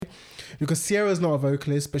Because Sierra's not a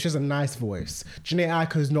vocalist, but she has a nice voice. Janae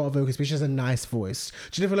Aiko's not a vocalist, but she has a nice voice.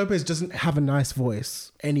 Jennifer Lopez doesn't have a nice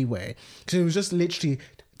voice anyway. Because it was just literally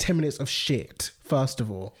 10 minutes of shit, first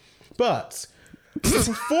of all. But the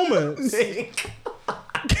performance...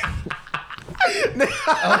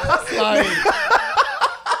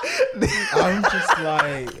 I'm just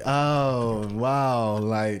like, oh wow,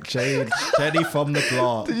 like Jenny from the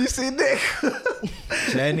block. Did you see Nick?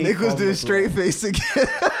 Jenny Nick was doing straight face again.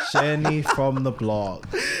 Jenny from the block.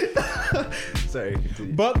 Sorry.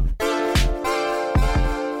 But...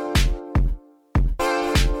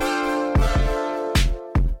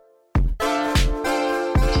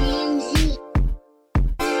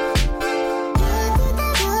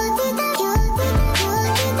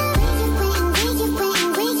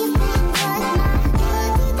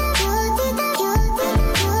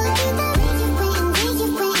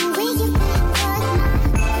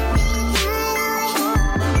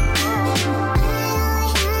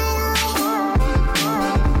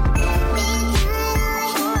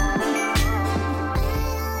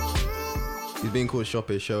 Called show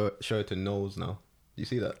it to Knowles now. Do you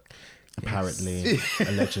see that? Apparently,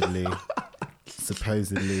 allegedly,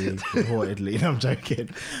 supposedly, reportedly. No, I'm joking.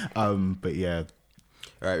 But yeah.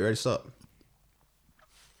 All right, ready to start?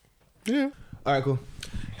 Yeah. All right, cool.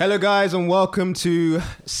 Hello, guys, and welcome to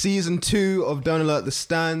season 2 of Don't Alert the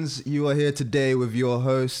Stands. You are here today with your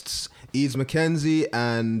hosts, Eads McKenzie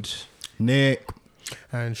and Nick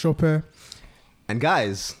And Chopper. And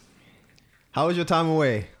guys, how was your time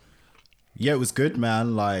away? Yeah, it was good,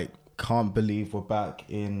 man. Like, can't believe we're back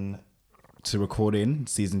in to recording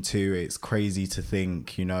season 2. It's crazy to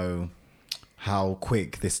think, you know, how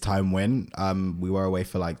quick this time went. We were away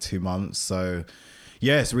for like 2 months. So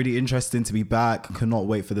yeah, it's really interesting to be back. Cannot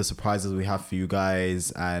wait for the surprises we have for you guys.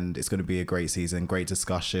 And it's going to be a great season, great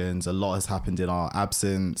discussions. A lot has happened in our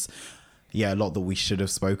absence. Yeah, a lot that we should have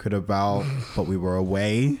spoken about, but we were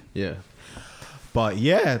away. Yeah. But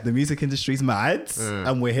yeah, the music industry's mad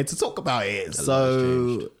and we're here to talk about it.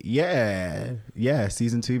 So yeah,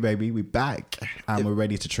 season 2, baby, we're back and we're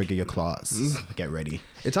ready to trigger your class. Get ready.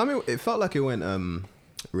 It felt like it went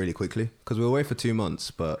really quickly because we were away for 2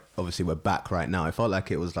 months, but obviously we're back right now. It felt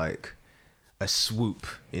like it was like a swoop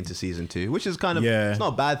into season 2, which is kind of, it's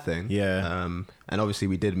not a bad thing. Yeah. And obviously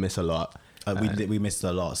we did miss a lot. We missed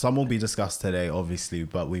a lot. Some will be discussed today, obviously,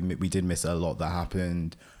 but we did miss a lot that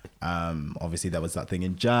happened. Obviously there was that thing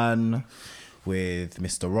in Jan with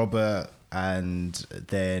Mr. Robert, and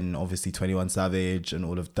then obviously 21 Savage and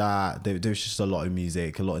all of that. There was just a lot of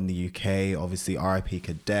music, a lot in the UK. Obviously RIP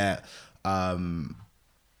Cadet.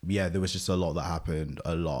 There was just a lot that happened,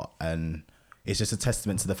 a lot, and it's just a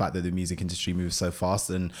testament to the fact that the music industry moves so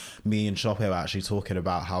fast. And me and Shopper were actually talking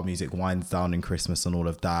about how music winds down in Christmas and all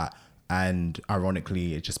of that. And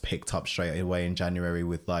ironically, it just picked up straight away in January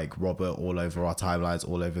with like Robert all over our timelines,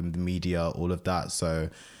 all over the media, all of that. So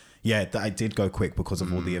yeah, I did go quick because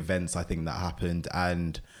of all the events I think that happened.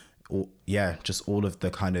 And just all of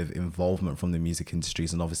the kind of involvement from the music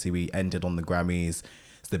industries. And obviously we ended on the Grammys.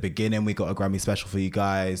 It's the beginning. We got a Grammy special for you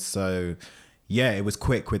guys. So yeah, it was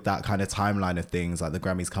quick with that kind of timeline of things, like the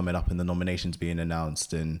Grammys coming up and the nominations being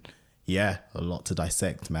announced. And yeah, a lot to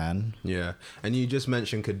dissect, man. Yeah. And you just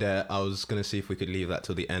mentioned Cadet. I was going to see if we could leave that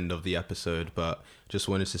till the end of the episode, but just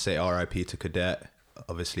wanted to say RIP to Cadet.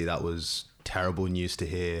 Obviously, that was terrible news to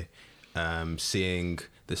hear. Seeing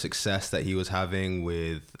the success that he was having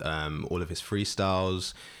with all of his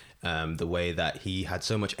freestyles, the way that he had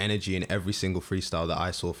so much energy in every single freestyle that I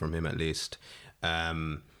saw from him, at least.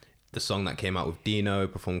 The song that came out with Dino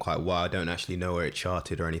performed quite well. I don't actually know where it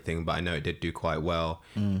charted or anything, but I know it did do quite well.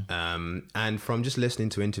 And from just listening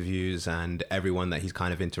to interviews and everyone that he's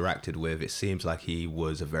kind of interacted with, it seems like he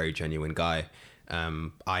was a very genuine guy.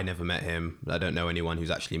 I never met him. I don't know anyone who's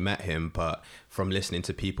actually met him, but from listening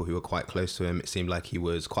to people who were quite close to him, it seemed like he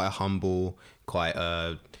was quite a humble,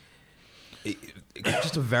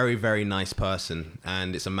 just a very, very nice person.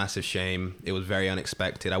 And it's a massive shame. It was very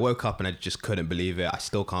unexpected. I woke up and I just couldn't believe it. I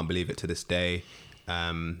still can't believe it to this day.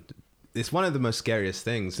 It's one of the most scariest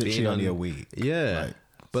things. It's literally only a week. Yeah.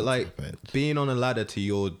 Being on a ladder to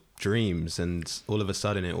your dreams and all of a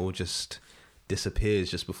sudden it all just disappears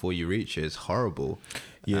just before you reach it is horrible.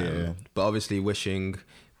 Yeah. But obviously wishing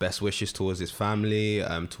best wishes towards his family,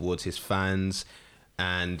 towards his fans.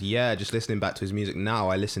 And yeah, just listening back to his music now,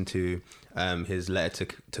 I listened to his letter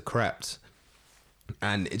to Crept,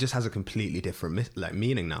 and it just has a completely different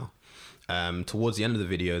meaning now. Towards the end of the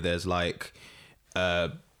video, there's like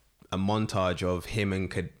a montage of him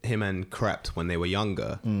and Crept when they were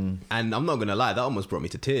younger, and I'm not gonna lie, that almost brought me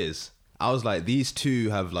to tears. I was like, these two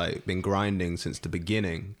have like been grinding since the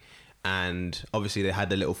beginning, and obviously they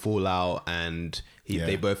had a little fallout, and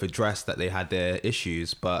they both addressed that they had their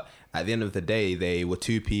issues, but at the end of the day, they were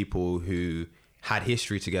two people who had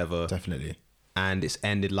history together. Definitely. And it's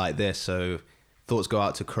ended like this, so thoughts go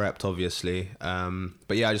out to Crept, obviously.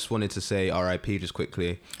 But yeah, I just wanted to say RIP just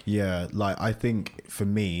quickly. Yeah, like I think for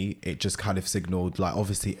me, it just kind of signaled, like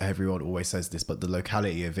obviously everyone always says this, but the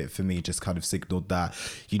locality of it for me just kind of signaled that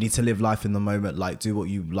you need to live life in the moment, like do what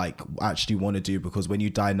you like actually want to do, because when you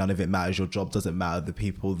die, none of it matters. Your job doesn't matter. The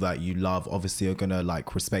people that you love obviously are gonna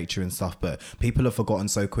like respect you and stuff, but people have forgotten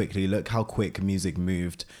so quickly. Look how quick music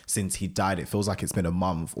moved since he died. It feels like it's been a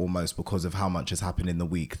month almost, because of how much has happened in the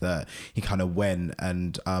week that he kind of went,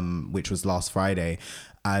 and which was last Friday.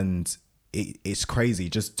 And it's crazy.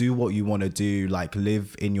 Just do what you want to do, like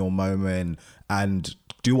live in your moment and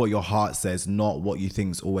do what your heart says, not what you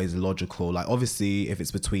think is always logical. Like obviously if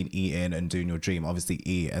it's between eating and doing your dream, obviously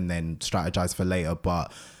eat and then strategize for later,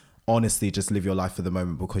 but honestly just live your life for the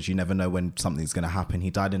moment, because you never know when something's going to happen.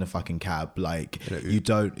 He died in a fucking cab. Like you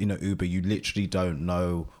don't, Uber, you literally don't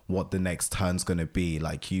know what the next turn's going to be.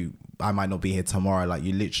 Like I might not be here tomorrow. Like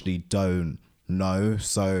you literally don't know.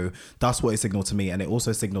 So that's what it signaled to me. And it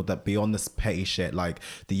also signaled that beyond this petty shit, like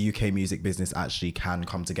the UK music business actually can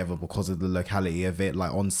come together because of the locality of it.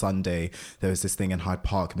 Like on Sunday there was this thing in Hyde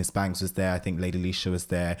Park, Miss Banks was there, I think Lady Leisha was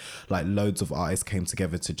there, like loads of artists came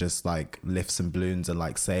together to just like lift some balloons and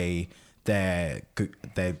like say they're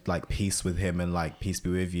like peace with him and like peace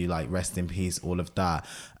be with you, like rest in peace, all of that.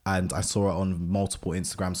 And I saw it on multiple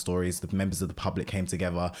Instagram stories. The members of the public came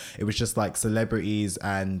together. It was just like celebrities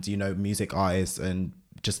and music artists and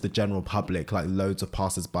just the general public, like loads of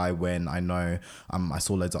passers-by. When I know I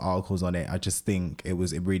saw loads of articles on it. I just think it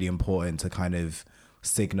was really important to kind of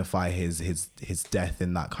signify his death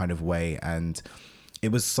in that kind of way. And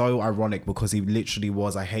it was so ironic because he literally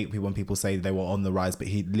was, I hate when people say they were on the rise, but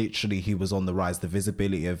he was on the rise. The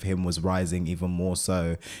visibility of him was rising even more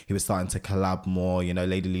so. He was starting to collab more.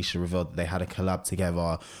 Lady Leisha revealed that they had a collab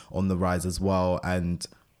together on the rise as well. And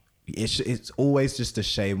it's always just a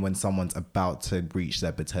shame when someone's about to reach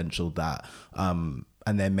their potential that and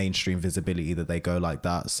their mainstream visibility, that they go like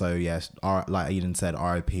that. So yes, like Eden said,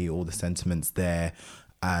 RIP, all the sentiments there.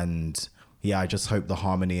 And yeah, I just hope the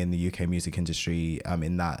harmony in the UK music industry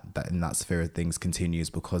in that sphere of things continues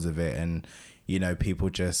because of it. And people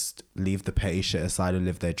just leave the petty shit aside and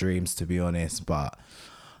live their dreams, to be honest. But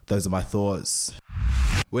those are my thoughts.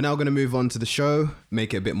 We're now going to move on to the show,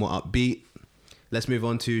 make it a bit more upbeat. Let's move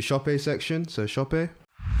on to Shoppe section. So Shoppe.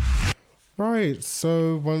 Right,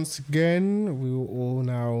 so once again, we will all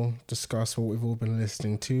now discuss what we've all been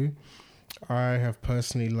listening to. I have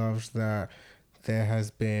personally loved that there has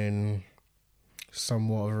been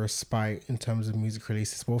somewhat of a respite in terms of music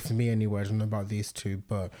releases. Well, for me anyway, I don't know about these two,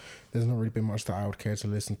 but there's not really been much that I would care to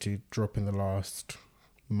listen to drop in the last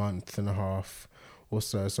month and a half or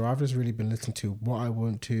so. So I've just really been listening to what I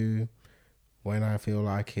want to, when I feel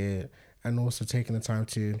like it, and also taking the time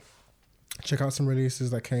to check out some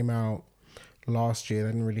releases that came out last year.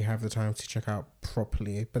 I didn't really have the time to check out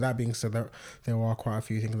properly. But that being said, there are quite a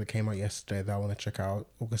few things that came out yesterday that I want to check out.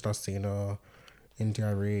 August Alsina,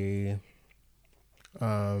 Indiari,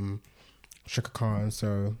 Shaka Khan,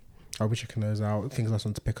 so I'll be checking those out, things I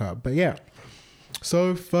want to pick up. But yeah,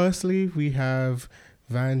 so firstly we have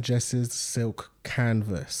Van Jess's Silk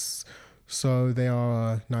Canvas. So they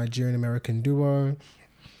are a Nigerian American duo,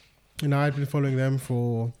 and I've been following them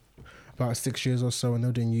for about 6 years or so, and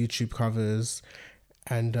they're doing YouTube covers.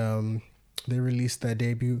 And they released their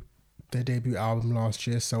debut album last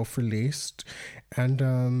year, self-released,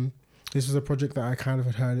 and this was a project that I kind of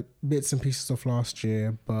had heard bits and pieces of last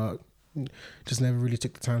year, but just never really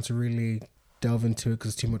took the time to really delve into it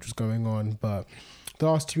because too much was going on. But the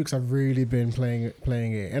last 2 weeks I've really been playing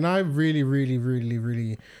it, and I really, really, really,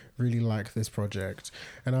 really, really like this project.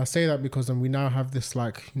 And I say that because we now have this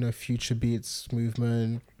future beats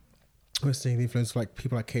movement. We're seeing the influence of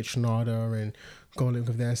people like Kate Shinada and Golden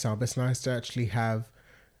with their sound. But it's nice to actually have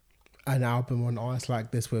an album on artists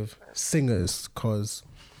like this with singers, because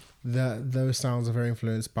those sounds are very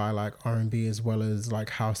influenced by R&B as well as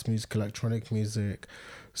house music, electronic music.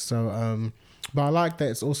 So but I like that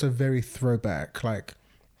it's also very throwback,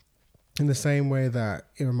 in the same way that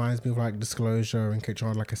it reminds me of Disclosure and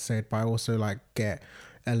Kitchen, like I said, but I also get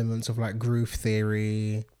elements of Groove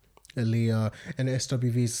Theory, Aaliyah, and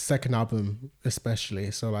SWV's second album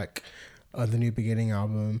especially. So the New Beginning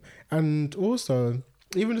album, and also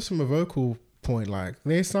even just from a vocal point,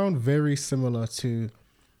 they sound very similar to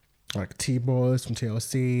T-Boys from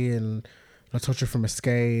TLC and Latosha from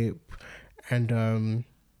Escape, and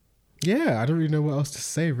Yeah, I don't really know what else to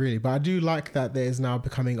say really, but I do like that there is now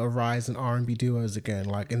becoming a rise in R&B duos again.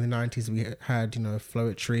 Like in the 90s we had, you know,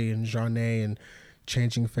 Floetry and Jeanne and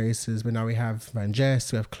Changing Faces, but now we have Van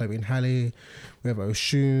Jess, we have Chloe and Halle, we have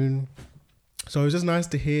Oshun. So it's just nice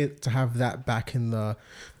to have that back in the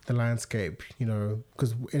landscape, you know,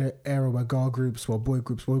 because in an era where groups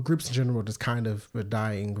in general just kind of were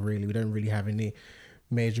dying really. We don't really have any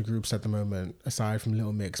major groups at the moment aside from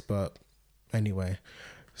Little Mix, but anyway.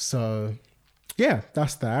 So yeah,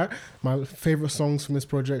 that's that. My favorite songs from this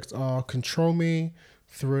project are Control Me,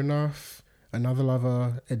 Through Enough, Another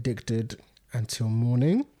Lover, Addicted, Until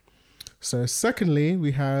Morning. So secondly,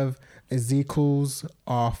 we have Ezekiel's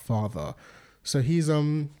Our Father. So he's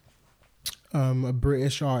a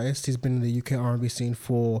British artist. He's been in the UK R&B scene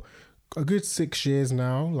for a good 6 years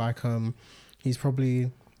now. Like he's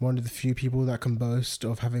probably one of the few people that can boast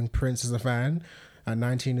of having Prince as a fan. At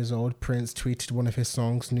 19 years old, Prince tweeted one of his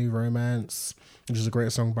songs, New Romance, which is a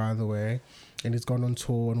great song, by the way. And he's gone on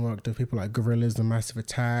tour and worked with people like Gorillaz and Massive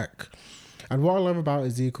Attack. And what I love about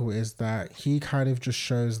Ezekiel is that he kind of just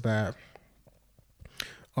shows that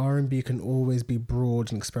R&B can always be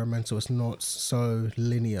broad and experimental. It's not so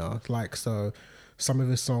linear. Like, so some of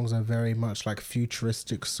his songs are very much like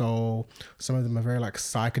futuristic soul. Some of them are very like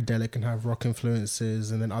psychedelic and have rock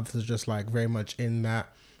influences. And then others are just like very much in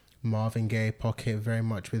that Marvin Gaye pocket, very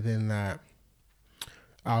much within that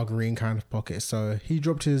Al Green kind of pocket. So he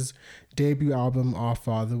dropped his debut album, Our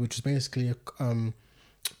Father, which is basically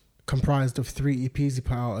comprised of 3 EPs he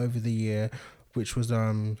put out over the year, which was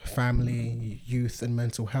family, youth, and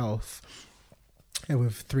mental health, and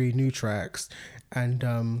with 3 new tracks.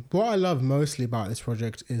 And what I love mostly about this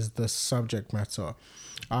project is the subject matter.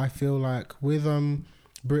 I feel like with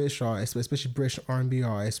British artists, especially British R&B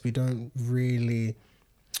artists, we don't really,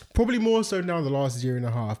 probably more so now in the last year and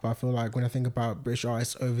a half, but I feel like when I think about British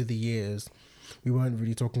artists over the years, we weren't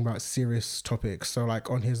really talking about serious topics. So like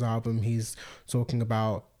on his album, he's talking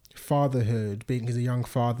about fatherhood, he's a young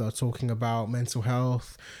father, talking about mental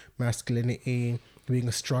health, masculinity, being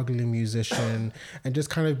a struggling musician, and just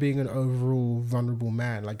kind of being an overall vulnerable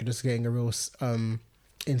man. Like you're just getting a real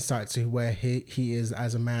insight to where he is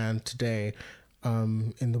as a man today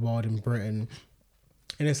in the world in Britain.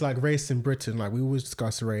 And it's like race in Britain, like we always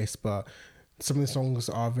discuss race, but some of the songs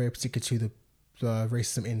are very particular to the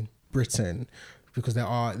racism in Britain, because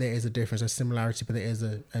there is a difference, a similarity, but there is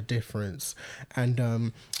a difference. And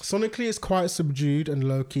sonically it's quite subdued and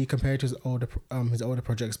low key compared to his older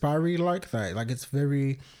projects, but I really like that. Like it's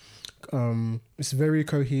very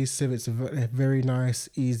cohesive. It's a very nice,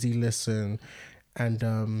 easy listen.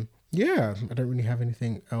 And yeah, I don't really have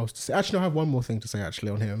anything else to say. Actually, no, I have one more thing to say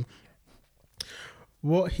actually on him.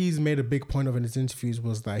 What he's made a big point of in his interviews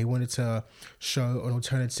was that he wanted to show an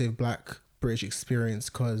alternative Black British experience,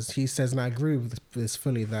 because he says, and I agree with this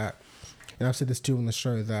fully, that, and I've said this too on the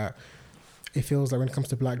show, that it feels like when it comes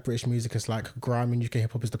to Black British music, it's like grime and UK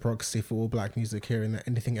hip hop is the proxy for all Black music here, and that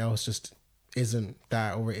anything else just isn't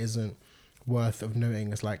that, or it isn't worth of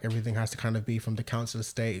noting. It's like everything has to kind of be from the council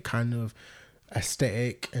estate kind of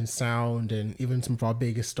aesthetic and sound, and even some of our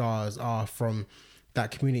biggest stars are from that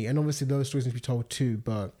community. And obviously those stories need to be told too,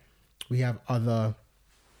 but we have other,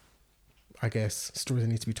 I guess, stories that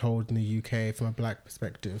need to be told in the UK from a Black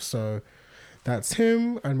perspective. So that's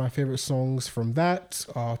him, and my favourite songs from that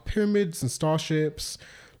are Pyramids and Starships,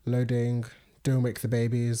 Loading, Don't Wake the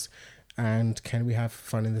Babies, and Can We Have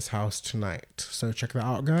Fun in This House Tonight. So check that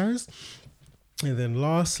out, guys. And then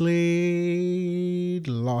lastly,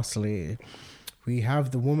 we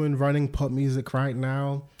have the woman running pop music right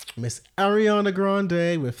now, Miss Ariana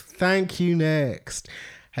Grande, with Thank You Next.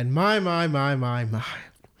 And my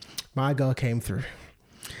girl came through.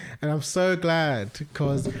 And I'm so glad,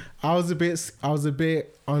 because I was a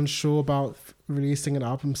bit unsure about releasing an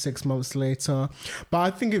album 6 months later, but I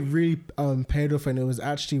think it really paid off, and it was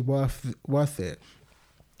actually worth it,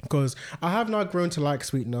 because I have now grown to like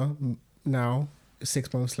Sweetener now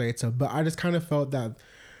 6 months later, but I just kind of felt that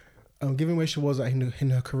given where she was in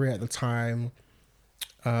her career at the time,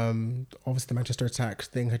 obviously the Manchester Attack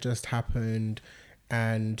thing had just happened,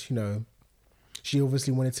 and you know, she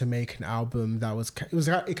obviously wanted to make an album that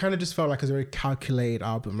it kind of just felt like a very calculated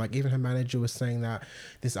album. Like even her manager was saying that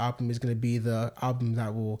this album is going to be the album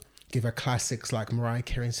that will give her classics like Mariah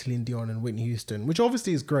Carey and Celine Dion and Whitney Houston, which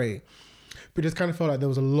obviously is great. But it just kind of felt like there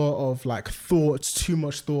was a lot of like too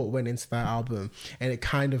much thought went into that album, and it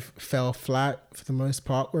kind of fell flat for the most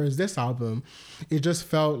part. Whereas this album, it just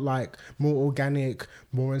felt like more organic,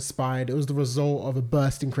 more inspired. It was the result of a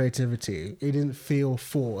burst in creativity. It didn't feel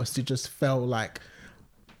forced. It just felt like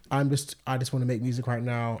I just want to make music right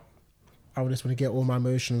now. I just want to get all my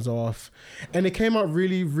emotions off. And it came out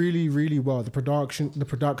really, really, really well. The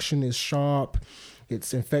production is sharp,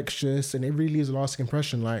 it's infectious, and it really is a lasting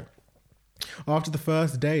impression. Like, after the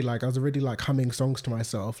first day, like, I was already like humming songs to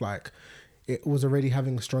myself. Like, it was already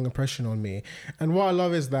having a strong impression on me. And what I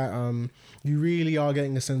love is that you really are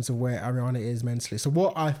getting a sense of where Ariana is mentally. So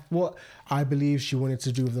what I believe she wanted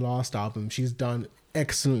to do with the last album, she's done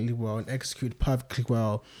excellently well and executed perfectly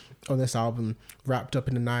well on this album, wrapped up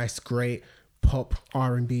in a nice, great pop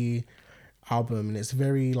R&B album, and it's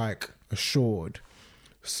very like assured.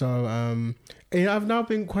 So and I've now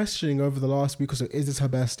been questioning over the last week or so, is this her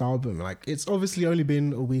best album? Like, it's obviously only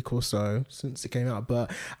been a week or so since it came out, but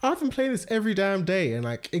I've been playing this every damn day, and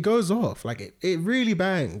like, it goes off. Like, it really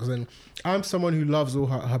bangs. And I'm someone who loves all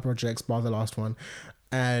her projects bar the last one,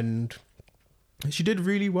 and she did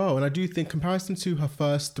really well. And I do think, comparison to her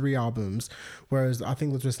first 3 albums, whereas I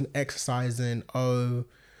think it was just an exercise in, oh,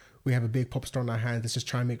 we have a big pop star on our hands, let's just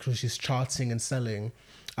try and make sure she's charting and selling.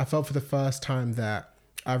 I felt for the first time that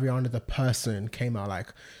Ariana the person came out.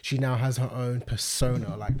 Like, she now has her own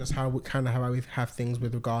persona. Like, that's how we have things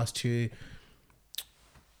with regards to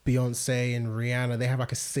Beyonce and Rihanna. They have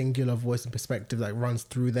like a singular voice and perspective that runs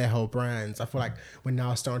through their whole brands. I feel like we're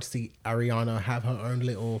now starting to see Ariana have her own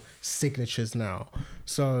little signatures now.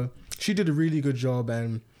 So she did a really good job,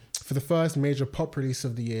 and for the first major pop release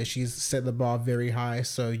of the year, she's set the bar very high.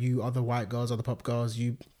 So you other white girls, other pop girls,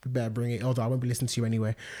 you better bring it. Although I won't be listening to you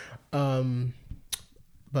anyway.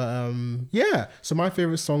 Yeah, so my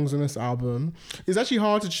favorite songs on this album is actually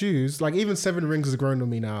hard to choose. Like, even Seven Rings has grown on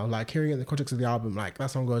me now. Like, hearing it in the context of the album, like,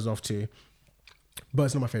 that song goes off too, but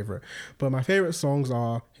it's not my favorite. But my favorite songs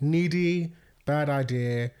are Needy, Bad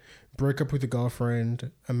Idea, Break Up With Your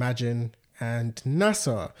Girlfriend, Imagine, and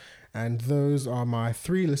NASA. And those are my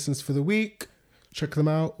 3 listens for the week. Check them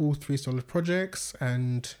out, all 3 solid projects.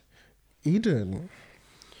 And Eden.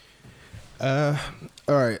 All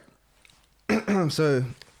right. So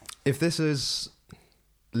if this is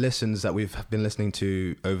listens that we've been listening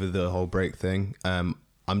to over the whole break thing, I'm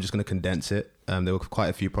just going to condense it. There were quite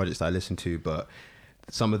a few projects that I listened to, but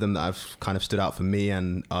some of them that I've kind of stood out for me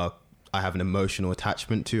and I have an emotional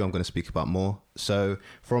attachment to, I'm going to speak about more. So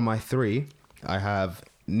from my 3, I have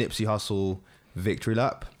Nipsey Hussle, Victory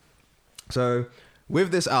Lap. So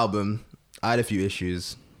with this album, I had a few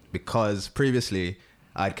issues because previously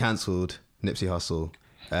I'd cancelled Nipsey Hussle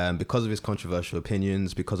because of his controversial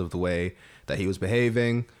opinions, because of the way that he was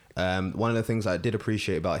behaving. One of the things I did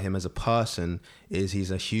appreciate about him as a person is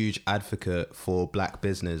he's a huge advocate for black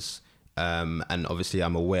business. And obviously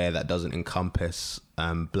I'm aware that doesn't encompass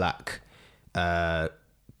black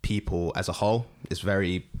people as a whole. It's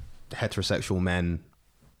very heterosexual men,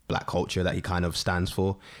 black culture that he kind of stands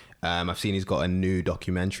for. I've seen he's got a new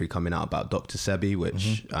documentary coming out about Dr. Sebi,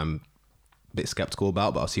 which I'm a bit skeptical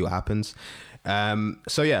about, but I'll see what happens.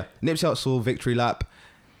 So yeah, Nipsey Hussle, Victory Lap.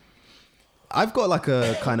 I've got like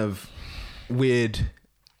a kind of weird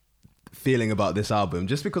feeling about this album,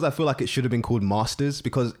 just because I feel like it should have been called Masters,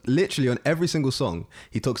 because literally on every single song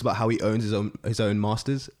he talks about how he owns his own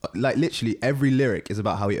masters. Like, literally every lyric is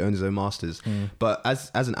about how he owns his own masters. But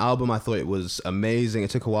as an album, I thought it was amazing.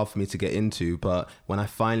 It took a while for me to get into, but when I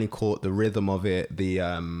finally caught the rhythm of it,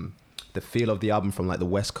 the feel of the album from like the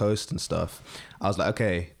West Coast and stuff, I was like,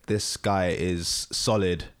 okay, this guy is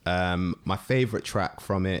solid. My favorite track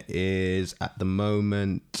from it is, at the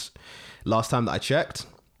moment, Last Time That I Checked.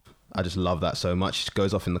 I just love that so much. It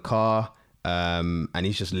goes off in the car, and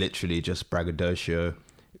he's just literally just braggadocio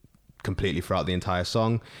completely throughout the entire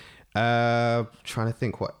song. Trying to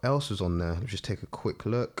think what else was on there. Let's just take a quick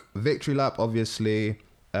look. Victory Lap, obviously.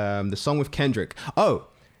 The song with Kendrick. Oh,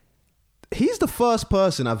 he's the first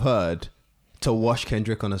person I've heard to wash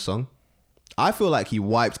Kendrick on a song. I feel like he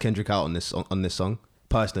wiped Kendrick out on this song,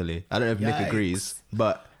 personally. I don't know if Nick agrees,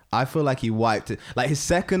 but I feel like he wiped it. Like, his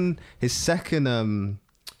second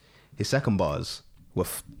bars were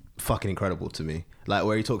fucking incredible to me. Like,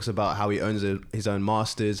 where he talks about how he owns his own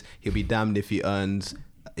masters. He'll be damned if he earns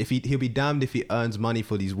money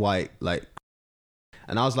for these white, like.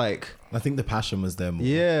 And I was like, I think the passion was there more.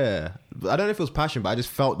 Yeah, I don't know if it was passion, but I just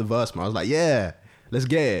felt the verse more. I was like, yeah, let's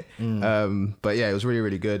get it. But yeah, it was really,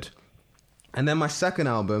 really good. And then my second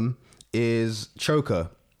album is Choker.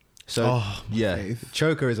 So yeah,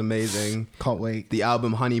 Choker is amazing. Can't wait. The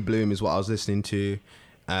album Honey Bloom is what I was listening to.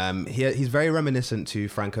 He's very reminiscent to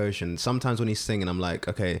Frank Ocean. Sometimes when he's singing, I'm like,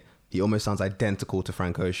 okay, he almost sounds identical to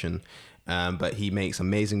Frank Ocean. But he makes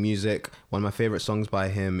amazing music. One of my favorite songs by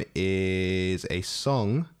him is a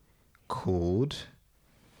song called...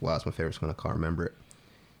 Wow, it's my favorite song. I can't remember it.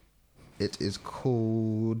 It is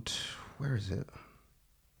called... Where is it?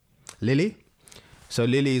 Lily. So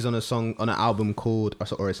Lily is on an album called,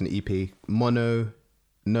 or it's an EP, Mono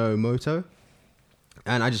No Moto.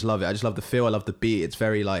 And I just love it. I just love the feel. I love the beat. It's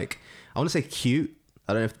very like, I want to say cute.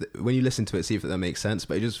 I don't know if when you listen to it, see if that makes sense,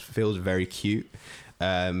 but it just feels very cute.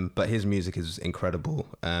 But his music is incredible,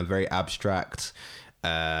 very abstract.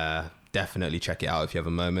 Definitely check it out if you have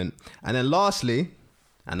a moment. And then lastly,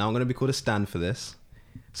 and now I'm going to be called a stan for this,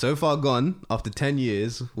 So Far Gone, after 10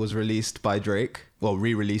 years, was released by Drake, well,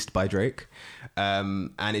 re-released by Drake.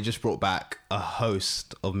 And it just brought back a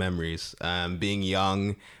host of memories, being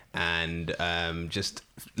young and just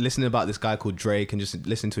listening about this guy called Drake and just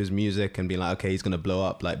listening to his music and being like, okay, he's going to blow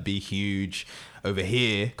up, like be huge over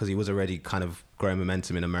here, because he was already kind of growing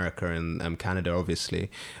momentum in America and Canada, obviously.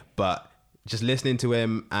 But just listening to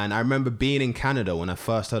him, and I remember being in Canada when I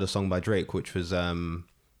first heard a song by Drake, which was...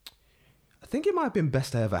 I think it might have been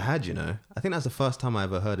Best I Ever Had, you know? I think that's the first time I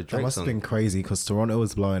ever heard a Drake song. That must have been crazy because Toronto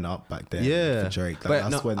was blowing up back then for Drake. Like,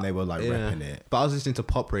 that's when they were like repping it. But I was listening to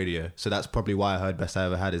pop radio, so that's probably why I heard Best I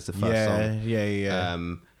Ever Had is the first song. Yeah.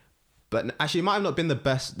 But actually, it might have not been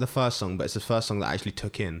the first song, but it's the first song that I actually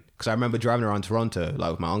took in. Because I remember driving around Toronto,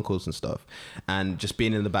 like with my uncles and stuff, and just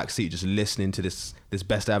being in the back seat, just listening to this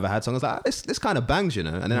Best I Ever Had song. I was like, this kind of bangs, you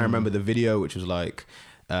know? And then I remember the video, which was like...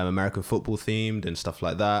 American football themed and stuff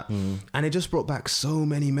like that, and it just brought back so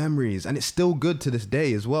many memories, and it's still good to this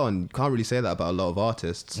day as well, and you can't really say that about a lot of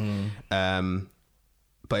artists. But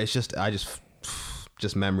it's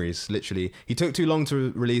just memories, literally. He took too long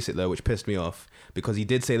to release it though, which pissed me off, because he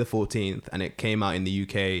did say the 14th and it came out in the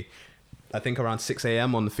UK I think around 6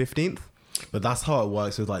 a.m. on the 15th. But that's how it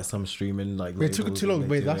works with like some streaming like it took too long.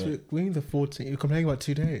 Wait, that's it. we the 14th. You're complaining about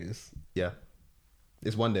 2 days. Yeah,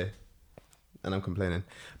 it's one day and I'm complaining.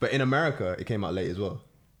 But in America, it came out late as well.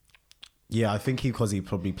 Yeah, I think because he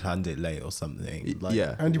probably planned it late or something. Like,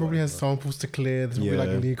 yeah, and he probably has samples to clear. There's probably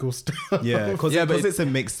like legal stuff. Yeah, because it's a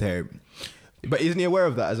mixtape. But isn't he aware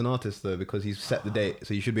of that as an artist though? Because he's set the date,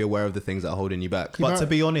 so you should be aware of the things that are holding you back. But to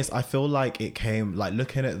be honest, I feel like it came, like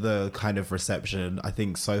looking at the kind of reception, I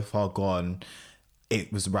think So Far Gone,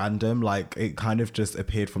 it was random. Like it kind of just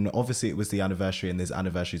appeared from obviously it was the anniversary and there's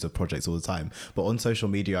anniversaries of projects all the time, but on social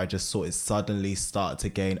media I just saw it suddenly start to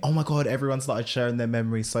gain, oh my god, everyone started sharing their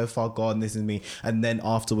memories, So Far Gone, this is me. And then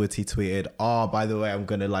afterwards he tweeted, by the way, I'm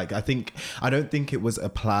gonna like, I don't think it was a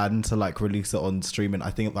plan to like release it on streaming.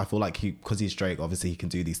 I feel like he, because he's Drake, obviously he can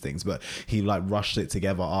do these things, but he like rushed it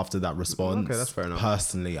together after that response. Okay, that's fair enough.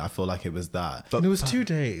 Personally, I feel like it was that. But it was 2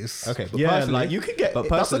 days. Okay, but yeah, like you could get, but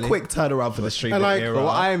that's a quick turnaround for the streaming era. But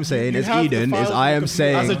what I am saying is Eden is I am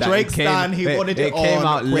saying as a Drake stan, he wanted it came on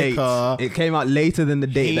out quicker. late. It came out later than the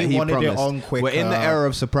date that he wanted promised. It on quicker. We're in the era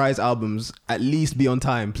of surprise albums. At least be on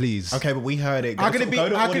time, please. Okay, but we heard it. How can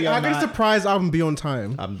a surprise album be on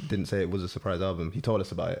time? I didn't say it was a surprise album. He told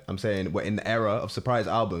us about it. I'm saying we're in the era of surprise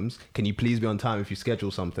albums. Can you please be on time if you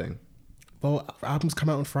schedule something? Well, albums come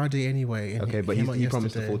out on Friday anyway. Okay, but he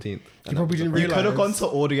promised the 14th. He probably didn't realize. You could have gone to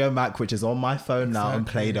Audio Mac, which is on my phone now, and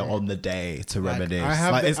played it on the day to reminisce. I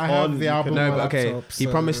have the album. No, but okay. He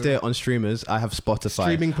promised it on streamers. I have Spotify.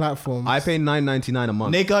 Streaming platforms. I pay $9.99 a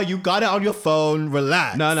month. Nigga, you got it on your phone.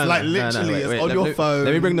 Relax. No. Like literally, it's on your phone.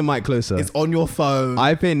 Let me bring the mic closer. It's on your phone.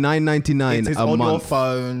 I pay $9.99 a on month. Your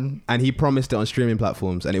phone. And he promised it on streaming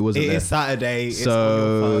platforms, and it wasn't there. It is Saturday. So it's on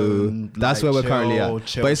your phone. that's where we're currently at.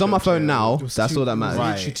 But it's on my phone now. That's all that matters.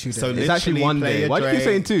 Right. So it's actually one day. Why do you keep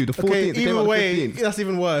saying 2? The 14th. Okay, came out either way, the 15th. that's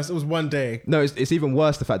even worse. It was one day. No, it's even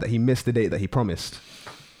worse the fact that he missed the date that he promised.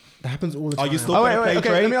 That happens all the time. Are you still going to play Drake?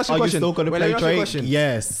 Let me ask you a question. Are you still going to play Drake?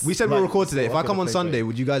 Yes. We said we'll record today. If I come on Sunday,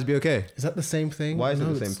 would you guys be okay? Is that the same thing? Why is it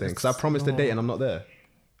the same thing? Because I promised a date and I'm not there.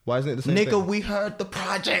 Why isn't it the same thing? Nigga, we heard the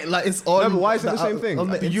project. Like it's on. No, but why is it the same thing?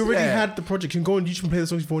 You already had the project. You can go on YouTube and play the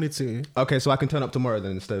songs if you wanted to. Okay, so I can turn up tomorrow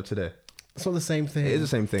then instead of today. It's not the same thing. It is the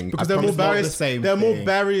same thing. Because there are more barriers. There are more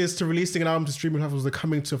barriers to releasing an album to streaming platforms than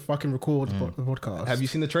coming to fucking record the podcast. Have you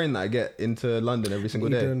seen the train that I get into London every single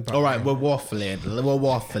day? All right, we're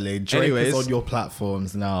waffling. Drake is on your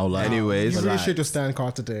platforms now. Like, anyways, you really showed your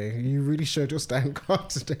stand card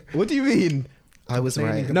today. What do you mean? I was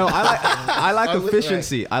right. No, I like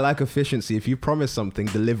efficiency. I like efficiency. If you promise something,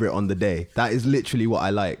 deliver it on the day. That is literally what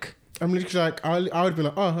I like. I'm literally like, I would be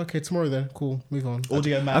like, oh, okay, tomorrow then. Cool, move on.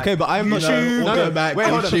 Audio Mac. Okay, but I'm not sure. Audio Mac. Wait,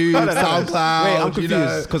 YouTube, SoundCloud. Wait, I'm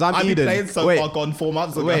confused because I'm Eden. Playing So Far Gone 4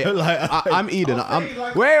 months ago. Wait, I'm Eden.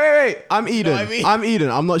 Wait. I'm Eden. I'm Eden.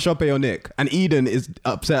 I'm not Shoppe or Nick. And Eden is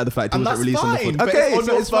upset at the fact it wasn't released on the phone. Okay, it's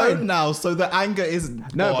on your phone now, so the anger is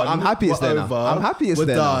no, but I'm happy it's there now. I'm happy it's there.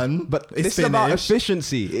 We're done. But it's about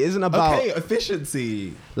efficiency. It isn't about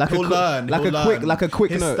efficiency. Like a quick note.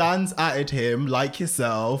 His stands added him like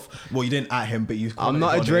yourself. Well, you didn't at him, but you. I'm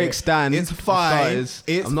not a Drake stan. It's fine. It's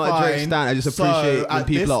It's I'm not fine. a Drake stan. I just appreciate when at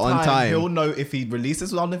people this are on time. He'll know if he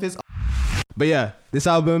releases one of his. But yeah, this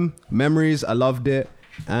album, Memories, I loved it.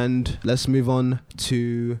 And let's move on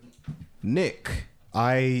to Nick.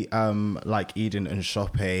 I, like Eden and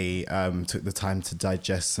Shoppe, took the time to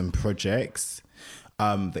digest some projects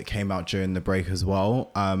that came out during the break as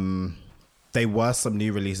well. There were some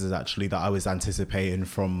new releases actually that I was anticipating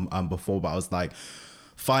from before, but I was like,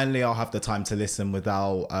 finally I'll have the time to listen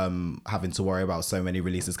without having to worry about so many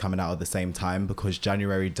releases coming out at the same time, because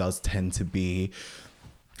January does tend to be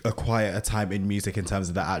a quieter time in music in terms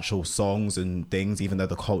of the actual songs and things, even though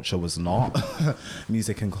the culture was not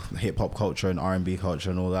music and hip hop culture and R&B culture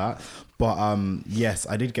and all that. But yes,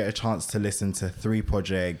 I did get a chance to listen to 3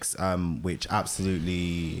 projects which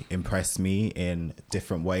absolutely impressed me in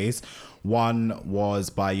different ways. One was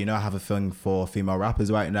by, I have a thing for female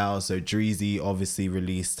rappers right now, so Dreezy obviously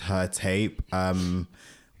released her tape,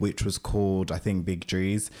 which was called, I think, Big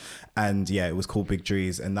Drees. And yeah, it was called Big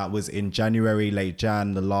Drees. And that was in January, late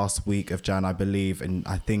Jan, the last week of Jan, I believe. And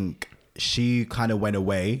I think she kind of went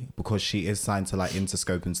away because she is signed to like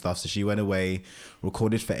Interscope and stuff. So she went away,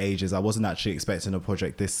 recorded for ages. I wasn't actually expecting a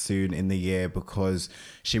project this soon in the year because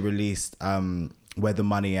she released Where the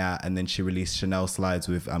Money At, and then she released Chanel Slides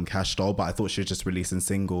with Cash Doll, but I thought she was just releasing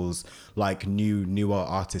singles like newer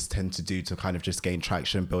artists tend to do to kind of just gain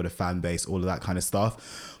traction, build a fan base, all of that kind of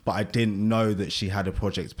stuff. But I didn't know that she had a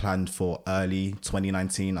project planned for early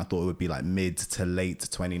 2019. I thought it would be like mid to late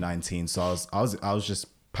 2019. So I was just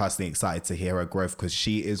personally excited to hear her growth, because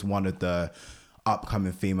she is one of the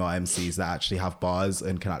upcoming female MCs that actually have bars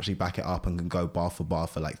and can actually back it up and can go bar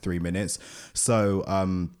for like 3 minutes. So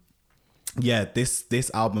yeah, this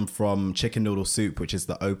album from Chicken Noodle Soup, which is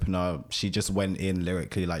the opener, she just went in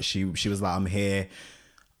lyrically, like she was like, I'm here,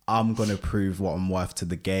 I'm gonna prove what I'm worth to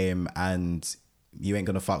the game, and you ain't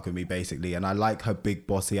gonna fuck with me, basically. And I like her big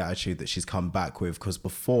bossy attitude that she's come back with, because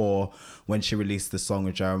before, when she released the song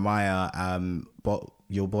with Jeremiah, but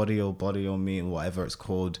Your Body on Me, or whatever it's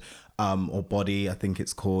called, or Body, I think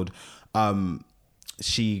it's called,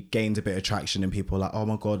 she gained a bit of traction and people were like, oh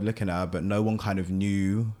my God, looking at her, but no one kind of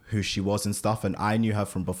knew who she was and stuff. And I knew her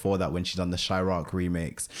from before that, when she done the Chirac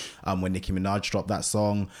remix, when Nicki Minaj dropped that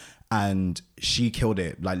song, and she killed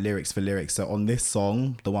it, like lyrics for lyrics. So on this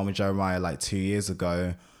song, the one with Jeremiah like 2 years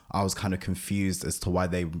ago, I was kind of confused as to why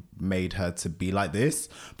they made her to be like this.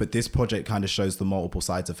 But this project kind of shows the multiple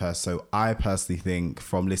sides of her. So I personally think,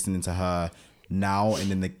 from listening to her now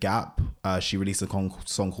and in the gap, she released a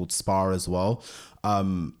song called Spar as well.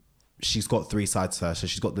 She's got 3 sides to her. So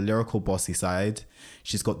she's got the lyrical bossy side,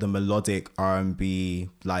 she's got the melodic R&B,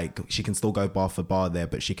 like she can still go bar for bar there,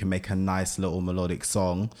 but she can make a nice little melodic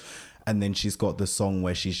song. And then she's got the song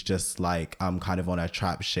where she's just like kind of on her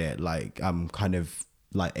trap shit, like kind of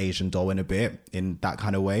like Asian doll in a bit, in that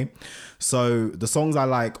kind of way. So the songs I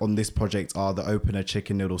like on this project are the opener,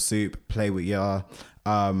 Chicken Noodle Soup, Play With Ya,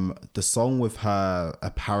 the song with her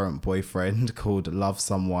apparent boyfriend called Love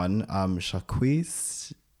Someone,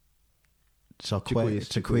 Shaquise.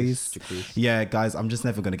 Yeah, guys, I'm just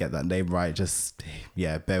never gonna get that name right. Just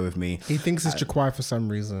bear with me. He thinks it's Jaquai for some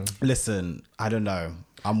reason. Listen, I don't know.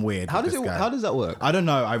 I'm weird. How does that work? I don't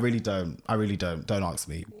know. I really don't. Don't ask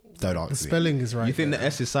me. The spelling is right. You think the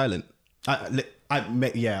S is silent?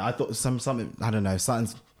 I thought something. I don't know.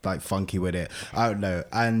 Something's like funky with it. I don't know.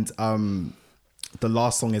 And the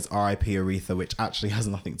last song is R.I.P. Aretha, which actually has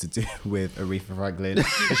nothing to do with Aretha Franklin.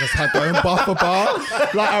 It's just her going bar for bar.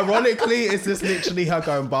 Like, ironically, it's just literally her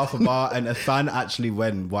going bar for bar. And a fan actually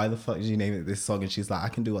went, why the fuck did you name it this song? And she's like, I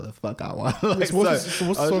can do what the fuck I want. Like, what's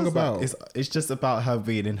the song about? Like, it's just about her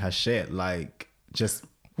being in her shit. Like, just...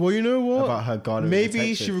 Well, you know what? About her garden.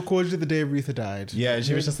 Maybe she recorded it the day Aretha died. Yeah, and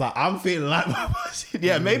she was just like, I'm feeling like my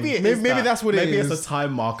yeah, maybe that's what it is. Maybe it's a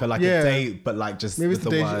time marker, like a date, but like just maybe it's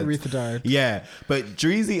with the day words. Aretha died. Yeah, but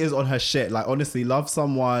Dreezy is on her shit. Like, honestly, Love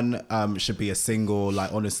Someone should be a single.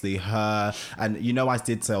 Like, honestly, her, and I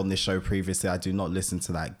did say on this show previously, I do not listen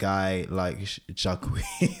to that guy like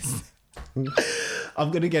Jacquees. I'm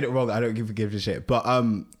gonna get it wrong. I don't give a shit, but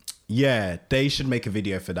yeah, they should make a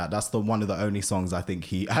video for that. That's one of the only songs I think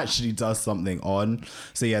he actually does something on.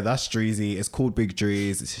 So yeah, that's Dreezy. It's called Big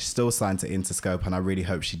Drees. It's still signed to Interscope, and I really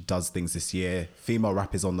hope she does things this year. Female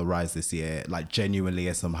rap is on the rise this year. Like, genuinely,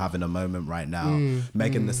 as I'm having a moment right now.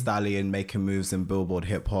 Megan Thee Stallion making moves in Billboard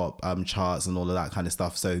hip hop charts and all of that kind of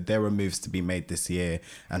stuff. So there are moves to be made this year,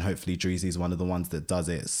 and hopefully Dreezy is one of the ones that does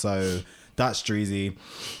it. So that's Dreezy.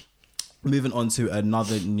 Moving on to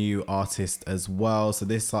another new artist as well. So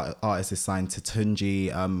this artist is signed to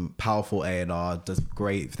Tunji, powerful A&R, does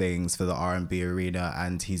great things for the R&B arena,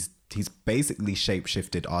 and he's he's basically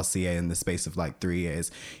shape-shifted RCA in the space of like 3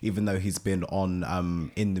 years, even though he's been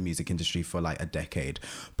on in the music industry for like a decade.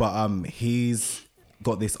 But he's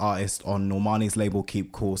got this artist on Normani's label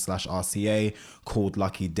Keep Cool /RCA called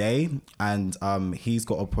Lucky Day, and he's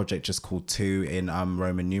got a project just called 2 in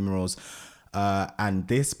Roman numerals. And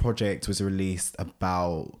this project was released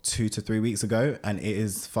about 2 to 3 weeks ago, and it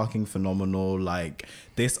is fucking phenomenal. Like,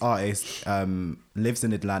 this artist lives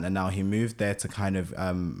in Atlanta now. He moved there to kind of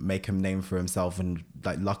make a name for himself, and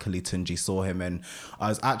like luckily Tunji saw him, and I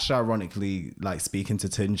was actually ironically like speaking to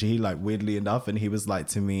Tunji, like weirdly enough, and he was like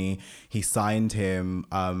to me, he signed him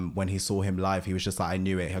when he saw him live. He was just like, I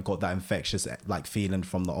knew it. I got that infectious like feeling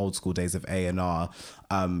from the old school days of A&R,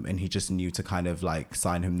 and he just knew to kind of like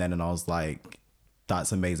sign him then. And I was like,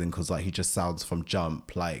 that's amazing, because like he just sounds from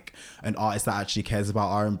jump like an artist that actually cares about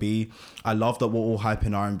R&B. I love that we're all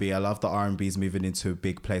hyping R&B. I love that R&B is moving into a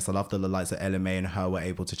big place. I love that the likes of LMA and her were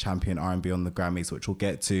able to champion R&B on the Grammys, which we'll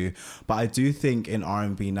get to. But I do think in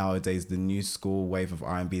R&B nowadays, the new school wave of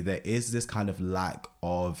R&B, there is this kind of lack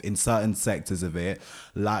of, in certain sectors of it,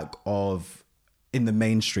 lack of, in the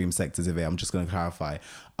mainstream sectors of it, I'm just going to clarify,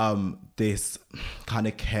 this kind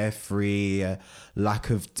of carefree, lack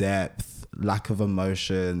of depth, lack of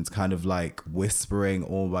emotions, kind of like whispering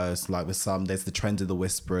almost, like with some, there's the trend of the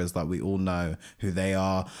whisperers, like we all know who they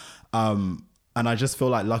are. And I just feel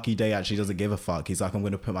like Lucky Day actually doesn't give a fuck. He's like, I'm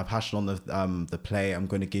going to put my passion on the plate. I'm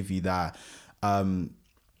going to give you that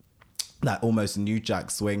that almost New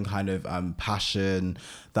Jack Swing kind of passion,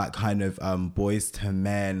 that kind of Boys to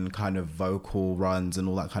Men kind of vocal runs and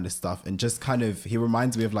all that kind of stuff. And just kind of, he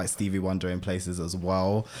reminds me of like Stevie Wonder in places as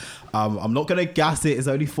well. I'm not going to gas it. It's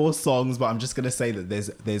only 4 songs, but I'm just going to say that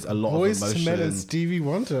there's a lot Boys of emotion. to Men and Stevie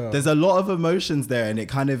Wonder. There's a lot of emotions there, and it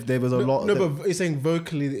kind of, there was a lot. No, but it's saying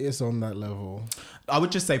vocally it's on that level. I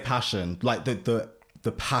would just say passion, like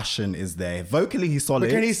the passion is there. Vocally, he's solid. But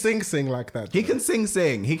can he sing like that? He can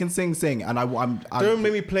sing. He can sing. And I'm don't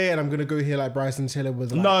make me play it. And I'm gonna go hear like Bryson Tiller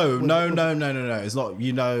with. Like, no. It's not.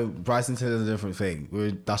 You know, Bryson Tiller's a different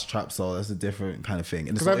thing. That's trap soul. That's a different kind of thing.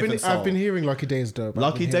 Because I've been hearing Lucky Day's dope.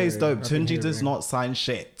 Lucky Day's dope. Tunji does not sign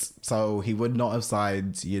shit, so he would not have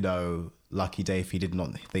signed, you know, Lucky Day if he did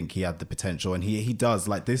not think he had the potential, and he does.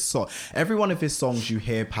 Like this song, every one of his songs you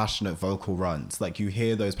hear passionate vocal runs, like you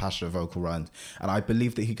hear those passionate vocal runs, and I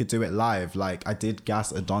believe that he could do it live. Like I did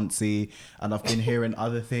gas Adonsi, and I've been hearing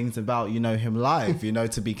other things about, you know, him live, you know,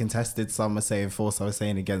 to be contested. Some are saying for, some are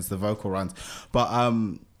saying against the vocal runs, but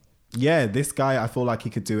yeah, this guy, I feel like he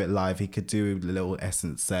could do it live. He could do a little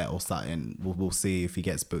Essence set or something. We'll see if he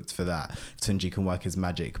gets booked for that. Tunji can work his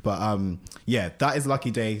magic. But yeah, that is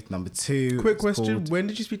Lucky Day number 2. Quick question: when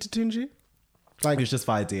did you speak to Tunji? Like, it was just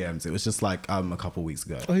via DMs. It was just like a couple weeks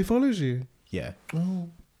ago. Oh, he follows you? Yeah. Oh.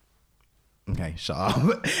 Okay, shut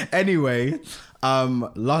up. Anyway,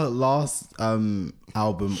 last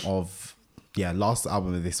album of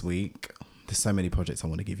this week. There's so many projects I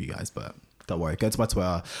want to give you guys, but don't worry, go to my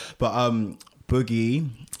Twitter. But Boogie,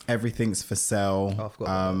 Everything's for Sale.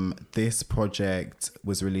 This project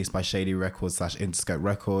was released by Shady Records /Interscope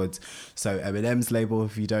Records, so Eminem's label,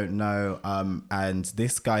 if you don't know. And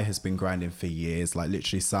this guy has been grinding for years, like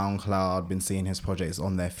literally SoundCloud, been seeing his projects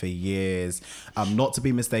on there for years. Not to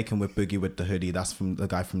be mistaken with Boogie with the Hoodie, that's from the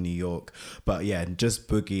guy from New York. But yeah, just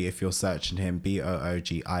Boogie if you're searching him,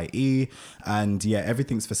 Boogie. And yeah,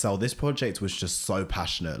 Everything's for Sale. This project was just so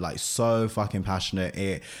passionate, like so fucking passionate.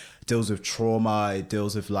 It deals with trauma, it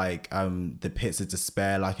deals with like the pits of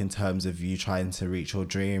despair, like in terms of you trying to reach your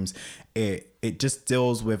dreams. It just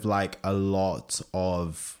deals with like a lot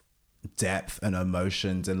of depth and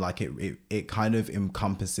emotions, and like it kind of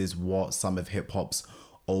encompasses what some of hip-hop's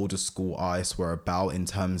older school artists were about, in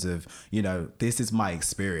terms of, you know, this is my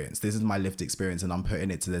experience, this is my lived experience, and I'm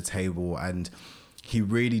putting it to the table. And he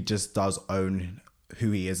really just does own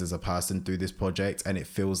who he is as a person through this project, and it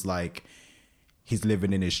feels like he's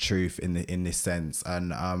living in his truth in this sense.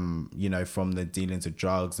 And you know, from the dealings of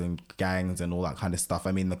drugs and gangs and all that kind of stuff,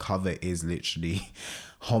 I mean, the cover is literally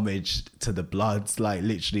homage to the Bloods, like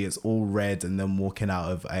literally it's all red and then walking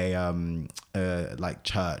out of a like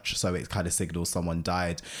church, so it kind of signals someone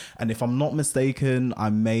died. And if I'm not mistaken, I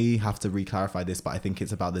may have to re-clarify this, but I think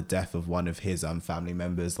it's about the death of one of his family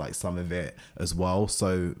members, like some of it as well.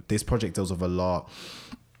 So this project deals with a lot.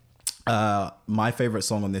 My favorite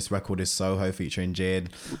song on this record is Soho featuring Jid,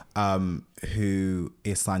 who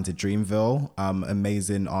is signed to Dreamville.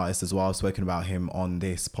 Amazing artist as well. I've spoken about him on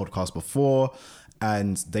this podcast before.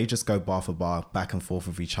 and they just go bar for bar, back and forth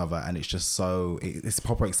with each other, and it's just it's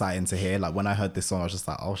proper exciting to hear. Like when I heard this song, I was just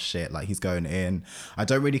like, oh shit, like he's going in. I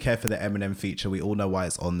don't really care for the Eminem feature. We all know why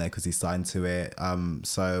it's on there, because he signed to it.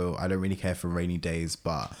 So I don't really care for Rainy Days,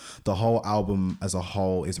 but the whole album as a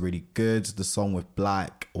whole is really good. The song with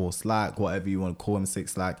Black or Slack, whatever you want to call him,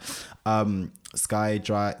 Six Slack,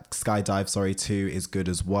 Skydive, sorry, 2 is good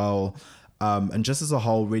as well. And just as a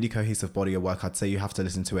whole, really cohesive body of work. I'd say you have to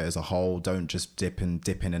listen to it as a whole. Don't just dip in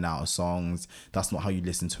and out of songs. That's not how you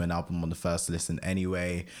listen to an album on the first listen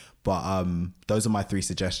anyway. But those are my 3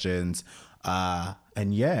 suggestions.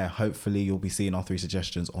 And yeah, hopefully you'll be seeing our 3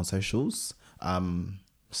 suggestions on socials.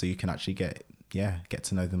 So you can actually get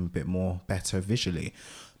to know them a bit more better visually.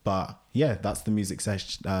 But yeah, that's the music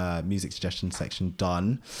suggestion section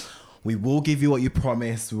done. We will give you what you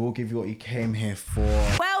promised. We will give you what you came here for.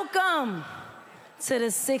 Welcome to the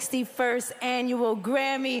 61st Annual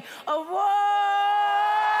Grammy Award.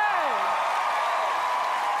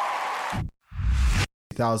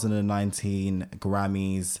 2019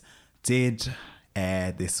 Grammys did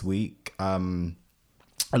air this week. A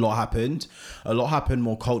lot happened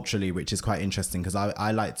more culturally, which is quite interesting, because I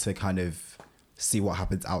like to kind of see what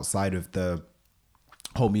happens outside of the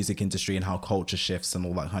whole music industry and how culture shifts and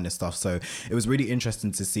all that kind of stuff. So it was really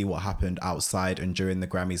interesting to see what happened outside and during the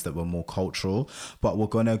Grammys that were more cultural. But we're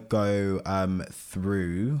gonna go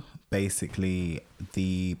through basically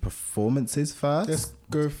the performances first. Let's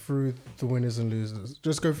go through the winners and losers.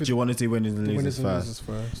 Just go through. Do you want to do winners and losers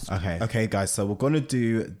first? Okay, guys. So we're gonna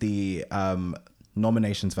do the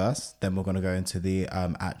nominations first, then we're going to go into the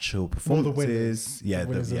actual performances.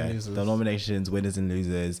 The nominations, winners and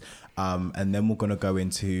losers, and then we're going to go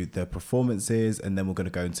into the performances, and then we're going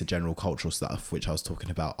to go into general cultural stuff, which I was talking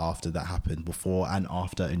about after that happened, before and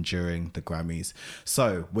after and during the Grammys.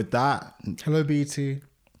 So with that, hello BT.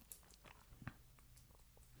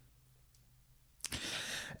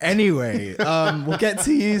 Anyway, we'll get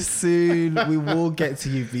to you soon. We will get to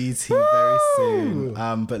you, BT, very soon.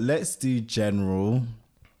 But let's do general.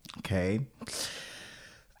 Okay.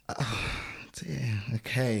 Dear.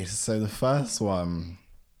 Okay, so the first one.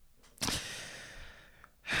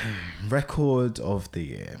 Record of the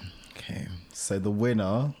year. Okay, so the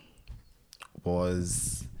winner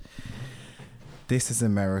was This Is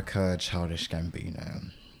America, Childish Gambino.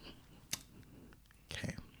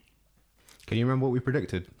 Okay. Can you remember what we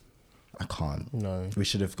predicted? I can't. No. We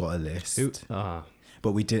should have got a list. Ah.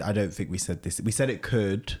 But we did. I don't think we said this. We said it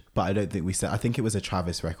could, but I don't think we said. I think it was a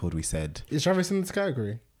Travis record. We said. Is Travis in this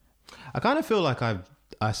category? I kind of feel like I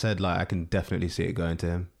said like I can definitely see it going to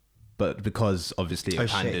him, but because obviously it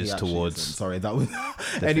panders towards. Sorry, that was.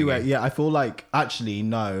 Anyway, yeah, I feel like actually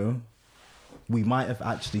no. We might have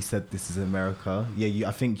actually said This Is America. Yeah,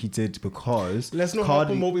 I think you did, because... Let's not harp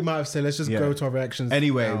on what we might have said. Let's just go to our reactions.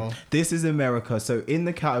 Anyway, now. This Is America. So in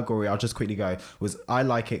the category, I'll just quickly go, was I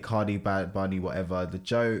Like It, Cardi, Bad Bunny, whatever. The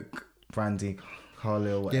Joke, Brandy,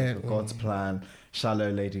 Khalil, whatever. God's Plan,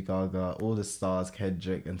 Shallow, Lady Gaga, All the Stars,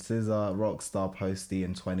 Kendrick and SZA, Rockstar, Posty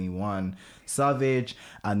and 21, Savage,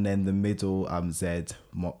 and then the middle, Zed,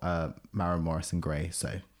 Maren Morris and Grey.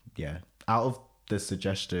 So yeah, out of the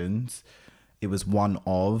suggestions... It was one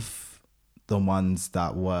of the ones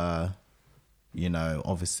that were, you know,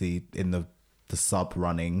 obviously in the sub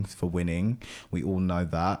running for winning. We all know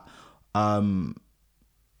that. I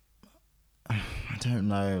don't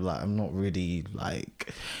know, like, I'm not really,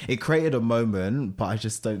 like, it created a moment, but I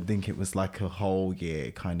just don't think it was like a whole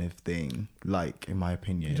year kind of thing, like, in my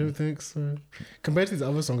opinion. You don't think so? Compared to these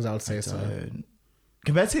other songs, I would say so.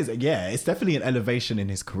 Compared to his, yeah, it's definitely an elevation in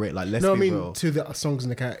his career. Like, let's be real. To the songs in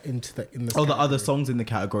the category. The other songs in the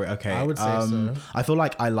category. Okay, I would say so. I feel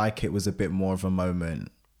like I Like It was a bit more of a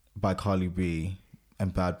moment by Cardi B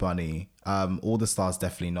and Bad Bunny. All the Stars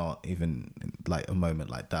definitely not even like a moment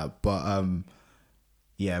like that. But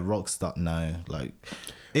yeah, Rockstar, no, like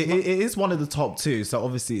it is one of the top two, so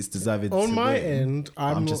obviously it's deserving. On my win. end,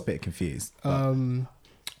 I'm just a bit confused.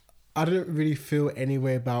 I don't really feel any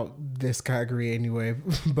way about this category anyway,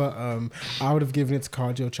 but I would have given it to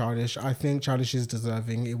Cardi or Childish. I think Childish is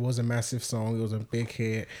deserving. It was a massive song. It was a big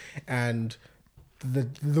hit. And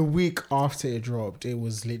the week after it dropped, it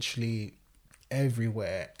was literally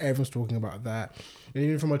everywhere. Everyone's talking about that. And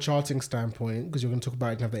even from a charting standpoint, because you're going to talk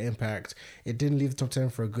about it and have the impact, it didn't leave the top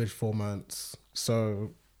 10 for a good 4 months.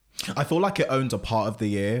 So I feel like it owned a part of the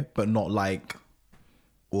year, but not like...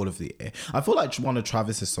 all of the year. I feel like one of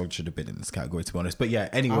Travis's songs should have been in this category, to be honest. But yeah,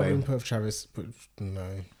 anyway. I wouldn't put Travis, but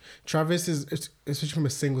no. Travis is, especially from a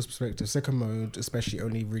singles perspective, Second Mode especially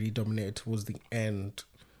only really dominated towards the end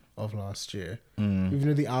of last year. Even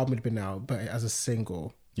though the album had been out, but as a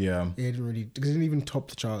single, Yeah. It didn't really, because it didn't even top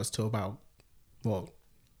the charts till about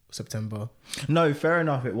September. No, fair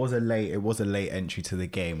enough. It was a late entry to the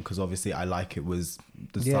game because obviously I Like It was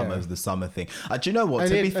the summer thing. Do you know what?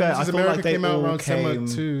 To be fair, I feel like they all came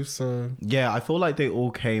too. So yeah, I feel like they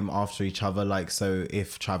all came after each other. Like, so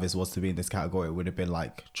if Travis was to be in this category, it would have been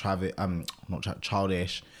like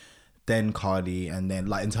Childish, then Cardi, and then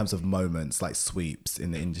like in terms of moments, like sweeps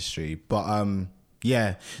in the industry. But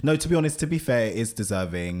yeah, no, to be honest, to be fair, it is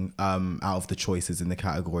deserving out of the choices in the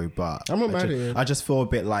category. But I'm not mad at it. I just feel a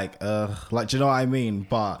bit like do you know what I mean?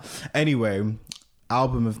 But anyway,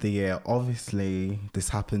 album of the year. Obviously, this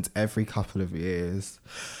happens every couple of years.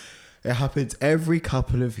 It happens every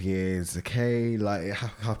couple of years, okay? Like, it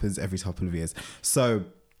happens every couple of years. So,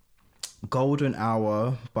 Golden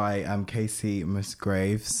Hour by Casey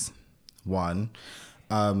Musgraves won.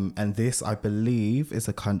 And this, I believe, is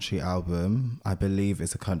a country album. So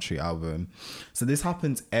this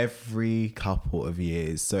happens every couple of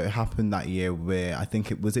years. So it happened that year where I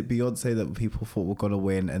think was it Beyonce that people thought were going to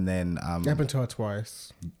win. And then... it happened to her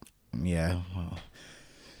twice. Yeah, well...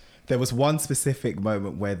 There was one specific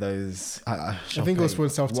moment where those... I think it was when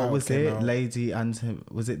Self-Titled What was came it? out. Lady and him...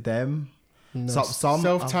 Was it them? No, Some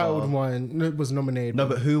Self-Titled other- one. No, it was nominated. No,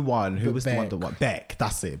 but who won? Who But was the one Beck. that won? Beck.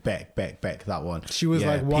 That's it. Beck. That one. She was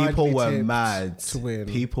like widely people were tipped mad to win.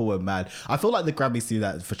 People were mad. I feel like the Grammys do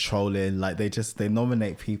that for trolling. Like they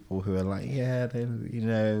nominate people who are like, yeah, they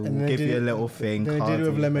And they give did you a it- little thing. They did it Cardi,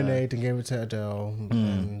 with Lemonade and gave it to Adele.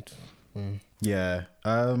 And Yeah.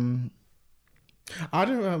 I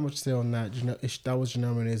don't have much to say on that. That was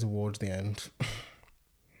Janelle Monáe's award at the end.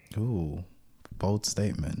 Ooh, bold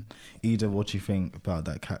statement. Ida, what do you think about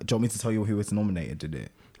that? Do you want me to tell you who was nominated? Did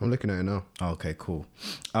it? I'm looking at it now. Okay, cool.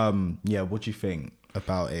 Yeah, what do you think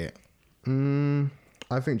about it?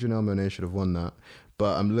 I think Janelle Monáe should have won that.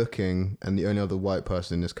 But I'm looking, and the only other white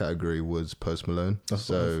person in this category was Post Malone. That's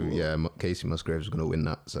what I so, thought. yeah, Casey Musgraves is going to win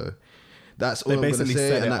that. So that's all They I'm going to basically say,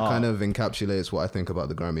 set and it that up. kind of encapsulates what I think about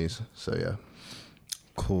the Grammys. So, yeah.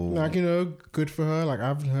 Cool. Like, good for her. Like, I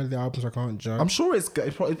haven't heard the album, so I can't judge. I'm sure it's good.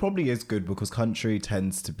 It probably is good because country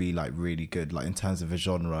tends to be like really good, like in terms of a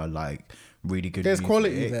genre, like really good. There's music.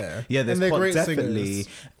 quality there. Yeah, there's And they're great definitely,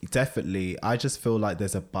 singers. definitely. I just feel like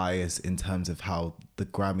there's a bias in terms of how the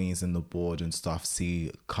Grammys and the board and stuff see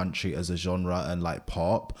country as a genre and like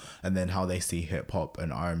pop, and then how they see hip hop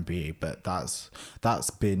and R&B. But that's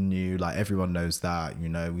been new. Like everyone knows that. We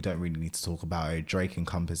don't really need to talk about it. Drake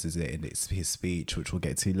encompasses it in his speech, which we'll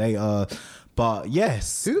get to later. But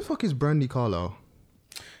yes, Who the fuck is Brandy Carlisle?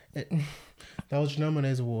 That was Janelle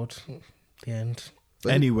Monáe's award. The end.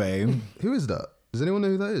 anyway, Who is that? Does anyone know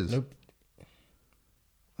who that is? Nope.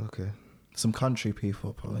 Okay. some country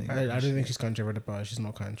people probably. I don't think she's country read about. She's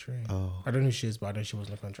not country. Oh. I don't know who she is, but I know she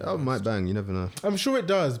wasn't a country. That artist. might bang. You never know. I'm sure it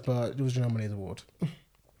does, but it was Janelle Monáe's award.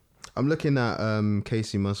 I'm looking at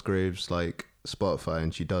Casey Musgraves like Spotify,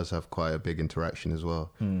 and she does have quite a big interaction as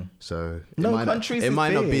well. So country's it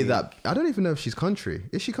might not be big. that. I don't even know if she's country.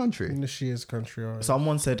 Is she country? She is country artist.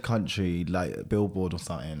 Someone said country, like Billboard or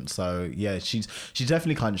something. So yeah, she's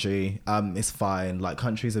definitely country. It's fine. Like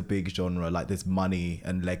country is a big genre. Like there's money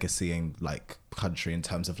and legacy in like country in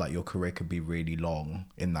terms of like your career could be really long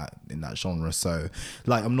in that genre. So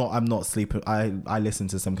like I'm not sleeping. I listen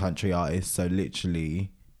to some country artists. So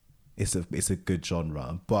literally, it's a good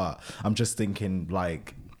genre. But I'm just thinking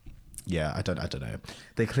like. Yeah, I don't know.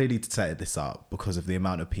 They clearly set this up because of the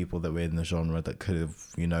amount of people that were in the genre that could have,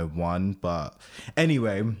 won. But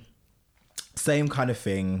anyway, same kind of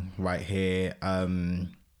thing right here. I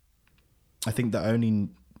think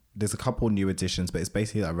there's a couple new additions, but it's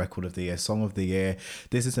basically like record of the year, song of the year.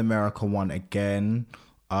 This is America won again.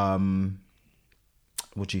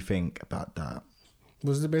 What do you think about that?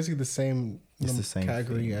 Was it basically the same, It's the same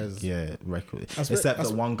category thing. as? Yeah, record. I swear- Except I that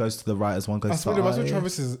swear- one goes to the writers, one goes I to swear the to God, artist.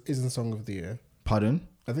 Travis is in Song of the Year. Pardon?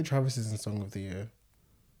 I think Travis is in Song of the Year.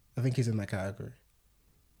 I think he's in that category.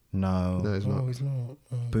 No. No, it's not. He's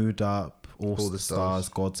not. Booed Up, All All the the Stars, Stars.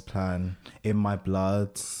 God's Plan, In My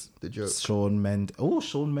Blood, The Joke. Shawn Mendes. Oh,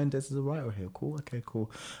 Shawn Mendes is a writer here. Cool. Okay,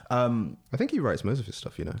 cool. I think he writes most of his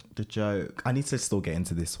stuff. The Joke. I need to still get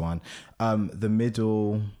into this one. The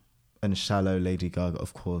Middle and Shallow, Lady Gaga,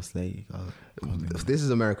 of course. Lady Gaga. This is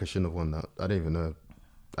America shouldn't have won that. I didn't even know.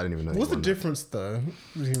 What's the difference though?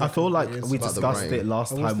 I feel like we about the discussed writing. it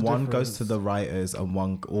last What's time. the One goes difference? to the writers and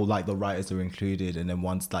one, or like the writers are included, and then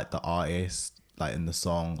one's like the artist, like in the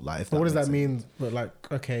song. Like, if But what does makes that sense. mean? But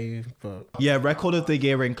like, okay, but Yeah, record of the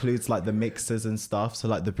year includes like the mixers and stuff. So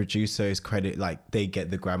like the producers credit, like they get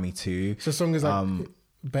the Grammy too. so song is like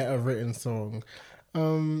better written song.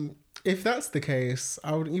 If that's the case,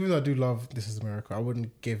 I would, even though I do love This Is America, I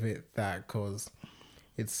wouldn't give it that because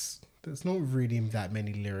there's not really that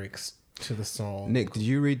many lyrics to the song. Nick, did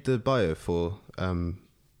you read the bio for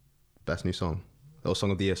Best New Song? Or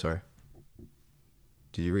Song of the Year, sorry.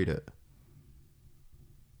 Did you read it?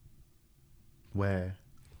 Where?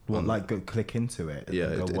 What, like go click into it? Yeah,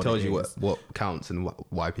 and go it what tells you is? what counts and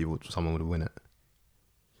why someone would win it.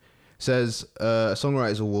 Says a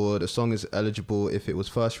songwriters award. A song is eligible if it was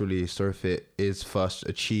first released or if it is first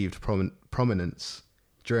achieved prominence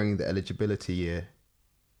during the eligibility year.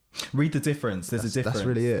 Read the difference. There's a difference. That's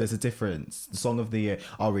really it. There's a difference. The Song of the Year.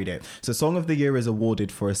 I'll read it. So Song of the Year is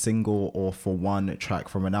awarded for a single or for one track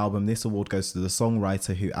from an album. This award goes to the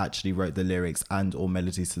songwriter who actually wrote the lyrics and or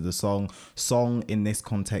melodies to the song. Song in this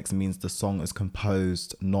context means the song is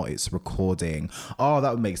composed, not its recording. Oh,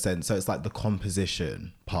 that would make sense. So it's like the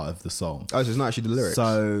composition part of the song. Oh, so it's not actually the lyrics.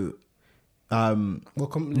 So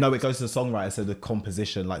no, it goes to the songwriter, so the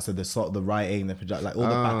composition, like so the writing, the project, like all the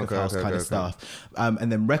back of house kind of stuff.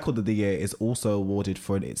 And then Record of the Year is also awarded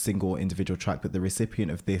for its single or individual track, but the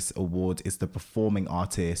recipient of this award is the performing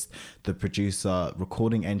artist, the producer,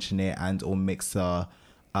 recording engineer, and or mixer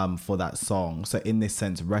for that song. So in this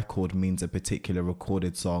sense, record means a particular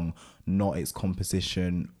recorded song, not its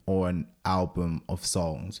composition or an album of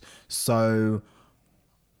songs. So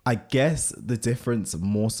I guess the difference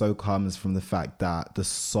more so comes from the fact that the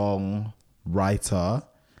song writer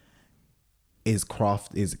is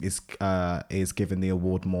given the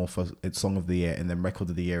award more for its Song of the Year, and then Record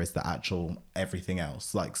of the Year is the actual everything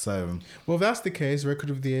else. Like, so. Well, if that's the case, Record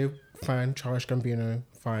of the Year, fine. Charles Gambino,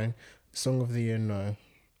 fine. Song of the Year, no.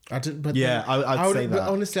 I'd say that. But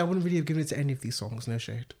honestly, I wouldn't really have given it to any of these songs. No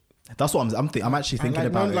shade. That's what I'm actually thinking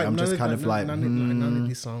about it. I'm just kind of like none of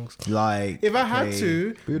these songs. Like, if I had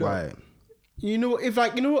to, right.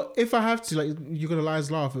 If I have to, like, you're gonna lie as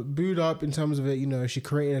laugh. But Booed Up, in terms of it, she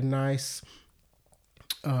created a nice,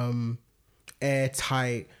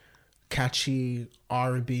 airtight, catchy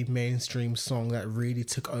R&B mainstream song that really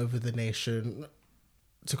took over the nation,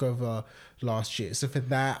 took over last year. So for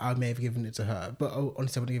that, I may have given it to her. But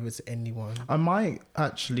honestly, I wouldn't give it to anyone. I might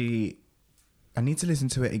actually. I need to listen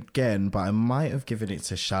to it again, but I might have given it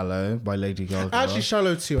to Shallow by Lady Gaga. Actually,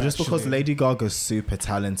 Shallow too. Just because Lady Gaga's super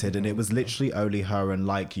talented, and it was literally only her and,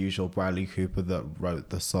 like usual, Bradley Cooper that wrote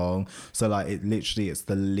the song. So like, it's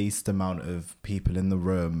the least amount of people in the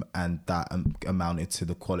room, and that amounted to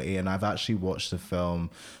the quality. And I've actually watched the film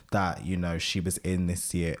that she was in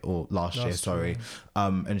this year or last year, sorry.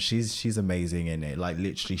 And she's amazing in it. Like,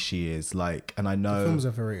 literally, she is. Like, and I know the film's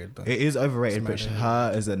overrated. Though. It is overrated, but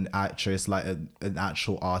her as an actress, like an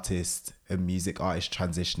actual artist, a music artist,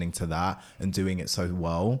 transitioning to that and doing it so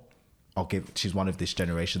well, she's one of this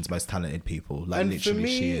generation's most talented people. Like, and literally,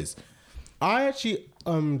 she is. I actually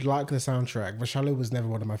like the soundtrack, but Shallow was never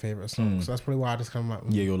one of my favorite songs. So that's probably why I just come up.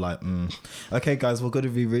 Yeah, you're like, okay, guys, we're gonna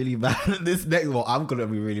be really bad at this next one. I'm gonna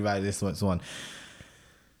be really bad at this next one.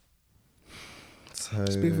 So,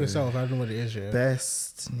 speak for yourself. I don't know what it is yet.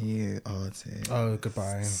 Best new artist. Oh,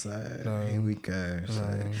 goodbye. So here we go.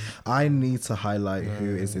 So I need to highlight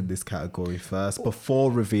who is in this category first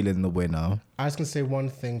before revealing the winner. I was gonna say one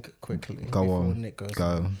thing quickly. Go on. Nick goes.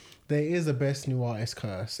 Go. There is a best new artist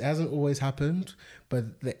curse. It hasn't always happened, but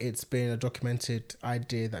it's been a documented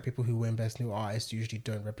idea that people who win best new artist usually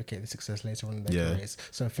don't replicate the success later on in their careers.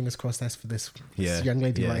 So fingers crossed that's for this young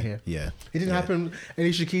lady right here. Yeah. It didn't happen.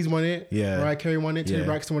 Alicia Keys won it. Yeah. Mariah Carey won it. Toni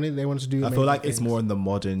Braxton won it. They wanted to do. I feel like it's more in the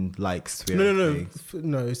modern sphere. No.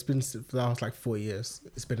 It's been for the last 4 years.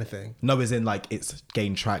 It's been a thing. No, as in it's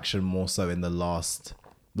gained traction more so in the last.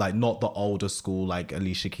 Like, not the older school, like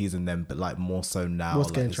Alicia Keys and them, but more so now.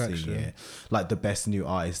 What's getting traction? Like the best new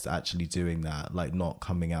artist actually doing that, like not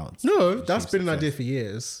coming out. No, that's been an idea for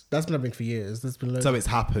years. That's been happening for years. There's been so it's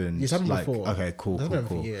happened. It's happened before. Okay, cool.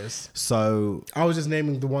 For years. So I was just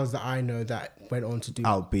naming the ones that I know that went on to do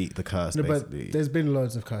outbeat the curse. No, basically. But there's been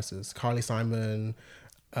loads of curses. Carly Simon.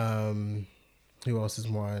 Who else has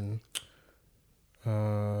won?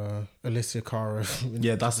 Alicia Cara.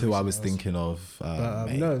 Yeah, that's who I was thinking of.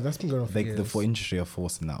 No, that's been going on for years. The industry are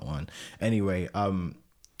forcing that one. Anyway,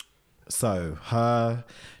 so her,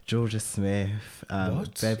 Georgia Smith,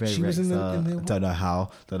 Bebe she was in the don't know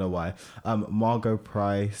how, don't know why. Margot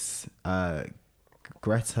Price,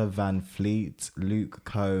 Greta Van Fleet, Luke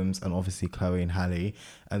Combs, and obviously Chloe and Halle.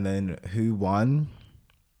 And then who won?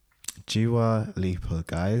 Dua Lipa,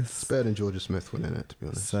 guys. It's better than Georgia Smith winning it, to be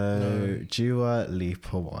honest. So Dua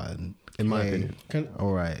Lipa won. In my opinion.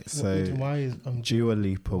 All right. So why is Dua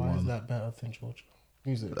Lipa why won. Is that better than Georgia?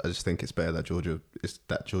 Music. I just think it's better that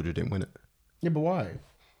Georgia didn't win it. Yeah, but why?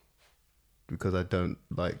 Because I don't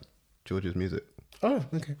like Georgia's music. Oh,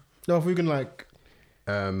 okay. No, if we can like.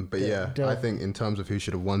 But yeah, I think in terms of who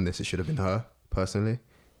should have won this, it should have been her personally.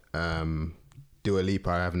 Dua Lipa,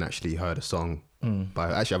 I haven't actually heard a song by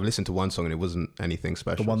her. Actually, I've listened to one song and it wasn't anything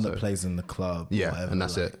special. The one that plays in the club. Yeah, whatever, and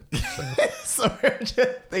that's like. it. So. Sorry, I'm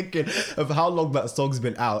just thinking of how long that song's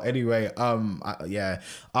been out. Anyway,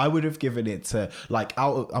 I would have given it to like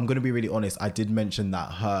I'm gonna be really honest. I did mention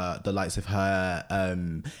that the likes of her,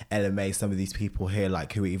 LMA, some of these people here,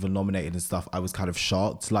 like who were even nominated and stuff. I was kind of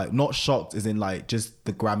shocked. Like not shocked, as in like just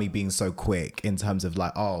the Grammy being so quick in terms of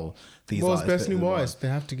like these. Well, it's best new artist. They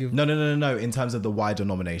have to give. No. In terms of the wider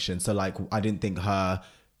nomination, so like I didn't think her.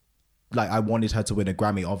 Like I wanted her to win a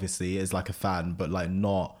Grammy, obviously, as like a fan, but like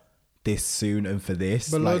not this soon and for this.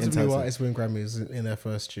 But like, loads of new artists win Grammys in their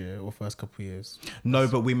first year or first couple of years. No,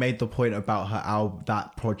 but we made the point about her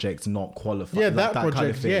that project not qualifying. Yeah, like, that project, kind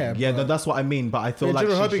of thing. yeah. That's what I mean. But I feel like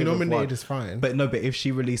her she being should have nominated won. is fine. But no, but if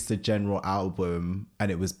she released a general album and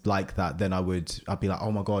it was like that, then I'd be like,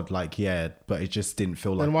 oh my god, like yeah. But it just didn't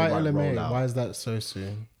feel like. Then why the right LMA? rollout. Why is that so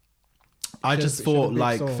soon? I just thought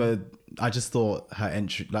like song. I just thought her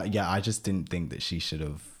entry, like yeah, I just didn't think that she should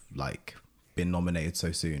have like been nominated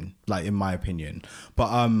so soon, like in my opinion. But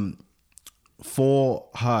for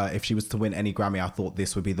her, if she was to win any Grammy, I thought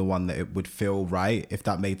this would be the one that it would feel right, if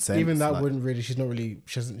that made sense. Even that like, wouldn't really. She's not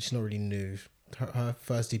really new. Her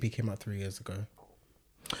first EP came out 3 years ago.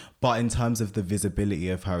 But in terms of the visibility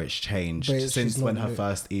of her, it's changed since when her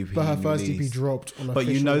first EP. But her first released. EP dropped on. But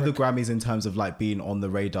you know the Grammys, in terms of like being on the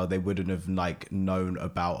radar, they wouldn't have like known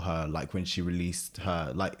about her like when she released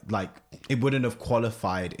her like it wouldn't have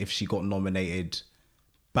qualified if she got nominated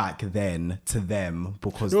back then to them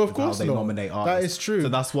because of course how they not. nominate artists. That is true. So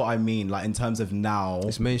that's what I mean. Like in terms of now,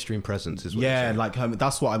 It's mainstream presence, is what yeah, you're saying. like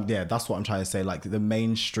that's what I'm trying to say. Like the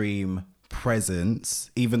mainstream presence,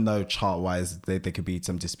 even though chart wise there could be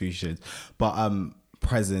some disputes, but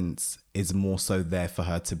presence is more so there for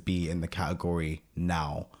her to be in the category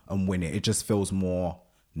now and win it. It just feels more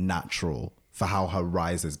natural for how her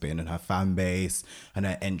rise has been and her fan base and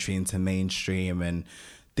her entry into mainstream. And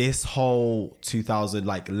this whole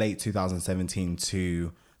late 2017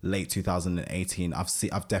 to late 2018,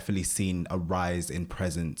 I've definitely seen a rise in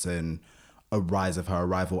presence and a rise of her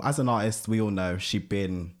arrival as an artist. We all know she'd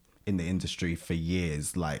been in the industry for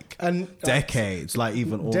years, like and decades, like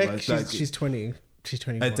even almost she's 20. She's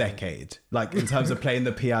 21. a decade, like in terms of playing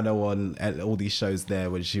the piano on all these shows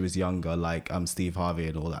there when she was younger, like Steve Harvey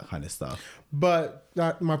and all that kind of stuff. But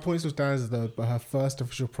my point still stands though. But her first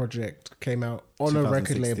official project came out on a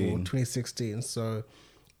record label 2016. So,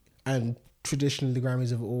 and traditionally the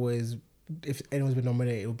Grammys have always, if anyone's been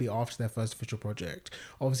nominated, it would be after their first official project.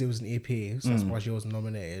 Obviously, it was an EP, so that's why she wasn't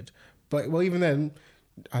nominated. But well, even then,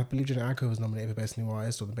 I believe Jhené Aiko was nominated for Best New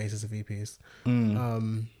Artist on the basis of EPs.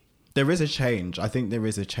 There is a change. I think there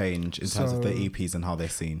is a change in terms of the EPs and how they're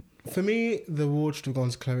seen. For me, the award should have gone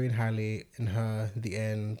to Chloe and Halle in her The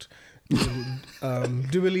End.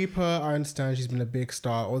 Dua Lipa, I understand she's been a big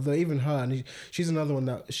star, although even her, and she's another one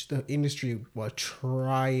that the industry were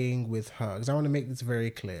trying with her, because I want to make this very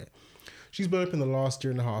clear. She's blown up in the last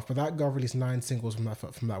year and a half, but that girl released 9 singles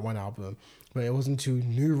from that one album. But it wasn't to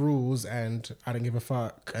New Rules and I Don't Give a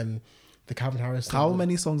Fuck and the Calvin Harris song. How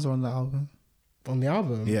many songs are on the album? On the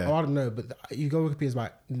album? Yeah. Oh, I don't know, but you go Wikipedia, it's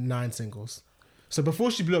about 9 singles. So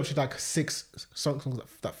before she blew up, she had like 6 songs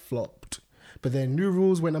that flopped. But then New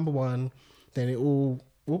Rules went number 1. Then it all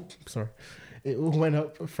went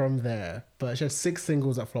up from there. But she had 6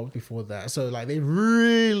 singles that flopped before that. So like they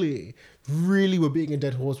really, really were beating a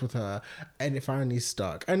dead horse with her, and it finally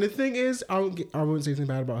stuck. And the thing is, I won't say anything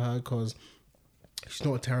bad about her because she's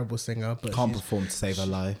not a terrible singer, but Can't perform to save her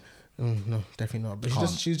life. No, definitely not. But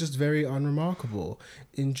she's just very unremarkable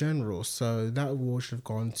in general. So that award should have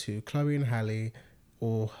gone to Chloe and Halle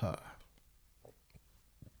or her.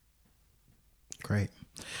 Great.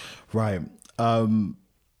 Right. Are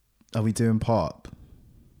we doing pop?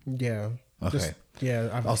 Yeah. Okay.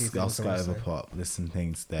 I'll start over pop. There's some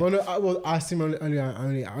things there. Well, no, I assume only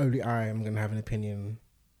I am going to have an opinion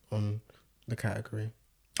on the category.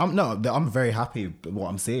 I'm very happy with what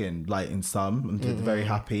I'm seeing. Like in some, I'm very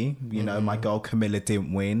happy. You know, my girl Camilla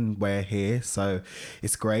didn't win. We're here, so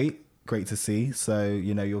it's great to see. So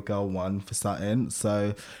you know, your girl won for something.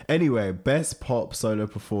 So anyway, best pop solo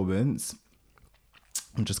performance.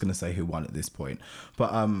 I'm just gonna say who won at this point,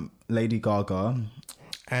 but Lady Gaga.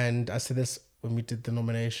 And I said this when we did the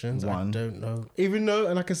nominations. Won. I don't know, even though,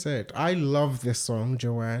 and like I said, I love this song,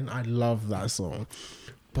 Joanne. I love that song,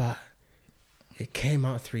 but it came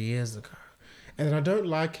out 3 years ago, and I don't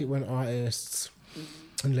like it when artists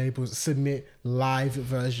and labels submit live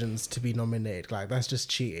versions to be nominated. Like, that's just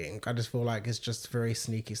cheating. I just feel like it's just very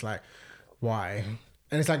sneaky. It's like, why?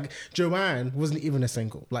 And it's like, Joanne wasn't even a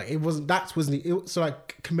single. Like, it wasn't, so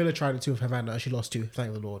like, Camilla tried it too with Havana, she lost too,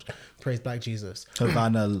 thank the Lord. Praise Black Jesus.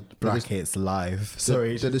 Havana brackets live.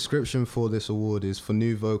 Sorry. The description for this award is for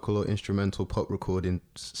new vocal or instrumental pop recording,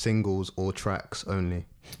 singles or tracks only.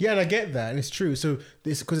 Yeah, and I get that, and it's true. So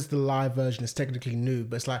this, because it's the live version, it's technically new,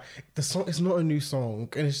 but it's like, the song, it's not a new song,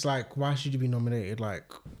 and it's like, why should you be nominated?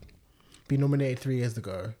 Like, be nominated 3 years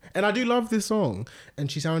ago. And I do love this song,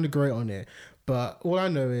 and she sounded great on it. But all I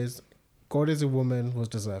know is God Is a Woman was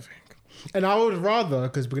deserving. And I would rather,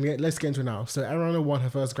 because let's get into it now. So Ariana won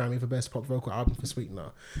her first Grammy for Best Pop Vocal Album for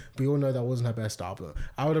Sweetener. We all know that wasn't her best album.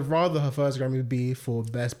 I would have rather her first Grammy be for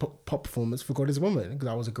Best Pop Performance for God Is a Woman, because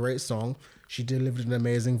that was a great song. She delivered an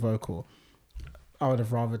amazing vocal. I would have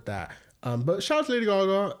rathered that. But shout out to Lady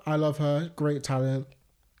Gaga. I love her. Great talent.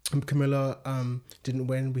 Camilla didn't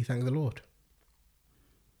win. We thank the Lord.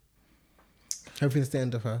 Hopefully that's the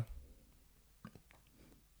end of her.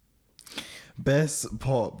 Best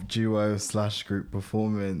pop duo / group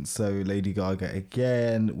performance. So Lady Gaga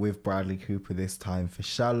again with Bradley Cooper this time for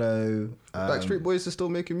Shallow. Backstreet Boys are still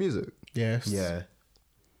making music. Yes. Yeah.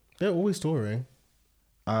 They're always touring.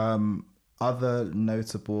 Other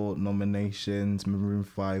notable nominations: Maroon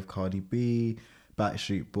 5, Cardi B,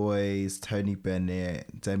 Backstreet Boys, Tony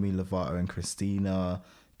Bennett, Demi Lovato and Christina,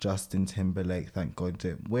 Justin Timberlake, thank God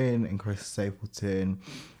didn't win, and Chris Stapleton,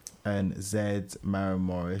 and Zed, Maren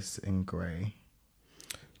Morris, and Grey.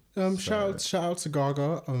 Shout out to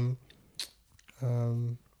Gaga.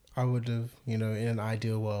 I would have, in an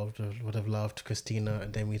ideal world, would have loved Christina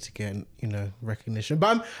and Demi to get, recognition.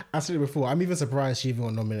 But I said it before, I'm even surprised she even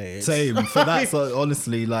got nominated. Same for that. So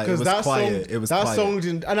honestly, like, it was quiet. Song, it was that quiet. song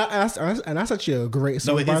didn't, and that's actually a great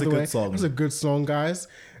song. No, it by is the a way. good song. It was a good song, guys.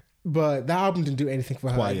 But that album didn't do anything for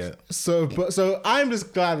her. Quiet. So I'm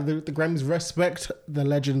just glad that the Grammys respect the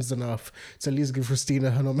legends enough to at least give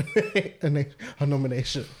Christina her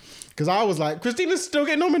nomination. Because I was like, Christina's still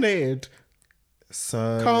getting nominated.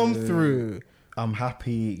 So Come through. I'm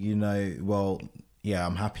happy,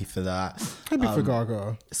 I'm happy for that. Happy for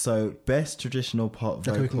Gaga. So best traditional pop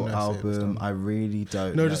vocal album, I really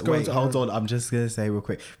don't know. Just go Wait, hold on. I'm just going to say real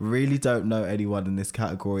quick. Really don't know anyone in this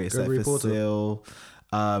category except for Seal.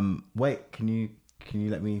 Wait, can you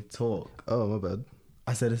let me talk? Oh, my bad.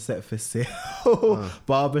 I said except for Seal,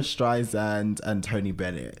 Barbara Streisand and Tony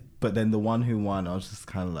Bennett. But then the one who won, I was just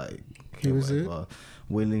kind of like, okay, who was it?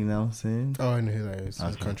 Willie Nelson. Oh, I know who that is. He's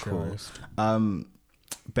Okay, a country cool. artist.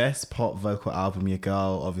 Best pop vocal album, your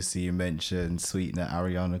girl. Obviously, you mentioned Sweetener,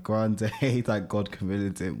 Ariana Grande. Thank God Camilla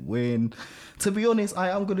didn't win. To be honest, I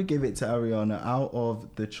am going to give it to Ariana out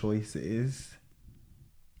of the choices.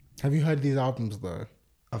 Have you heard these albums though?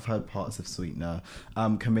 I've heard parts of Sweetener.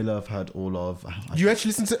 Camilla, I've heard all of. You actually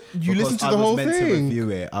listened to the whole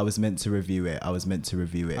thing? I was meant to review it.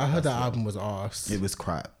 I heard that album was arse. It was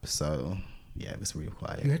crap. So yeah, it was really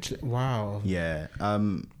quiet. You actually, wow. Yeah.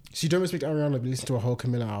 So you don't respect Ariana, but listen to a whole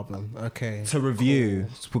Camilla album. Okay. To review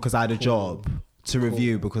because I had a job. To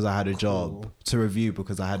review because I had a job. To review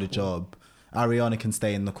because I had a job. Ariana can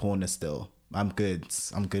stay in the corner still. I'm good.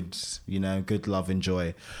 Good love and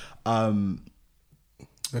joy.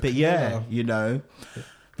 But yeah,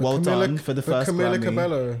 well done for the first Camila Grammy.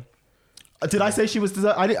 Cabello. Did I say she was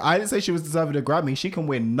I didn't say she was deserving a Grammy. She can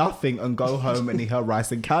win nothing and go home and eat her rice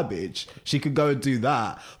and cabbage. She could go and do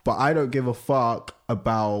that. But I don't give a fuck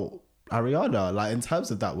about Ariana. Like, in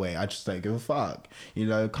terms of that way, I just don't give a fuck.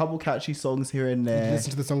 A couple catchy songs here and there.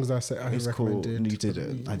 Listen to the songs I recommended. Cool. You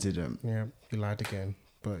didn't. I didn't. Yeah, you lied again.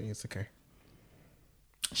 But it's okay.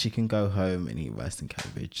 She can go home and eat rice and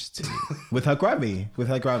cabbage too. with her Grammy.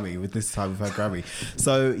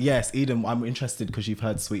 So yes, Eden, I'm interested because you've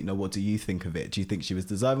heard Sweetener. What do you think of it? Do you think she was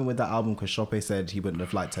deserving with that album? Because Shoppe said he wouldn't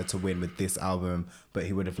have liked her to win with this album, but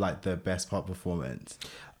he would have liked the best pop performance.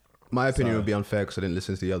 My opinion would be unfair because I didn't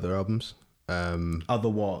listen to the other albums. Other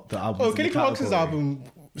what? The album. Oh, Kelly Clarkson's album.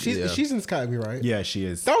 She's in this category, right? Yeah, she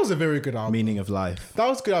is. That was a very good album. Meaning of Life. That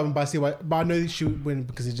was a good album, but I see why. But I know she would win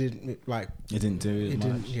because it didn't like. It didn't do it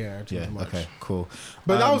much. It didn't do much. Okay, cool.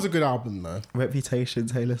 But that was a good album, though. Reputation,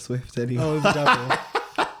 Taylor Swift. Anyway. Oh, the devil.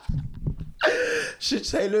 Should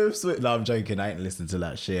Taylor Swift? No, I'm joking. I ain't listened to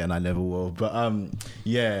that shit, and I never will. But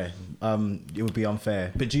it would be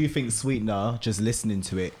unfair. But do you think Sweetener, just listening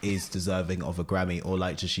to it, is deserving of a Grammy, or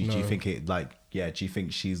like, do you think it like? Yeah, do you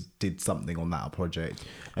think she's did something on that project?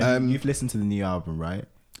 And you've listened to the new album, right?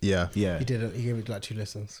 Yeah. He did. He gave it like 2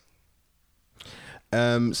 listens.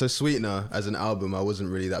 So Sweetener as an album, I wasn't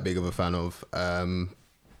really that big of a fan of.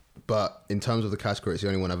 But in terms of the category, it's the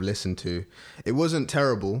only one I've listened to. It wasn't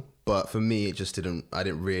terrible, but for me, it just didn't. I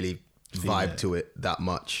didn't really vibe to it that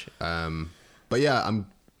much. But yeah,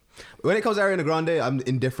 when it comes to Ariana Grande, I'm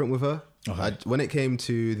indifferent with her. Okay. When it came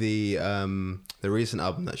to the recent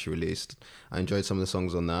album that she released, I enjoyed some of the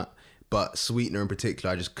songs on that. But Sweetener in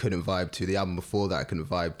particular, I just couldn't vibe to. The album before that, I couldn't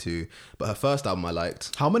vibe to. But her first album, I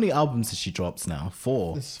liked. How many albums has she dropped now?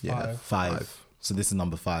 4? This is 5. Yeah, 5. So this is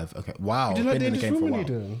number 5. Okay. Wow. You did like Been in the Dangerous game for a Woman, while.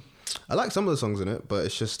 you doing? I like some of the songs in it, but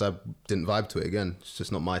it's just I didn't vibe to it again. It's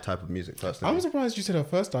just not my type of music personally. I'm surprised you said her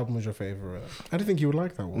first album was your favorite. I didn't think you would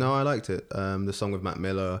like that one. No, I liked it. The song with Mac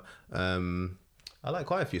Miller. I like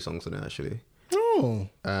quite a few songs on it actually. Oh.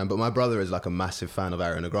 But my brother is like a massive fan of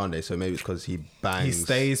Ariana Grande, so maybe it's because he bangs. He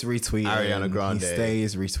stays retweeting Ariana Grande. He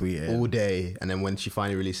stays retweeting all day, and then when she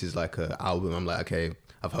finally releases like her album, I'm like, okay,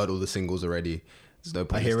 I've heard all the singles already. There's no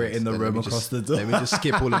point. I hear it in the room across the door. Let me just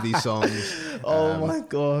skip all of these songs. Oh my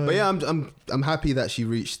god! But yeah, I'm happy that she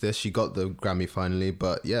reached this. She got the Grammy finally.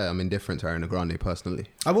 But yeah, I'm indifferent to Ariana Grande personally.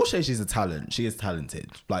 I will say she's a talent. She is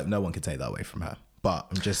talented. Like no one can take that away from her.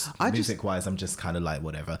 But music wise, I'm just kind of like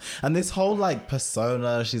whatever. And this whole like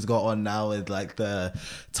persona she's got on now with like the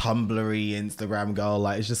Tumblr-y Instagram girl,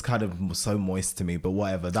 like it's just kind of so moist to me. But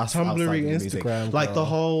whatever. That's Tumblr-y outside of music. Instagram like girl. the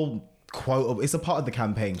whole quote. It's a part of the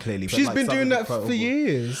campaign clearly. But She's like been doing that quotable. for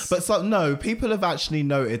years. But so, no, people have actually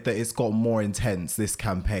noted that it's got more intense, this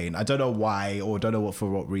campaign. I don't know why or don't know for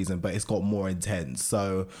what reason, but it's got more intense.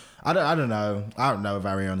 So I don't know. I don't know if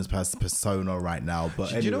Ariana's persona right now. But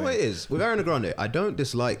Do you know what it is? With Ariana Grande, I don't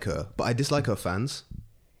dislike her, but I dislike her fans.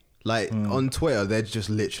 Like on Twitter, they're just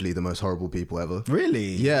literally the most horrible people ever. Really?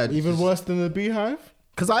 Yeah. Even worse than the Beehive?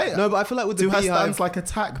 Because but I feel like with the do her Beehive, stands like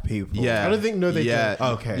attack people? Yeah. I don't think they yeah. do.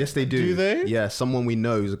 Okay. Yes, they do. Do they? Yeah. Someone we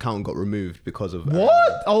know whose account got removed because of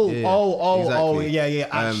What? Yeah, exactly. Yeah.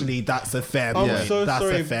 Actually, that's a fair I'm point. so That's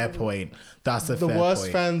sorry. a fair point. That's a The fair worst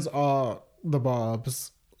point. fans are the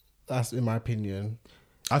Barbs. That's in my opinion.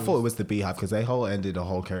 I thought it was the Beehive because they ended a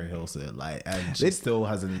whole Kerry Hilson and she still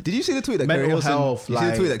hasn't. Did you see the tweet that Mental Kerry Hilson? health, you see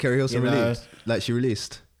the tweet that Kerry Hilson you know, released? Like she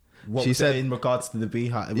released. What she was said it in regards to the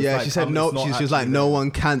Beehive? It was Yeah, like, she said it's no. not She was like, actually no there.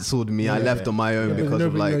 one cancelled me. I left on my own because of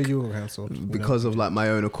Nobody like know you were cancelled. because of like my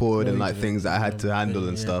own accord and No, like you things that I had to handle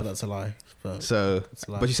and but stuff. that's a lie. But So,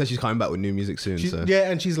 a lie. but she said she's coming back with new music soon. So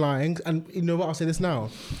yeah, and she's lying. And you know what? I'll say this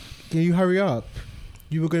now. Can you hurry up?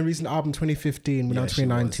 You were going to release an album 2015, we're now Yeah, she was.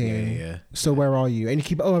 2019. Yeah. So where are you? And you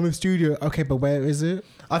keep, I'm in the studio. Okay, but where is it?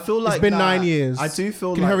 I feel like It's been that- 9 years. I do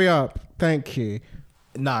feel Can like you hurry up? Thank you.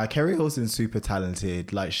 Nah, Kerry Hilson's super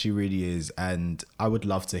talented, like she really is, and I would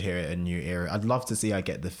love to hear it a new era. I'd love to see her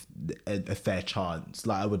get a fair chance.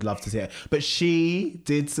 Like I would love to see it, but she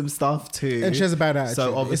did some stuff too, And she has a bad attitude. So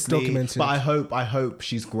It's obviously, documented. But I hope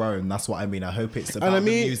she's grown. That's what I mean. I hope it's about I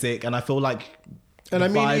mean- the music, and I feel like. And the I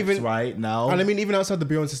mean, vibes even right now, and I mean, even outside the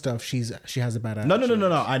Beyonce stuff, she has a bad attitude.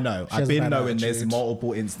 No. I know. She has I've a been bad knowing there's attitude.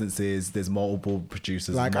 multiple instances. There's multiple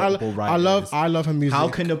producers. Like multiple writers. I love her music. How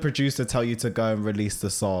can a producer tell you to go and release the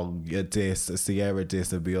song, a diss, a Sierra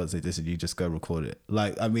diss, a Beyonce diss, and you just go record it?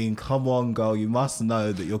 Like, I mean, come on, girl. You must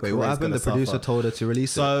know that your wait, career what is happened? gonna The producer suffer. told her to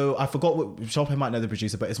release it. So I forgot what Chopin might know the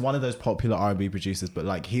producer, but it's one of those popular R&B producers. But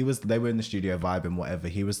like they were in the studio vibing, whatever.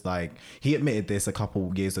 He was like, he admitted this a couple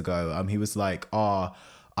years ago. He was like,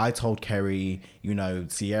 I told Kerry, you know,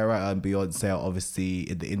 Sierra and Beyonce are obviously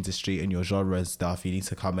in the industry and your genre and stuff. You need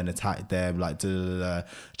to come and attack them, like,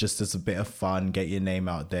 just as a bit of fun, get your name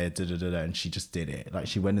out there, and she just did it. Like,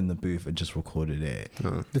 she went in the booth and just recorded it.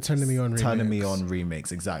 the Turning Me On remix? Turning Me On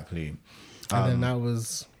remix, exactly. And then that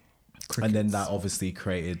was And then that obviously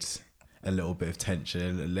created a little bit of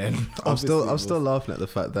tension. And then I'm still laughing at the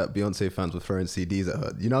fact that Beyonce fans were throwing CDs at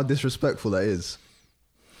her. You know how disrespectful that is.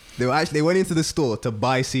 They went into the store to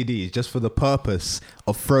buy CDs just for the purpose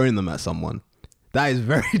of throwing them at someone. That is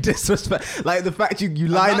very disrespectful. Like the fact you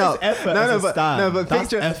line that is up. effort as a stand. But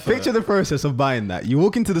That's effort. picture the process of buying that. You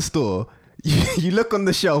walk into the store. You look on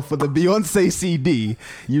the shelf for the Beyonce CD.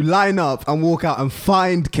 You line up and walk out and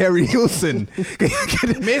find Kerry Hilson.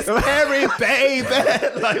 Miss Kerry, baby.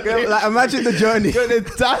 like imagine the journey. Gonna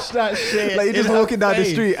dash that shit. Like you're just in her walking down the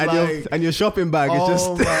face, street and your shopping bag is just.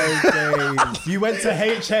 Oh my days. You went to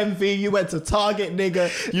HMV, you went to Target,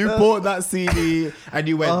 nigga. You bought that CD and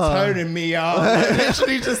you went turning me out. Like,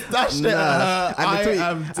 literally just dashed it at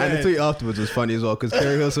her. And the tweet afterwards was funny as well because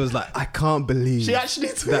Kerry Hilson was like, I can't believe She actually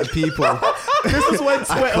that people. This is when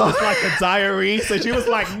Twitter was like a diary. So she was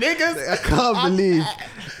like, niggas. I can't believe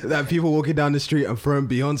that people walking down the street and throwing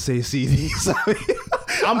Beyonce CDs.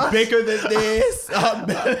 I'm bigger than this.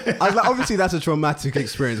 I was like, obviously that's a traumatic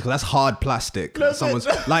experience because that's hard plastic. Someone's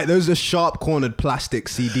like, those are sharp cornered plastic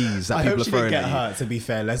CDs that I people hope are she throwing didn't get at you. hurt, to be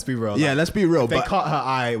fair. Let's be real. Yeah, Like, let's be real. if they But cut her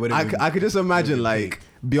eye, it would have been... I could just imagine like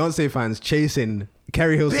Beyonce fans chasing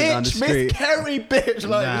Kerry Hilson down the Bitch, street. Miss Kerry, bitch.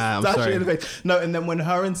 Like, Nah, I'm dash sorry. her in the face. No, and then when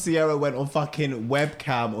her and Sierra went on fucking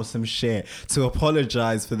webcam or some shit to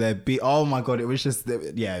apologize for their beat. Oh my God, it was just,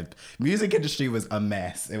 yeah. Music industry was a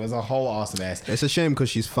mess. It was a whole ass mess. It's a shame because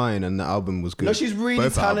she's fine and the album was good. No, she's really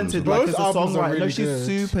Both albums talented. were Like, good. as a albums are songwriter. No, really she's good.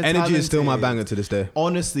 super Energy talented. is still my banger to this day.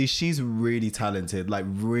 Honestly, she's really talented. Like,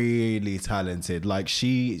 really talented. Like,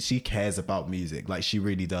 she cares about music. Like, she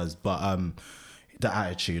really does. But, the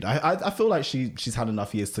attitude. I feel like she's had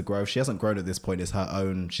enough years to grow. She hasn't grown at this point. She's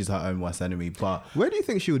her own worst enemy. But Where do you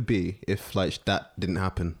think she would be if like that didn't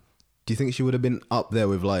happen? Do you think she would have been up there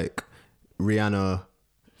with like Rihanna,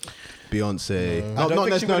 Beyonce? I don't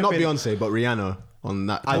think she would have not been- Beyonce, but Rihanna on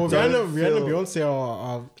that. I Well, don't Rihanna, feel- Beyonce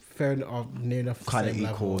are fair enough, near enough kind of same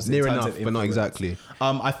equals. level. Near in terms enough, of but not influence. exactly.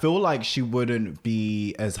 I feel like she wouldn't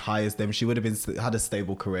be as high as them. She would have had a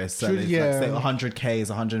stable career. Selling yeah. like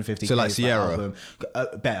 100Ks, 150K. So, like, Sierra? Album.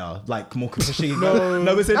 Better, like more. She,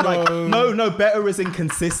 no, it's in like no. Better is in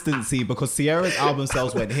consistency because Sierra's album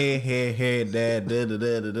sales went here, there,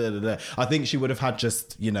 da. I think she would have had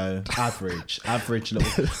just average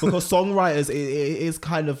level because songwriters it is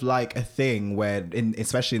kind of like a thing where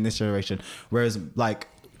especially in this generation, whereas like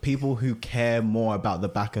people who care more about the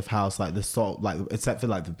back of house, like the song, like except for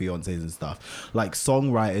like the Beyonces and stuff, like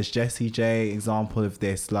songwriters, Jessie J, example of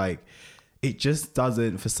this, like it just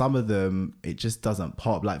doesn't, for some of them, it just doesn't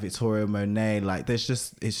pop. Like Victoria Monet, like it's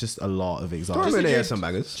just a lot of examples. Victoria Monet J- has some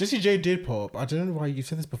bangers. Jessie J did pop. I don't know why you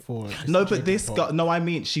said this before. No, Jessie J but this did guy, pop. no, I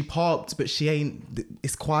mean, she popped, but she ain't,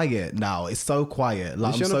 it's quiet now. It's so quiet.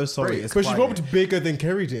 Like, Is she I'm on so a sorry. break? It's But she quiet. popped bigger than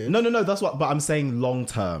Kerry did. No, that's what, but I'm saying long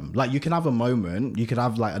term. Like, you can have a moment, you can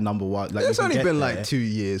have like a number one. Like, It's you can only get been there. like 2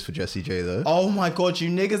 years for Jessie J though. Oh my God, you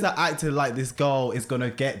niggas are acting like this girl is gonna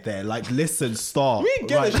get there. Like, listen, stop. We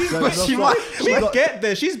get Like, there. she might. We get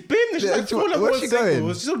there. She's been there. She's Yeah, like full of where's one she singles.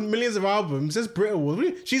 going? She's on millions of albums. Just Brit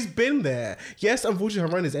Awards. She's been there. Yes, unfortunately,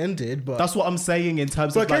 her run has ended, but That's what I'm saying in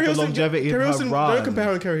terms but of like the longevity of Kerry her Hilson, run. don't compare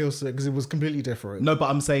her and Kerry Hilson because it was completely different. No, but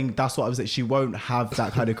I'm saying that's what I'm saying. She won't have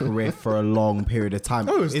that kind of career for a long period of time.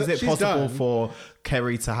 Oh, Is it she's possible done. for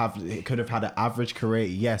Kerry to have? It could have had an average career,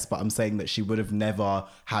 yes, but I'm saying that she would have never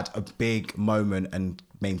had a big moment and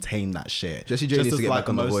maintained that shit. Jessie J just needs as to get like back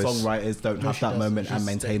on The most Voice. songwriters don't have she that doesn't. moment and She's-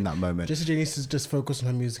 maintain that moment. Jessie J needs to just focus on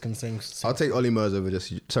her music and sing. I'll take Ollie Murs over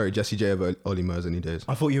Jessie J over Ollie Murs any days.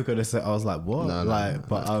 I thought you were gonna say. I was like, what? No,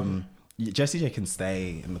 but Jessie J can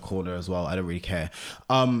stay in the corner as well. I don't really care.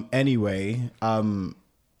 Anyway, Can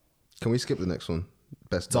we skip the next one?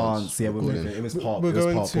 Best dance. Yeah, we're recording. moving. It was pop. We're It was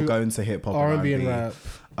going pop. to We're going to hip hop, R&B and rap.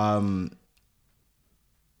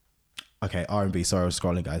 Okay, R&B. Sorry, I was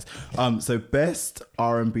scrolling, guys. So best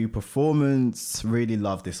R&B performance. Really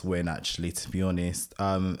love this win, actually, to be honest.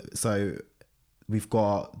 So we've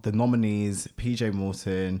got the nominees: PJ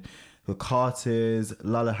Morton, the Carters,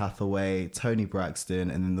 Lala Hathaway, Toni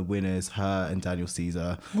Braxton, and then the winners, her and Daniel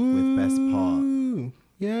Caesar, with best part. Ooh,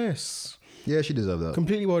 yes. Yeah, she deserved that.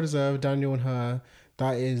 Completely well deserved. Daniel and her.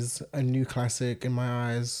 That is a new classic in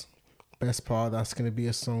my eyes. Best part. That's going to be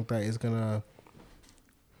a song that is going to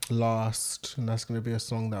last. And that's going to be a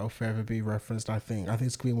song that will forever be referenced, I think. I think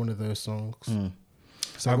it's going to be one of those songs.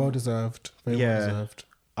 So well deserved. Very well deserved.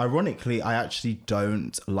 Ironically, I actually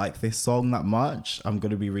don't like this song that much. I'm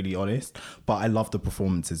going to be really honest. But I love the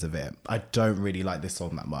performances of it. I don't really like this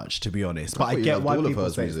song that much, to be honest. But I thought you get loved why all of people her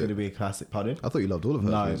say it's music. going to be a classic. Pardon? I thought you loved all of her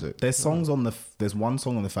No, music. there's songs on there's one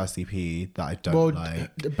song on the first EP that I don't Well,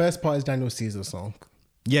 like. the best part is Daniel Caesar's song.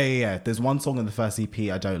 Yeah. There's one song on the first EP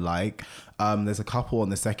I don't like. There's a couple on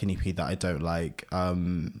the second EP that I don't like.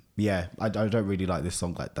 I don't really like this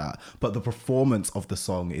song like that. But the performance of the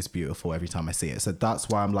song is beautiful every time I see it. So that's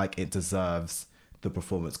why I'm like, it deserves the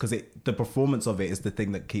performance. Because the performance of it is the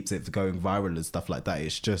thing that keeps it going viral and stuff like that.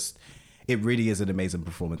 It's just, it really is an amazing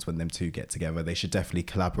performance when them two get together. They should definitely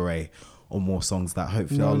collaborate on more songs that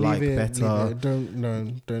hopefully I'll like better. Leave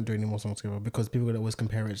it. Don't do any more songs together because people are gonna always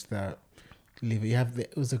compare it to that. Leave it.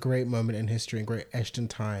 It was a great moment in history and great etched in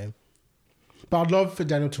time. But I'd love for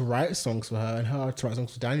Daniel to write songs for her and her to write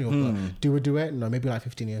songs for Daniel. But do a duet? No, maybe like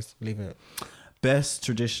 15 years. Leave it. Best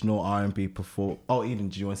traditional R&B perform. Oh, Eden,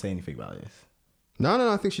 do you want to say anything about this?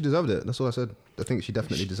 No, I think she deserved it. That's all I said. I think she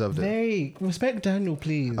definitely deserved it. Hey, respect Daniel,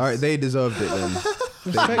 please. All right, they deserved it then.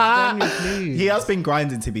 Respect Daniel, please. He has been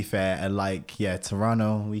grinding, to be fair, and like, yeah,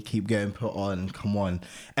 Toronto, we keep getting put on. Come on.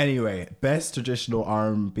 Anyway, best traditional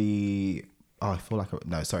R&B I feel like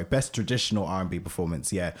no, sorry, best traditional R&B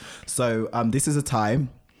performance. Yeah. So this is a tie.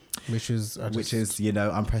 Which is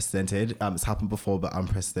unprecedented. It's happened before, but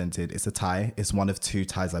unprecedented. It's a tie. It's one of 2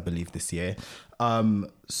 ties, I believe, this year. And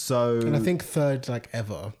I think third like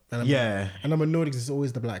ever. And I'm annoyed because it's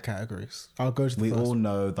always the black categories. I'll go to the we first all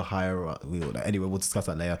know the higher. We all know. Anyway, we'll discuss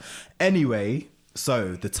that later. Anyway,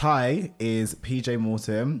 so the tie is PJ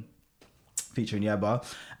Morton featuring Yebba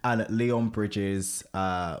and Leon Bridges.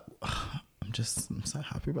 I'm so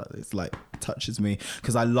happy about this. Like, touches me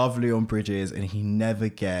because I love Leon Bridges and he never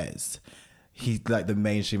gets like the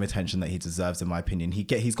mainstream attention that he deserves, in my opinion.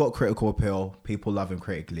 He's got critical appeal. People love him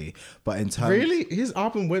critically, but in terms his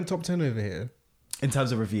album went top 10 over here. In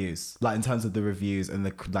terms of reviews, like in terms of the reviews and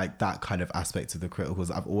the like that kind of aspect of the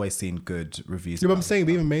criticals, I've always seen good reviews. Yeah, but I'm saying,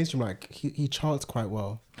 but even mainstream, like he charts quite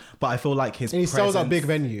well. But I feel like he sells out big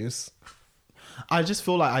venues. I just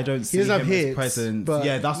feel like I don't see him as present.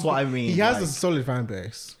 Yeah, that's what I mean. He has a solid fan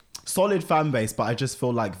base. But I just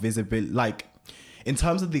feel like visibility, like in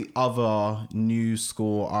terms of the other new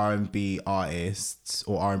school R&B artists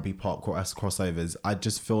or R&B pop crossovers, I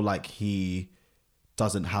just feel like he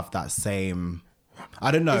doesn't have that same.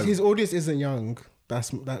 I don't know. His audience isn't young.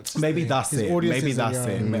 That's maybe that's it. Maybe that's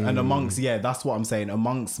it. And amongst that's what I'm saying.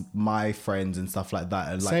 Amongst my friends and stuff like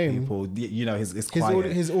that, and like Same. people, his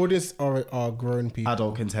quiet. His audience are grown people,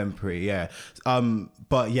 adult contemporary. Yeah.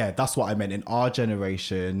 But yeah, that's what I meant. In our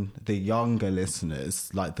generation, the younger listeners,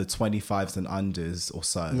 like the 25s and unders or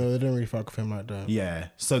so. No, they don't really fuck with him like that. Yeah.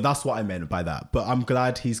 So that's what I meant by that. But I'm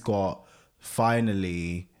glad he's got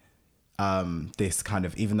finally. This kind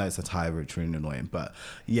of, even though it's a tie, which is really annoying, but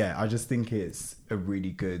yeah, I just think it's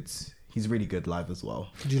he's really good live as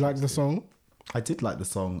well. Did you like the song? I did like the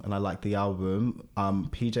song and I like the album.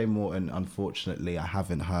 PJ Morton, unfortunately, I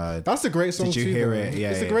haven't heard. That's a great song. Did you hear it?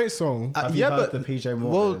 Yeah, it's a great song. Have you heard the PJ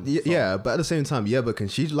Morton? Well, yeah, but at the same time, but can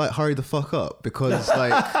she like hurry the fuck up? Because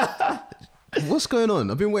like, what's going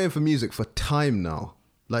on? I've been waiting for music for time now.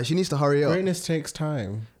 Like, she needs to hurry up. Greatness takes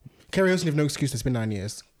time. Carrie Hilson, have no excuse. It's been 9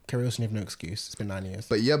 years. Carrie Hilson, have no excuse. It's been 9 years.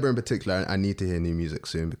 But Yebba in particular, I need to hear new music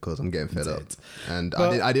soon because I'm getting fed up. And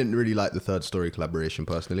I didn't really like the Third Story collaboration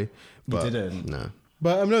personally. But you didn't? No.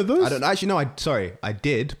 But no, those. I don't actually. No, I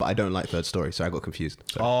did, but I don't like Third Story, so I got confused.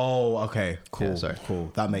 Sorry. Oh, okay, cool, Yeah, sorry.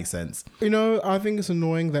 Cool. That makes sense. I think it's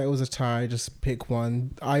annoying that it was a tie. Just pick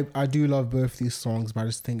one. I do love both these songs, but I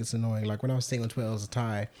just think it's annoying. Like when I was saying on Twitter, it was a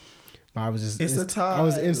tie. But I was just. It's a tie. I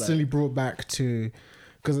was instantly brought back to,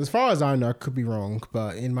 because as far as I know, I could be wrong,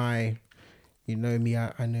 but in my. You know me,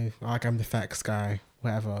 I know, like I'm the facts guy,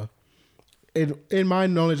 whatever. In my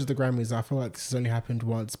knowledge of the Grammys, I feel like this has only happened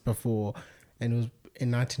once before, and it was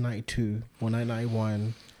in 1992 or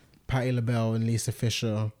 1991. Patti LaBelle and Lisa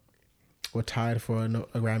Fisher were tied for a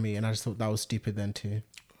Grammy, and I just thought that was stupid then too.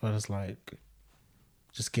 I was like,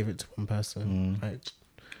 just give it to one person. Like,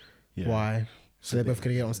 why? So they're both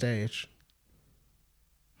gonna get on stage.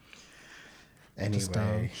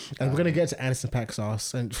 Anyway, and we're gonna get to Anderson .Paak's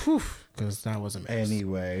ass, and because that was a mess.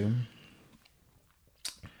 Anyway,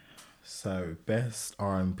 so best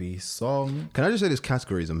R&B song. Can I just say this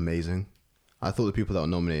category is amazing? I thought the people that were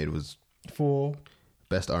nominated was for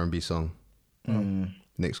best R&B song.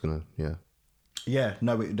 Nick's gonna yeah.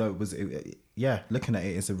 No, it was. Looking at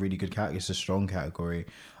it, it's a really good category. It's a strong category.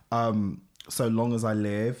 So Long As I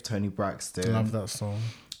Live, Toni Braxton. Love that song.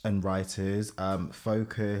 And writers,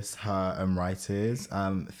 Focus, Her and writers,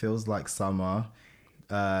 Feels Like Summer.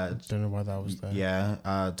 Don't know why that was there. Yeah.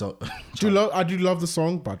 I do love the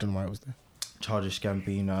song, but I don't know why it was there. Childish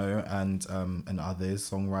Gambino and others,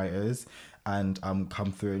 songwriters. And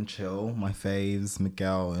Come Through and Chill, my faves,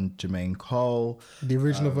 Miguel and Jermaine Cole. The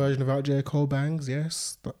original version of Out J. Cole bangs,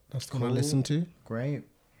 yes. That's the one I listened to. Great.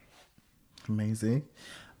 Amazing.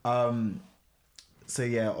 So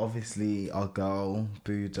yeah, obviously our girl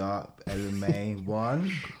Booed Up LMA won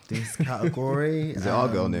this category. Is it our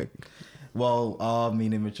girl, Nick? Well, our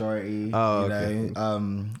meaning majority. Oh, okay.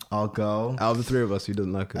 Our girl. Out of the three of us, who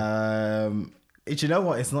doesn't like her? Do you know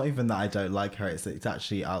what? It's not even that I don't like her. It's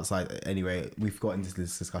actually outside. Anyway, we've got into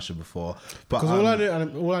this discussion before. But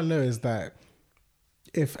because all I know is that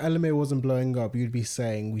if LMA wasn't blowing up, you'd be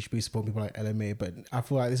saying we should be supporting people like LMA. But I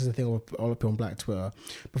feel like this is the thing with all up on Black Twitter.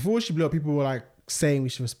 Before she blew up, people were like saying we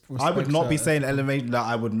should respect I would not her. be saying LMA. No,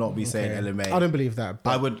 I would not be saying LMA. I don't believe that.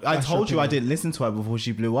 I would. I told you I didn't listen to her before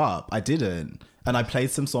she blew up. I didn't. And I played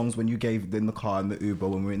some songs when you gave in the car in the Uber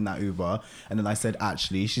when we were in that Uber, and then I said,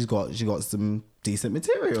 actually, she got some decent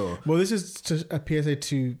material. Well, this is a PSA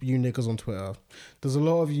to you niggas on Twitter. There's a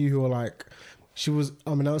lot of you who are like, she was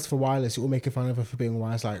announced for Wireless. You're all making fun of her for being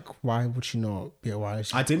Wireless. Like, why would she not be a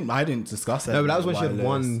Wireless? I didn't discuss it. No, but that was when she had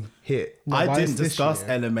one hit. No, I Wireless didn't this discuss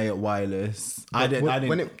year. LMA at Wireless. I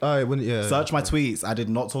didn't. Yeah. Search my tweets. I did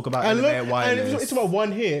not talk about And LMA look, at and Wireless. it's about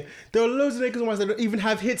one hit. There are loads of niggas that don't even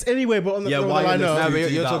have hits anyway, but on the, Yeah, on the Wireless. lineup. No, but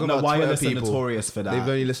do you're that. talking No, about Wireless Twitter are people. notorious for that. They've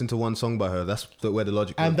only listened to one song by her. That's where the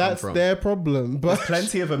logic And would come that's from. their problem. But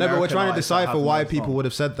Plenty of No, American but we're trying to artists that decipher have why no people song. would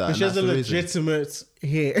have said that. she and has a that's the reason. legitimate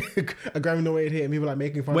hit, a Grammy nominated hit, and people like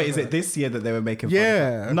making fun Wait, of is her. it this year that they were making fun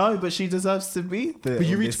Yeah. of her? No, but she deserves to be there. But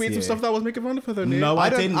you this retweeted some year. stuff that was making fun of her, though, Nick. No, I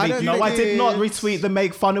don't- didn't. I don't No, think I did not it- retweet the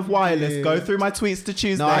make fun of Wireless. Yeah. Go through my tweets to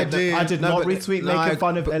Tuesday. No, I I did. did No, not but- retweet no, making I-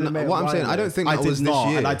 fun of but no, LMA. what I'm saying, I don't Wireless. think I that did was this not,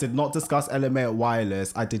 year. and I did not discuss LMA at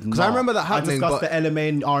Wireless. I did not. I remember that happening, I discussed but- the LMA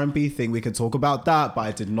and R&B thing. We could talk about that, but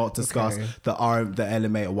I did not discuss Okay. the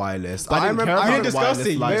LMA at Wireless. But I didn't remember- care I about didn't the discuss Wireless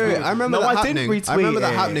it. live Wait, tweet. I remember No, that I happening. didn't retweet I remember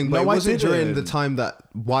that it. happening, but No, it I wasn't during didn't. the time that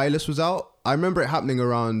Wireless was out. I remember it happening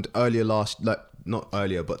around earlier not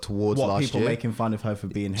earlier, but towards What, last people year. making fun of her for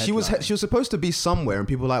being She was headline? supposed to be somewhere, and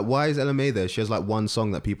people were like, why is LMA there? She has like one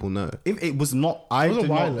song that people know. If it was not, I It did wasn't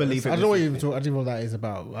not Wireless. believe it. I don't know what was you even talk. I don't even know what that is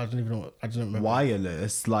about. I don't even know. I don't remember.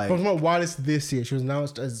 Wireless. Like, But about Wireless this year, she was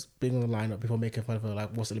announced as being on the lineup before making fun of her. Like,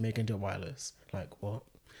 what's it making to Wireless? Like, what?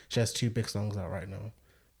 She has 2 big songs out right now.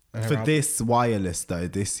 And her for album- this Wireless though,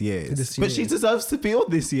 this year's. This But she year's. deserves to be on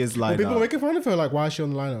this year's But people are lineup. making fun of her. Like, why is she on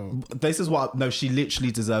the lineup? This is what no, she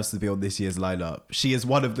literally deserves to be on this year's lineup. She is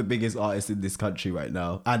one of the biggest artists in this country right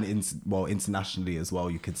now, and internationally as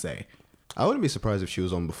well. You could say. I wouldn't be surprised if she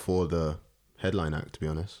was on before the headline act, to be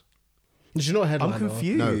honest. She's not a headliner. I'm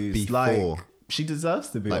confused. No, Like, before. she deserves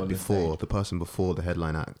to be Like on before, the person before the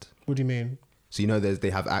headline act. What do you mean? So you know they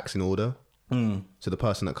have acts in order. So the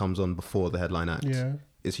person that comes on before the headline act, Yeah.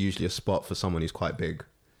 it's usually a spot for someone who's quite big.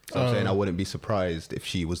 So I'm saying I wouldn't be surprised if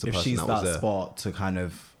she was the If person she's that that was there. spot to kind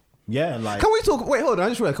of like. Can we talk? Wait, hold on. I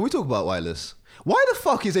just realized. Can we talk about Wireless? Why the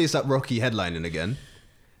fuck is ASAP Rocky headlining again?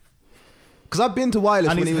 Because I've been to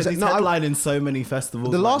Wireless And when he's, he was he's headlining so many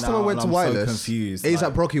festivals. The right last time I now, went and to I'm Wireless, so confused. ASAP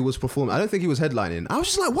like- Rocky was performing. I don't think he was headlining. I was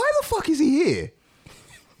just like, why the fuck is he here?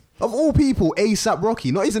 Of all people, ASAP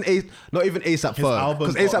Rocky, not even ASAP His Ferg,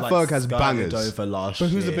 album because got, ASAP Ferg has skirted bangers. over last But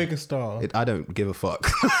who's the year. biggest star? I don't give a fuck.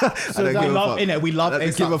 So I don't that- give a love- fuck. innit, we love I don't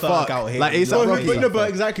A$AP give a Ferg fuck. out here. Like We ASAP love Rocky. But no, but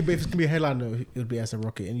exactly. But if it's gonna be a headliner, it would be ASAP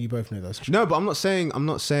Rocky, and you both know that's true. No, but I'm not saying that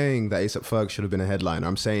ASAP Ferg should have been a headliner.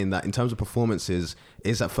 I'm saying that in terms of performances,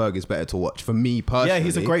 ASAP Ferg is better to watch for me personally. Yeah,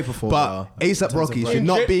 he's a great performer. But In ASAP terms of Rocky rap. should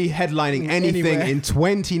not be headlining anything Anywhere. in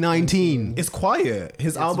 2019. It's quiet.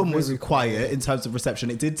 His album was very quiet in terms of reception.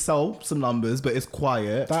 It did sell some numbers, but it's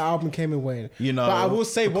quiet. That album came and went. You know, but I will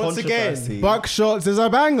say the once again, controversy. Buckshots is a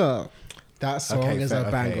banger. That song Okay, is fair,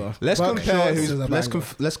 a banger. okay. Let's compare Buckshots who's is a banger.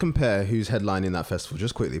 let's compare who's headlining that festival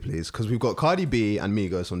just quickly, please, because we've got Cardi B and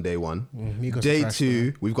Migos on day one. Migos Day trash,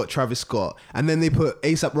 2, we've got Travis Scott, and then they put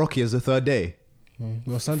ASAP Rocky as the third day.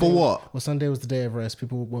 Well, Sunday, For what? Well, Sunday was the day of rest.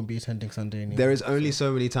 People won't be attending Sunday anymore. There is only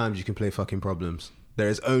so many times you can play fucking Problems. There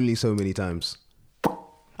is only so many times.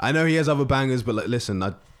 I know he has other bangers, but like, listen,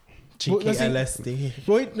 Cheeky Well, LSD.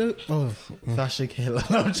 Wait, no. Oh, Fashion killer.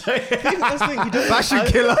 I'm joking. that's the thing. He does Fashion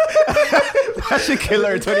Killer, Fashion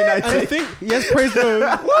Killer in 2019. I think yes, praise the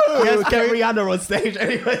Yes, get Rihanna on stage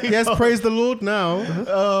anyway. yes, praise the Lord now.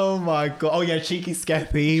 Oh my god. Oh yeah, Cheeky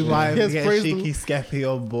Skeppy. Right. Yes, Get praise Cheeky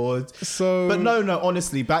Skeppy on board. So, But no,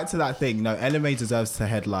 honestly, back to that thing. No, LMA deserves to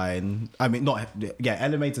headline. I mean,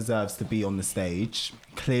 LMA deserves to be on the stage.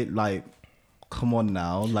 Clear, like, come on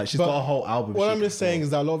now. Like, she's But got a whole album. what she I'm can just saying perform. is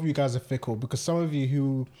that a lot of you guys are fickle because some of you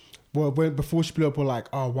who when before she blew up were like,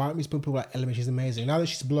 oh, why aren't we supposed people like Element? She's amazing. Now that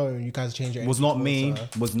she's blown, you guys change it. Was not me.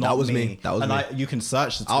 Was not That was me. me. That was and me. you can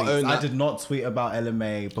search the I'll own tweets. I that. did not tweet about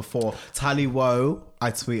LMA before. Tally Woe,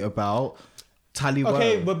 I tweet about. Tally Woe.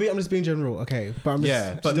 Okay, but I'm just being general. Okay, but I'm just,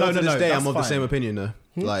 Yeah, but Still no, to this day, that's I'm of the fine. same opinion though.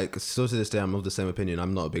 Like, still to this day, I'm of the same opinion.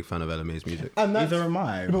 I'm not a big fan of LMA's music. and that's, Neither am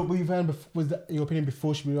I. But you've had was that your opinion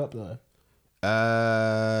before she blew up though?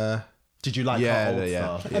 Did you like Yeah, her old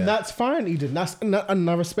yeah. stuff? And that's fine, Eden. And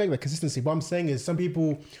I respect that consistency. What I'm saying is, some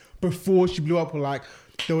people before she blew up were like,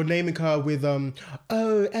 they were naming her with oh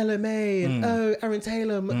LMA and oh Aaron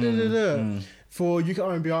Taylor for UK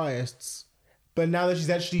R&B artists. But now that she's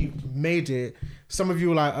actually made it, some of you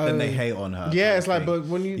were like, oh, Then they hate on her. yeah, kind it's of like, thing. but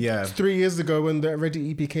when you 3 years ago when the Ready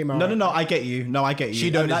EP came out, No, I get you. No, I get you. She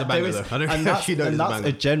Don't And is that- a banger, there though. I don't and care. that's, She Don't and is a that's banger.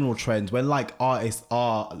 a general trend when like artists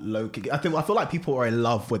are low key. I feel like people are in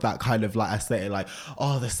love with that kind of like aesthetic, like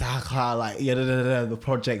the SoundCloud, like the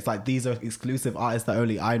projects, like these are exclusive artists that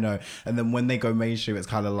only I know. And then when they go mainstream, it's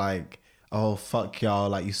kind of like, oh fuck y'all,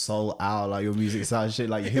 like you sold out, like your music sounds shit,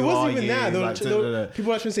 like it who wasn't are even you? that. Like,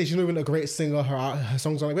 People actually say she's not even a great singer. Her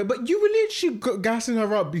songs aren't like that. But you were literally gassing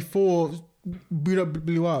her up before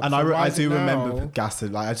blew up. And So I why is it do now? remember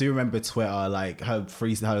gassing, like I do remember Twitter, like her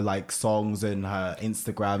like songs and her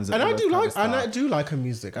Instagrams, And all I that do kind of like, and I stuff. do like her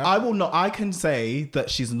music. I will not. I can say that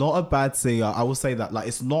she's not a bad singer. I will say that, like,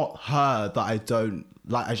 it's not her that I don't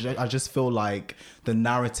like. I just feel like the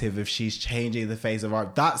narrative of she's changing the face of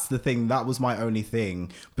art. That's the thing. That was my only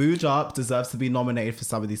thing. Booed Up deserves to be nominated for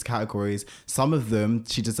some of these categories. Some of them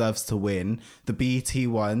she deserves to win. The BET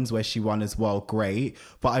ones where she won as well, great.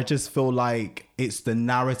 But I just feel like it's the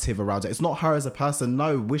narrative around it. It's not her as a person.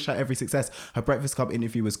 No, wish her every success. Her Breakfast Club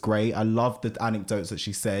interview was great. I love the anecdotes that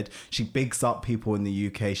she said. She bigs up people in the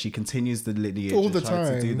UK. She continues the lineage All and the tries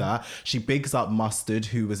to time. do that. She bigs up Mustard,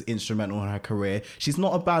 who was instrumental in her career. She's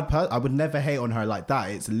not a bad person. I would never hate on her like that.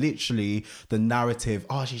 It's literally the narrative.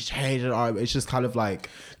 Oh, she's changed it. It's just kind of like,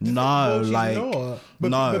 no, Well, she's like, not. But,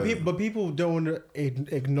 no. but people don't want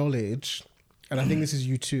to acknowledge, and I think this is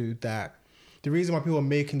you too, that the reason why people are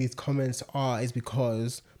making these comments is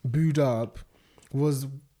because Booed Up was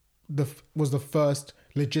the first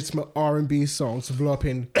legitimate R&B song to blow up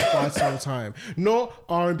in quite some time. Not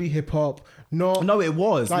R&B hip hop. No, it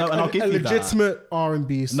was. Like No, and I'll give you that. legitimate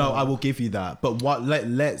R&B song. No, I will give you that. But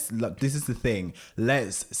let's look, this is the thing.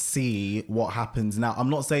 Let's see what happens now. I'm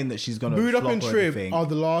not saying that she's gonna Booed Up flop and or Trip anything. are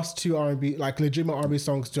the last two R&B, like legitimate R&B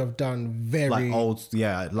songs to have done very Like old,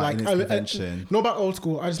 yeah, like in its convention. not about old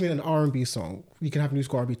school. I just mean an R&B song. You can have new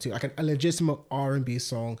school R&B too. Like a legitimate R&B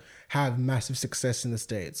song have massive success in the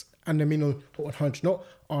States. And I mean on Hot 100, not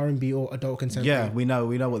R&B or adult contemporary. Yeah, we know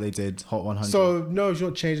what they did. Hot 100. So no, it's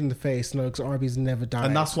not changing the face. No, because R&B's never died.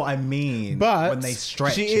 and that's what I mean. But when they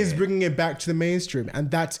stretch she is it. bringing it back to the mainstream, and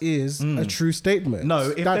that is a true statement.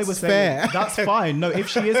 No, if that's they were saying fair. that's fine. No, if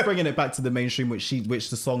she is bringing it back to the mainstream, which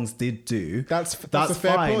the songs did do, That's a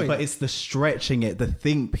fair fine. point. But it's the stretching it, the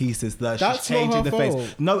think pieces that That's she's changing not the her face.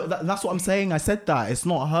 fault. No, that's what I'm saying. I said that it's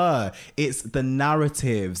not her. It's the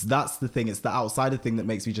narratives. That's the thing. It's the outsider thing that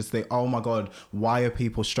makes me just think, oh my god, why are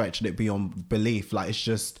people stretching it beyond belief? Like, it's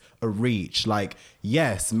just a reach. Like,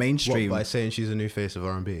 yes, mainstream. What, by saying she's a new face of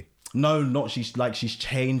R&B? No, not she's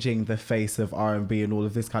changing the face of R&B and all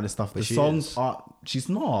of this kind of stuff. The she songs is. are she's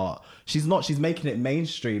not she's making it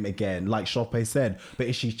mainstream again, like Shoppe said. But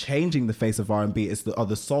is she changing the face of R&B? Are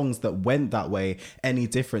the songs that went that way any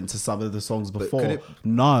different to some of the songs before?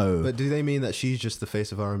 No. But do they mean that she's just the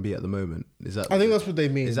face of R&B at the moment? Is that? I think that's what they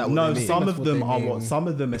mean. Is that what No, they mean? some That's of what them they are mean. what some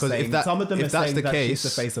of them are Because saying. if that, Some of them if are that's saying the that case, she's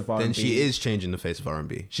the face of R&B. then she is changing the face of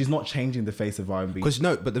R&B. She's not changing the face of R&B. Because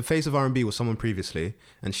no, but the face of R&B was someone previously,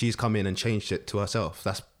 and she's come in and changed it to herself.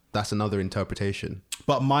 That's another interpretation.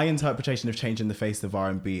 But my interpretation of changing the face of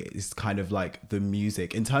R&B is kind of like the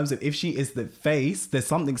music. In terms of if she is the face, there's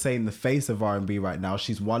something saying the face of R&B right now.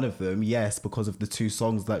 She's one of them, yes, because of the two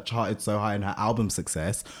songs that charted so high in her album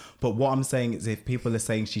success. But what I'm saying is if people are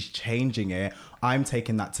saying she's changing it, I'm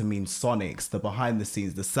taking that to mean sonics, the behind the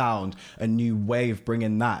scenes, the sound, a new wave,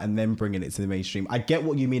 bringing that and then bringing it to the mainstream. I get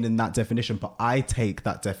what you mean in that definition, but I take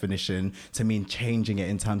that definition to mean changing it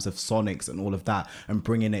in terms of sonics and all of that and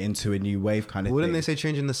bringing it into a new wave kind of Wouldn't thing. they say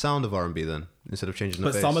changing the sound of R&B then instead of changing the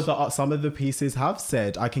But face? some of the pieces have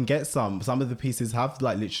said, I can get some of the pieces have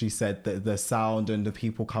like literally said that the sound and the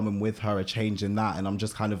people coming with her are changing that, and I'm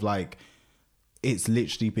just kind of like, it's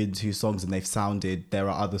literally been two songs and there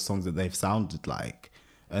are other songs that they've sounded like,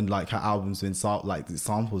 and like her album's been it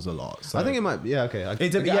samples a lot. So I think it might. Yeah, okay.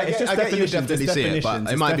 it's just I get you definitions. definitely It's see it, but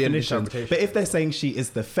definitions, it might be an definitions. interpretation. But if they're saying she is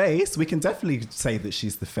the face, we can definitely say that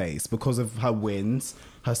she's the face because of her wins,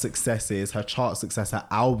 her successes, her chart success, her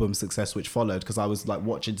album success, which followed. Because I was like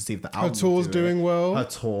watching to see if the album tour's would do it. doing well. Her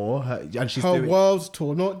tour, and she's her doing world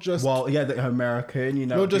tour, not just well, yeah, her American,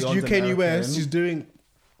 not just beyond UK and US. American. She's doing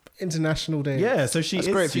international days. Yeah, so she That's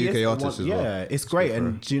is great for she UK is the artists one- as well. Yeah, it's It's great. good for her.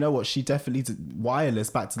 And do you know what? She definitely did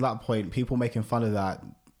wireless. Back to that point, people making fun of that.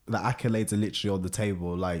 The accolades are literally on the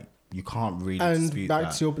table. Like, you can't really And dispute back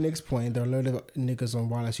that. to your next point, there are a load of niggas on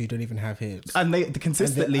wireless who don't even have hits. And they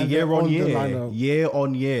consistently and year they're on on the year, lineup. year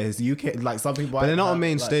on year. UK, like some people, But they're not on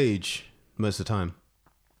main like- stage most of the time.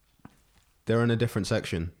 They're in a different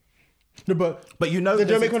section. No, but you know, they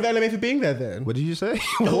don't there's make a- fun of LMA for being there then. What did you say?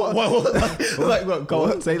 What? Go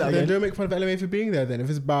on, say that They again. don't make fun of LMA for being there then. If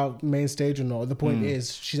it's about main stage or not, the point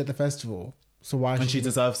is she's at the festival. So why? And she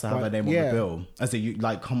deserves to have why- her name on yeah. the bill. As a,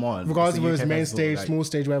 like, come on. Regardless of It's a whether it's UK main festival, stage, like, small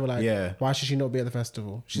stage, whatever. Like, Yeah. why should she not be at the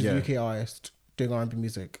festival? She's Yeah. a UK artist doing R&B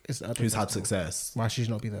music. It's at the who's had festival. success Why should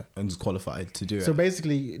she not be there? and is qualified to do it. So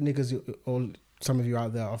basically, niggas, or some of you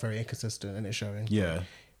out there are very inconsistent and it's showing. Yeah.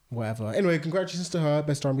 Whatever. Anyway, congratulations to her.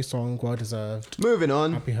 Best R&B song, well deserved. Moving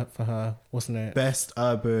on. Happy for her, wasn't it? Best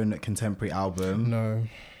urban contemporary album. No.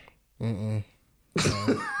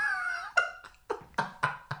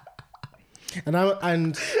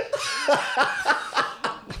 And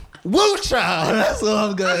Woo child, that's what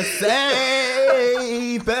I'm gonna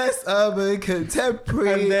say. Best urban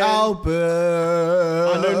contemporary album.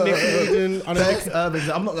 I know Nick and Eden.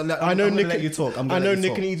 I'm not gonna. I'm gonna let you talk. I know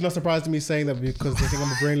Nick and Eden are surprised at me saying that because they think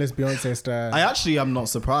I'm a brainless Beyonce star. I actually am not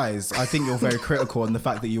surprised. I think you're very critical, and the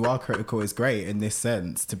fact that you are critical is great in this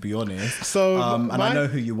sense, to be honest. So, and I know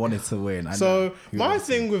who you wanted to win. My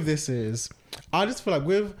thing with this is, I just feel like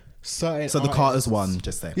with certain So the artists, Carters won,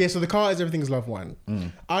 just say. Yeah, so the Carters, Everything's Love won.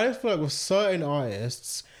 I just feel like with certain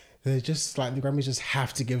artists, they just like the Grammys just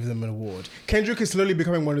have to give them an award. Kendrick is slowly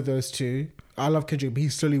becoming one of those two. I love Kendrick, but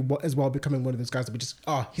he's slowly as well becoming one of those guys that we just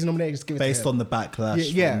he's nominated, just give it Based to him. on the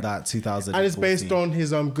backlash from that 2000, and it's based on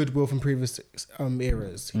his goodwill from previous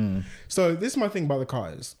eras. So this is my thing about the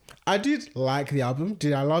Carters. I did like the album.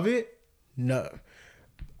 Did I love it? No.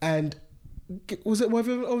 And was it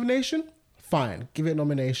worthy of a nation? Fine, give it a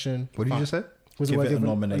nomination. What did you just say? Was Give it worthy it a of a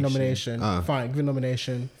nomination. nomination? Fine, give it a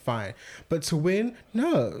nomination. Fine, but to win,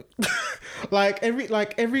 no. like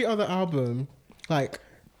every other album, like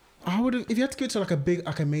I would have. If you had to go to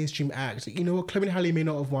like a mainstream act, you know what? Clement Halley may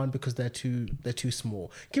not have won because they're too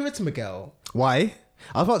small. Give it to Miguel. Why?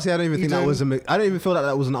 I was about to say I don't even think that was I don't even feel like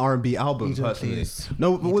that was an R&B album Eden, personally. please.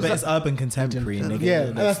 No, but was But it's that? urban contemporary, nigga. Yeah,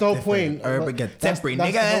 and that's the whole point. Urban contemporary,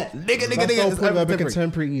 nigga. That's the whole point of urban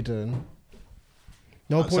contemporary, Eden.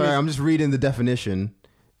 No point. Sorry, I'm just reading the definition.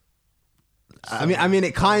 I mean,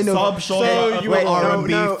 it kind of Subgenre of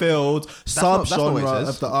R&B filled that's not what it subgenre says.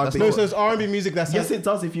 of the R&B. No, so it's R&B music. That's Yes, it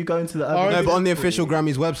does. If you go into the urban, No, but on the official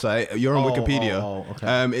Grammys website, you're on Wikipedia.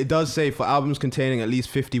 Okay. It does say for albums containing at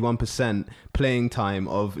least 51% playing time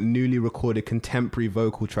of newly recorded contemporary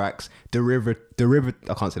vocal tracks, derivative.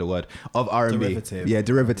 I can't say the word of R&B. Derivative. Yeah,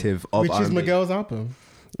 derivative of which R&B. is Miguel's album.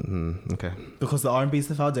 Okay. because the R&B is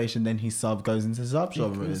the foundation, then he goes into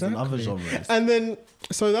subgenres and other genres. And then,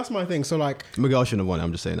 so that's my thing. So like, Miguel shouldn't have won it.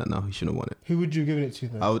 I'm just saying that now. He shouldn't have won it. who would you give it to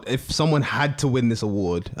then? If someone had to win this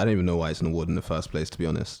award, I don't even know why it's an award in the first place, to be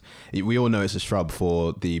honest. We all know it's a shrub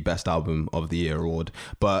for the Best Album of the Year award.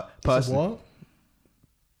 But personally, What?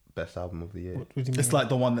 Best Album of the Year. What do you mean? It's like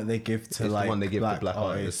the one that they give to the like one they give to black black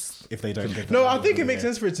artists if they don't give. No, them I album think of it the makes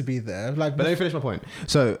year. sense for it to be there. Like, But let me finish my point.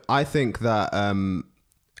 So I think that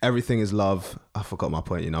Everything is Love. I forgot my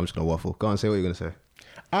point. I'm just gonna waffle. Go on, say what you're gonna say.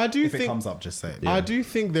 I do If it think comes up, just say it. I do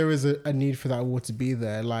think there is a need for that award to be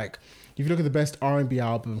there. Like, if you look at the best R&B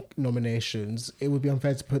album nominations, it would be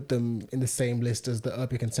unfair to put them in the same list as the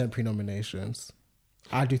urban contemporary nominations.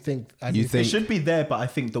 I do think. You It think- should be there, but I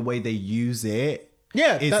think the way they use it,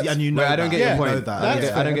 Yeah, is, that's- and you know, Wait, I don't that. get your You point. know that. I don't That's get-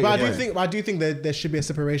 fair. I don't get but your point. I do think that there should be a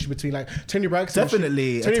separation between like Tony Braxton.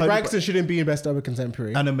 Definitely, Tony Tony Braxton shouldn't be in best urban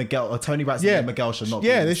contemporary. And a Miguel or Tony Braxton Yeah. and Miguel should not.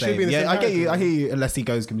 Yeah, be they the should same. be in the same I get you. I category. hear you. Unless he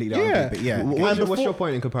goes completely Yeah. R&B, but yeah. What's your before-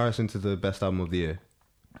 point in comparison to the Best Album of the Year?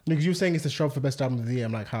 Because you were saying it's a shrub for best album of the year.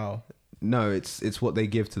 I'm like, how? No, it's what they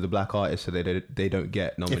give to the black artists, so they don't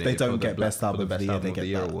get nominated. If they don't for the get Best Album for of the Year, they get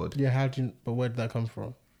that. award. Yeah, how do you? But where did that come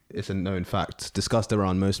from? It's a known fact discussed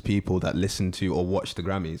around most people that listen to or watch the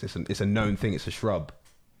Grammys. It's a known thing. It's a shrub.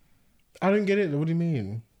 I don't get it. What do you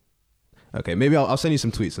mean? Okay, maybe I'll send you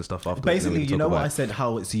some tweets and stuff after. Basically, you know what I said,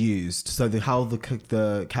 how it's used. So how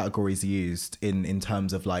the category is used in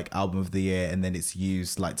terms of like album of the year, and then it's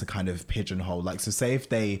used like to kind of pigeonhole. Like, so say if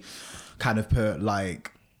they kind of put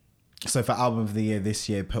like, so for album of the year this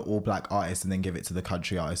year, put all black artists and then give it to the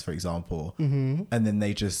country artist, for example, and then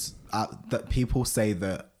they just that people say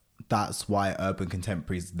that that's why urban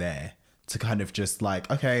contemporary's there. To kind of just like,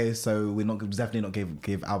 okay, so we're not definitely not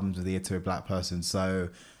give albums of the year to a black person, so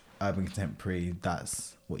urban contemporary,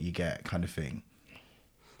 that's what you get, kind of thing.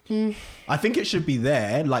 I think it should be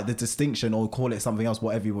there, like the distinction, or call it something else,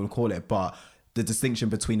 whatever you want to call it, but the distinction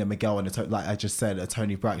between a Miguel and like I just said, a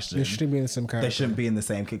Tony Braxton, They shouldn't be in the same category. they shouldn't be in the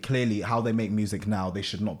same. Clearly, how they make music now, they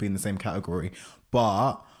should not be in the same category.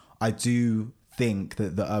 But I do think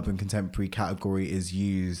that the urban contemporary category is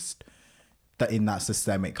used that in that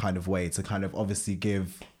systemic kind of way to kind of obviously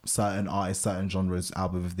give certain artists, certain genres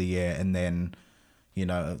album of the year, and then, you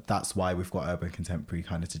know, that's why we've got urban contemporary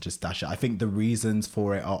kind of to just dash it. I think the reasons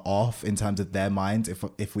for it are off in terms of their minds,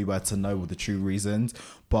 if we were to know the true reasons,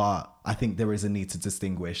 but I think there is a need to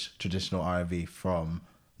distinguish traditional R&B from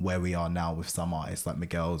where we are now with some artists like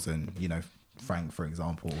Miguel's and, you know, Frank, for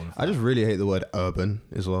example. All of I just really hate the word urban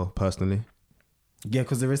as well, personally. Yeah,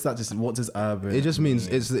 because there is that. Just what does urban? It just means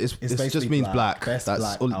mean? it just basically means black. Best That's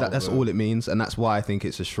black all. That's album. all it means, and that's why I think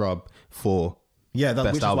it's a shrub for Yeah, Best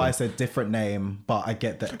which is album. why I said different name, but I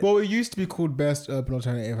get that. Well, it used to be called Best Urban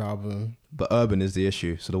Alternative Album. But urban is the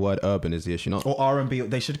issue. So the word urban is the issue. Not Or R&B,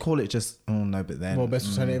 they should call it just. Oh no, but then. Well, Best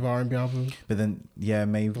Alternative R&B Album. But then, yeah,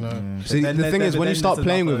 maybe. See, But then the thing is, when you then start there's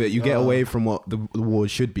playing with another- it, you get away from what the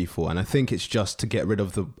award should be for. And I think it's just to get rid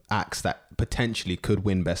of the acts that potentially could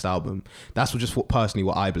win Best Album. That's what personally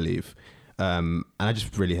what I believe. And I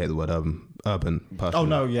just really hate the word urban personally. Oh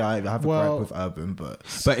no, yeah, I have a Well- gripe with urban, but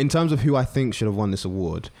But in terms of who I think should have won this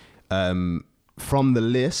award, from the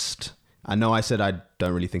list, I know I said I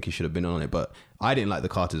don't really think he should have been on it, but I didn't like the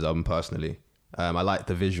Carter's album personally. I liked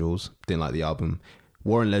the visuals, didn't like the album.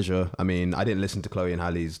 War and Leisure, I mean, I didn't listen to Chloe and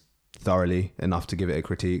Halle's thoroughly enough to give it a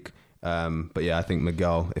critique. But yeah, I think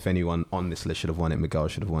Miguel, if anyone on this list should have won it, Miguel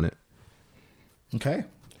should have won it. okay.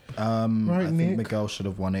 Right, I think Nick. Miguel should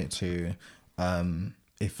have won it too,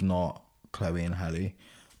 if not Chloe and Halle.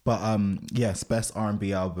 But yes, best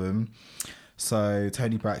R&B album. So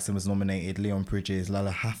Tony Braxton was nominated, Leon Bridges,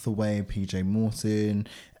 Lala Hathaway, PJ Morton,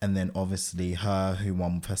 and then obviously Her, who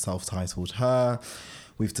won for self-titled Her.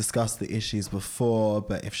 We've discussed the issues before,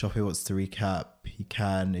 but if Shoppy wants to recap, he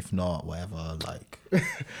can. If not, whatever. Like,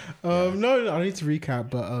 No, I need to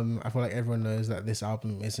recap, but I feel like everyone knows that this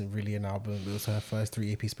album isn't really an album. It was her first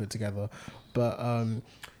 3 EPs put together. But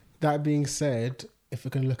that being said, if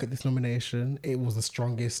we're going to look at this nomination, it was the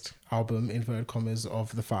strongest album, inverted commas,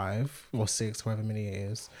 of the 5 or 6, however many it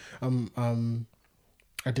is.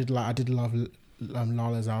 I did love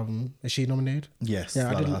Lala's album. Is she nominated? yes,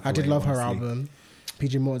 Yeah, Lala I did Hathaway, love her honestly. album.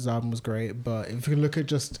 PJ Morton's album was great, but if you can look at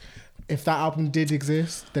just if that album did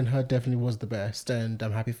exist, then her definitely was the best, and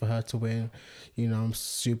I'm happy for her to win. You know, I'm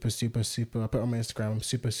super. I put it on my Instagram. I'm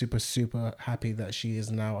super happy that she is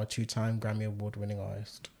now a 2-time Grammy Award winning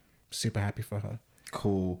artist. Super happy for her.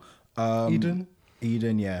 Cool. Eden?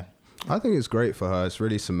 Eden, yeah. I think it's great for her. It's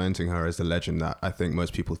really cementing her as the legend that I think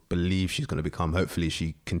most people believe she's going to become. Hopefully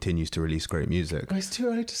she continues to release great music. But it's too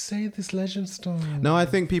early to say this legend stuff. No, I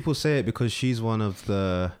think people say it because she's one of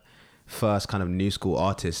the first kind of new school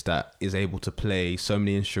artists that is able to play so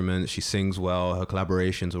many instruments. She sings well. Her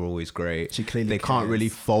collaborations are always great. She clearly They can't cares. really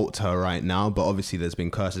fault her right now, but obviously there's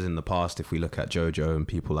been curses in the past if we look at JoJo and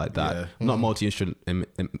people like that. Yeah. Not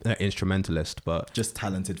multi-instrumentalist, but Just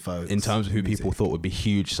talented folks. in terms of who Music. people thought would be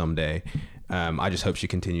huge someday. I just hope she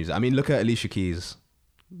continues. I mean, look at Alicia Keys,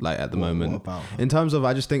 like at the moment. what about her? In terms of,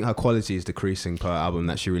 I just think her quality is decreasing per album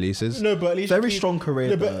that she releases. No, but at least Very strong career,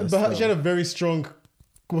 No, though, but she still. had a very strong.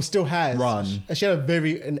 Well, still has Run. She had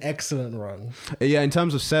an excellent run. Yeah, in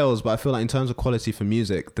terms of sales, but I feel like in terms of quality for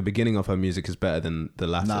music, the beginning of her music is better than the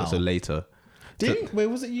latter, Now. so later. Wait,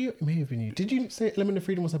 was it you? It may have been you. Did you say Lemon and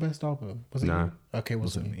Freedom was her best album? Was it No. you? Okay, it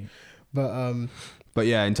wasn't Wasn't me. me. But But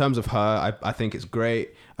yeah, in terms of her, I think it's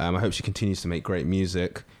great. I hope she continues to make great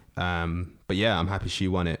music. But yeah, I'm happy she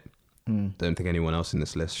won it. Don't think anyone else in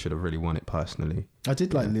this list should have really won it personally. I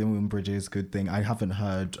did like Leon Bridges, good thing. I haven't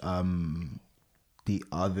heard the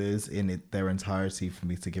others in their entirety for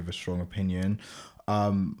me to give a strong opinion.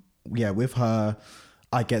 Yeah, with her,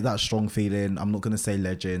 I get that strong feeling. I'm not going to say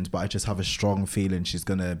legend, but I just have a strong feeling she's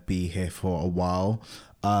going to be here for a while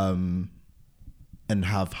and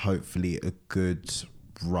have hopefully a good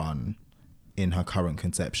run in her current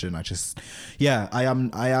conception. I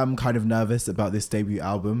am kind of nervous about this debut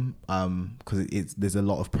album because there's a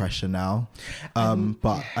lot of pressure now,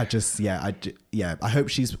 but I hope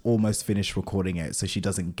she's almost finished recording it so she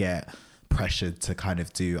doesn't get pressured to kind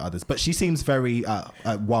of do others. But she seems very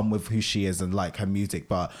at one with who she is and like her music,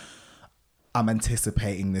 but I'm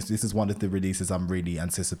anticipating this. This is one of the releases I'm really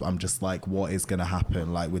anticipating. I'm just like, what is going to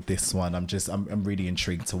happen like with this one? I'm really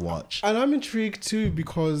intrigued to watch. and I'm intrigued too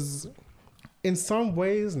because in some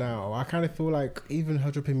ways now I kind of feel like even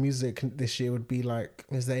her dropping music this year would be like,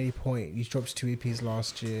 is there any point? You dropped 2 EPs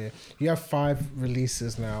last year. You have 5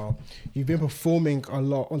 releases now. You've been performing a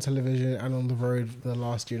lot on television and on the road the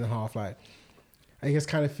last year and a half. Like, I guess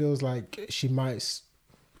kind of feels like she might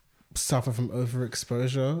suffer from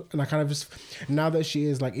overexposure, and I kind of just, now that she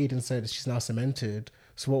is, like Eden said, she's now cemented.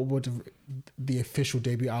 So what would the official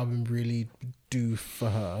debut album really do for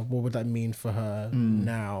her? What would that mean for her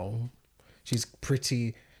now? She's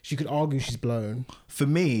pretty, she could argue she's blown. For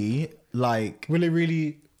me, like, Will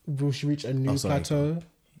she reach a new plateau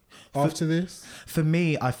after this? for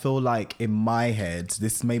me, I feel like in my head,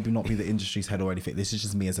 this may not be the industry's head or anything. This is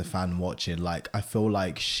just me as a fan watching. Like, I feel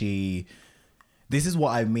like this is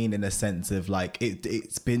what I mean in a sense of like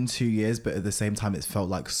it's been 2 years, but at the same time it's felt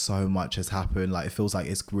like so much has happened. Like it feels like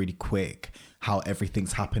it's really quick how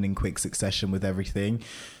everything's happened in quick succession with everything.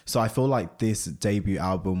 So I feel like this debut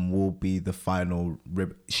album will be the final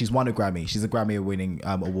she's won a Grammy. She's a Grammy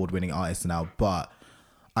award winning artist now, but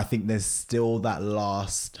I think there's still that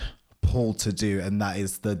last pull to do, and that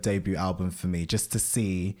is the debut album for me, just to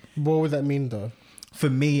see. What would that mean though? For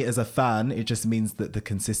me as a fan, it just means that the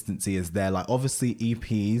consistency is there. Like obviously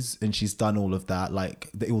EPs, and she's done all of that. Like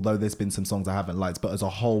although there's been some songs I haven't liked, but as a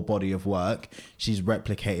whole body of work, she's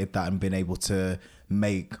replicated that and been able to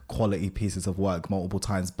make quality pieces of work multiple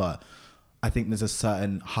times. But I think there's a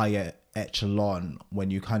certain higher echelon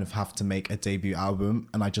when you kind of have to make a debut album,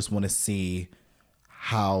 and I just want to see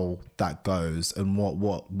how that goes and what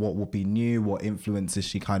will be new, what influences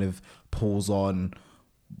she kind of pulls on.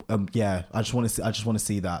 I just want to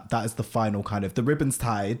see that. That is the final kind of, the ribbon's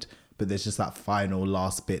tied, but there's just that final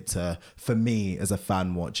last bit for me as a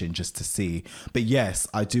fan watching, just to see. But yes,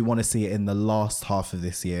 I do want to see it in the last half of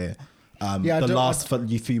this year.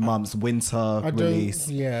 Few months, winter release.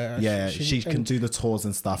 She can do the tours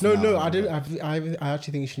and stuff. No, I don't. I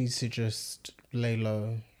actually think she needs to just lay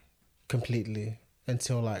low completely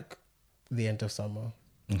until like the end of summer.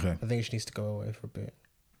 Okay. I think she needs to go away for a bit.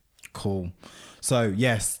 Cool. So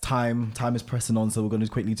yes, time is pressing on, so we're going to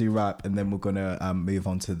quickly do rap, and then we're going to move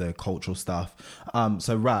on to the cultural stuff.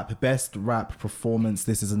 So best rap performance.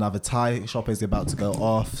 This is another tie. Shop is about to go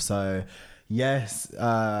off, so yes,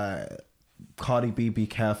 Cardi B, Be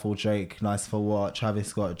Careful, Drake, Nice for What, Travis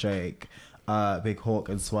Scott, Drake, Big Hawk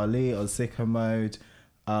and Swale on Sicko Mode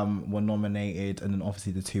were nominated, and then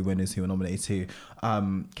obviously the two winners who were nominated too,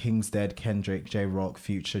 King's Dead, Kendrick, J-Rock,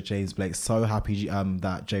 Future, James Blake. So happy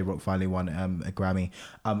that J-Rock finally won a Grammy,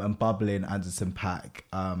 and Bubbling, Anderson .Paak.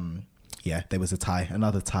 There was a tie,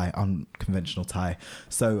 another tie, unconventional tie.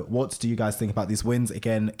 So what do you guys think about these wins?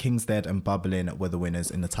 Again, King's Dead and Bubbling were the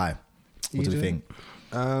winners in the tie. What do you think?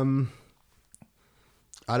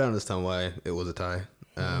 I don't understand why it was a tie.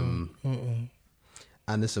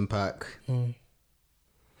 Anderson .Paak.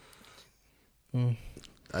 I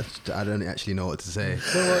don't actually know what to say.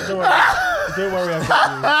 Don't worry, I've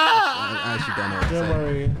got you. I actually don't know what to say. Don't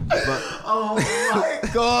worry. But, Oh my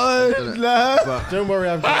God. Don't worry,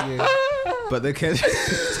 I've got you. But the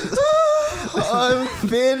I'm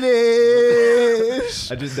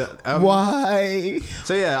finished. I just Why?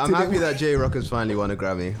 So yeah, I'm happy that J-Rock has finally won a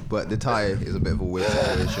Grammy, but the tie is a bit of a weird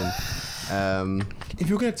situation. If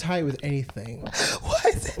you're gonna tie it with anything,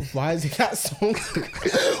 why is it that song?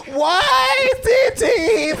 Why did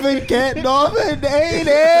he even get nominated?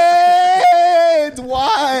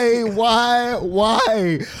 Why?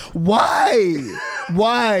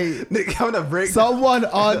 Nick, having a break. Someone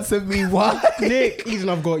answer me why. Nick, Eden,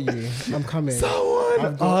 I've got you. I'm coming.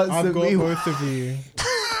 Someone answer me. Both of you.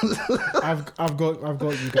 I've got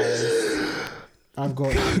you guys. I've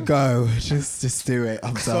got you. Go. Just do it.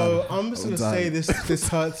 I'm done. So I'm just gonna say this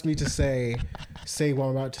hurts me to say what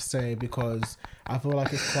I'm about to say, because I feel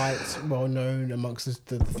like it's quite well known amongst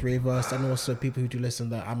the three of us, and also people who do listen,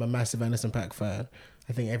 that I'm a massive Anderson .Paak fan.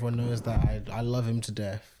 I think everyone knows that. I love him to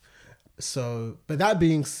death. So, but that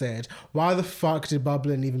being said, why the fuck did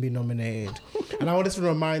Bubbling even be nominated? And I want us to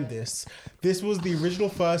remind this was the original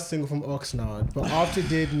first single from Oxnard, but after it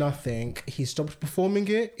did nothing, he stopped performing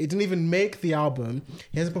it. It didn't even make the album.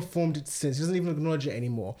 He hasn't performed it since. He doesn't even acknowledge it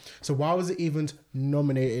anymore. So why was it even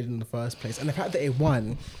nominated in the first place? And the fact that it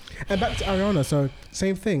won. And back to Ariana, so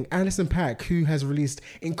same thing. Anderson .Paak, who has released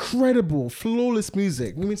incredible, flawless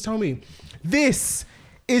music. You mean to tell me this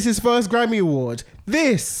is his first Grammy Award?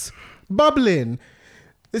 This Bubbling.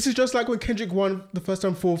 This is just like when Kendrick won the first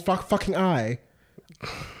time for fucking I.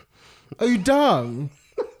 Are you dumb?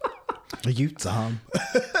 Are you dumb?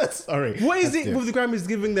 Sorry. What is it with the Grammys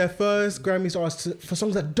giving their first Grammys artists for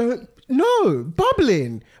songs that don't? No,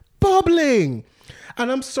 Bubbling.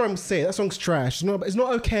 And I'm sorry, I'm saying that song's trash. It's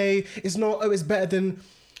not okay. It's not. Oh, it's better than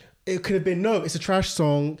it could have been. No, it's a trash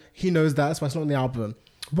song. He knows that. That's why it's not on the album.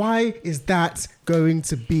 Why is that going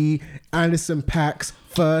to be Anderson .Paak's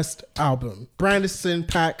first album? Brandison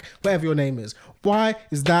 .Paak, whatever your name is. Why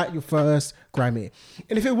is that your first Grammy?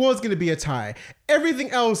 And if it was going to be a tie,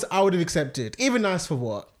 everything else I would have accepted. Even Nice for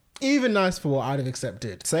What I would have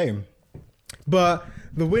accepted. Same. But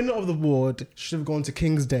the winner of the award should have gone to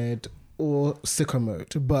King's Dead or Sicko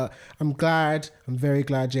Mode. But I'm very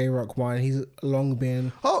glad J-Rock won. He's long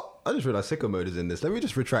been... Oh, I just realized Sicko Mode is in this. Let me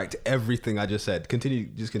just retract everything I just said. Continue,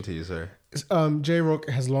 sorry. J-Rock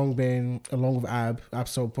has long been, along with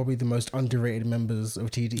Absol, probably the most underrated members of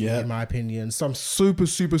TDE in my opinion. So I'm super,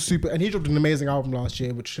 and he dropped an amazing album last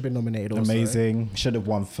year, which should have been nominated also. Amazing. Should have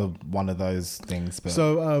won for one of those things. But.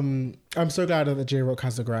 So I'm so glad that J-Rock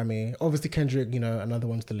has a Grammy. Obviously Kendrick, another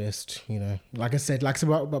one to the list, Like I said,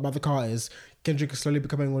 about the Carters, Kendrick is slowly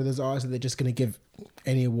becoming one of those artists that they're just going to give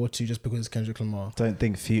any award to just because it's Kendrick Lamar. Don't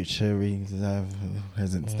think Future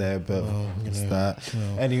isn't there, but it's that.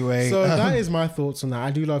 Anyway. So that is my thoughts on that.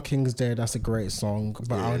 I do love King's Dead. That's a great song,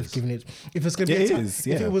 but I would have given it, if it's going to be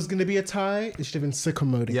if it was going to be a tie, it should have been Sicko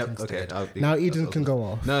Mode and King's Dead. Now Eden can go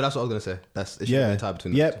off. No, that's what I was going to say. It should have been a tie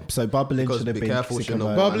between the two. So Bubbling should have been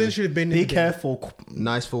Bubbling should have been. Be Careful.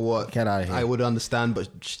 Nice for what? Get out of here. I would understand, but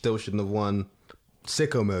still shouldn't have won.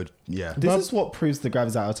 Sicko Mode. Yeah. This is what proves the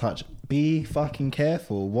Grammys out of touch. Be fucking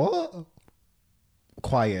careful. What?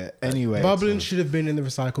 Quiet. Anyway. Bubbling should have been in the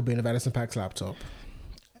recycle bin of Addison Paak's laptop.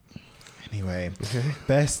 Anyway.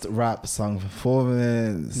 Best rap song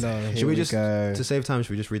performance. No. Should we just, to save time,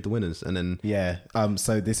 should we just read the winners and then? Yeah.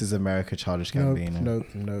 So this is America, Childish Gambino.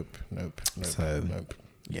 Nope. So, nope.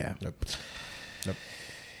 Yeah. Nope.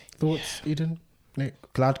 Thoughts, Eden? Nick?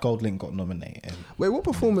 Glad Goldlink got nominated. Wait, what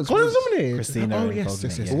performance was nominated? Christina and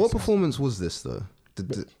Goldlink. Yes. What performance was this though?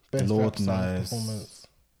 Best Lord knows. Performance.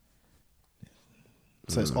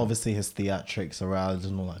 So it's obviously his theatrics around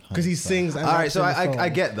and all that. Because he sings. All right, so I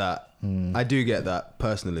get that. I do get that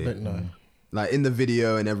personally. But no. Like in the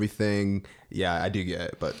video and everything, yeah, I do get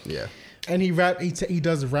it. But yeah. And he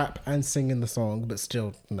does rap and sing in the song, but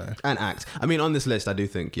still no. And act. I mean, on this list, I do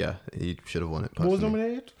think he should have won it. Personally. What was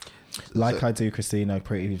nominated? Like I Do, Christina,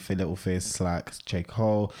 Pretty Little Fizz, Slack, J.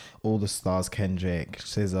 Cole, All the Stars, Kendrick,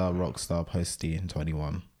 SZA, Rockstar, Posty, and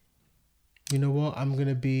 21. You know what? I'm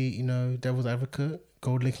gonna be, devil's advocate.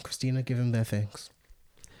 Goldlink and Christina, give them their thanks.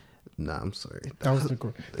 Nah, I'm sorry. That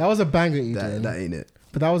was a banger. That ain't it.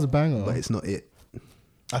 But that was a banger. But it's not it.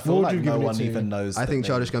 I feel like no one even knows. I think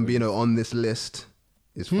Childish Gambino on this list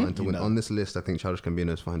is fine to win. On this list, I think Childish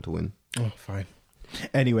Gambino is fine to win. Oh, fine.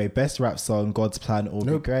 Anyway, best rap song, God's Plan, All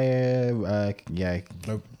Be Great. Yeah.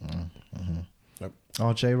 Nope. Nope.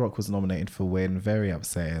 Oh, J-Rock was nominated for Win. Very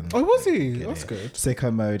upsetting. Oh, was he? That's good.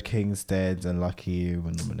 Sicko Mode, King's Dead, and Lucky You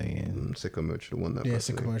were nominated. Sicko Mode should have won that. Yeah,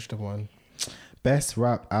 personally. Sicko Mode should have won. Best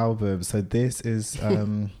rap album. So this is...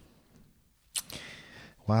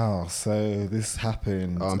 wow. So this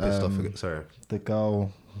happened. Oh, I'm pissed off. Sorry. The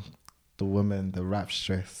girl, the woman, the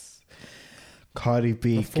rapstress. Cardi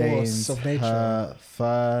B gains her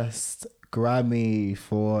first Grammy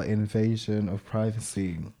for Invasion of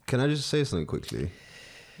Privacy. Can I just say something quickly?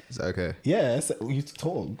 Is that okay? Yes, you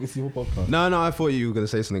talk. It's your podcast. No, I thought you were going to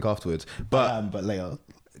say something afterwards. But later.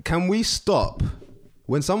 Can we stop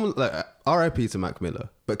when someone like R.I.P. to Mac Miller?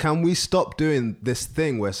 But can we stop doing this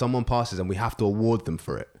thing where someone passes and we have to award them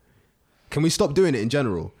for it? Can we stop doing it in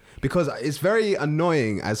general? Because it's very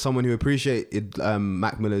annoying as someone who appreciated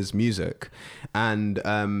Mac Miller's music and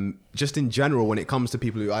just in general when it comes to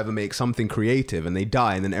people who either make something creative and they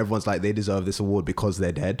die and then everyone's like they deserve this award because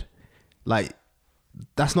they're dead. Like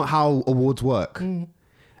that's not how awards work.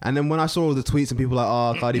 And then when I saw all the tweets and people like,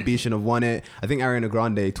 oh, Cardi B shouldn't have won it. I think Ariana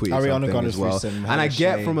Grande tweeted something as well. And I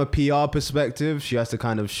get from a PR perspective, she has to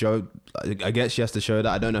kind of show, I guess she has to show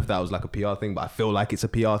that. I don't know if that was like a PR thing, but I feel like it's a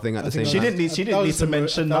PR thing at the same time. She didn't need to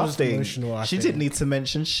mention nothing. She didn't need to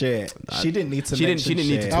mention shit. She didn't need to mention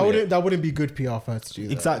shit. That wouldn't be good PR for her to do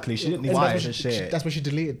that. Exactly. She didn't need to mention shit. That's why she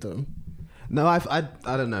deleted them. No, I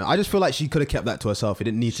don't know. I just feel like she could have kept that to herself. It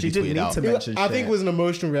didn't need to be tweeted out. I think it was an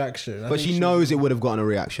emotional reaction. But she knows it would have gotten a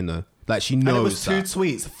reaction though. Like she knows. And it was two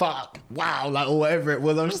tweets. Fuck. Wow. Like or whatever it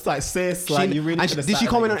was. I'm just like, sis. Like you really. Did she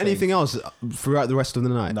comment on anything else throughout the rest of the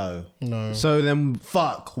night? No. So then,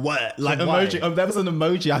 fuck. What? Like emoji. There was an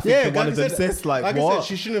emoji. I think one of them sis. Like what? I said,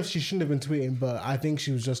 she shouldn't have been tweeting. But I think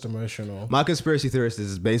she was just emotional. My conspiracy theorist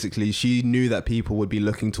is basically she knew that people would be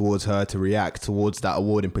looking towards her to react towards that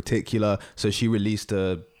award in particular. So she released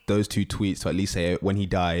those two tweets to at least say when he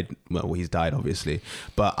died. Well, he's died obviously,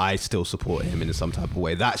 but I still support him in some type of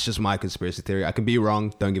way. That's just my conspiracy theory. I can be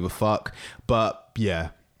wrong. Don't give a fuck. But yeah,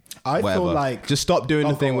 I feel like just stop doing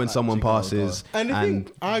the thing when someone passes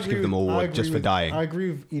and give them all just for dying. I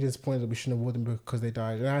agree with Edith's point that we shouldn't award them because they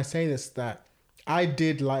died. And I say this that I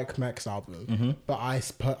did like Mac's album, but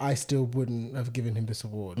I still wouldn't have given him this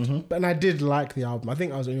award. And I did like the album. I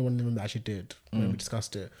think I was the only one of them that actually did when we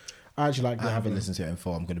discussed it. I actually like the album. I haven't listened to it in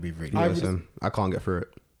full. I'm going to be really I can't get through it.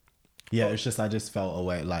 Yeah, it's just I just felt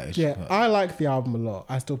away. Like I like the album a lot.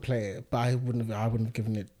 I still play it, but I wouldn't have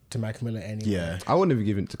given it to Mac Miller anyway. Yeah, I wouldn't have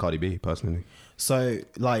given it to Cardi B personally. So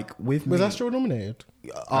like with was Astro nominated?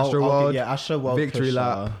 Astro World, Astro World, Victory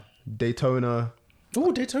Lap. Daytona.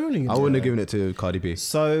 Oh, Daytona. I wouldn't have given it to Cardi B.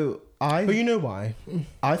 So But you know why?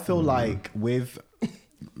 I feel like with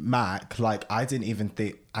Mac, like I didn't even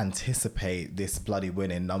anticipate this bloody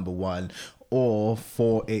winning number one, or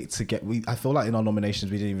for it to get. I feel like in our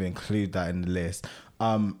nominations we didn't even include that in the list.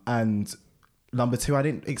 And number two, I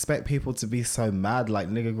didn't expect people to be so mad. Like,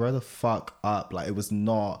 nigga, grow the fuck up. Like, it was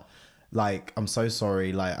not. Like, I'm so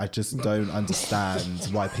sorry. Like, I just don't understand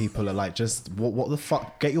why people are like, just what the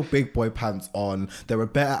fuck? Get your big boy pants on. There are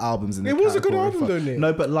better albums in the It was a good category album, though, Nick.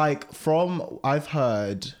 No, but like I've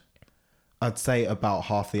heard, I'd say about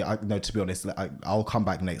half the. No, to be honest, I'll come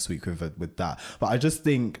back next week with that. But I just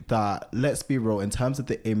think that, let's be real, in terms of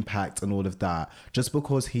the impact and all of that, just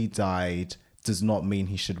because he died does not mean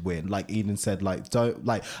he should win. Like Eden said, like, don't,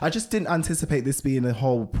 like, I just didn't anticipate this being a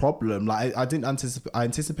whole problem. Like, I didn't anticipate. I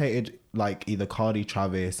anticipated like either Cardi,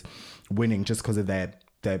 Travis winning just because of their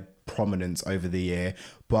prominence over the year,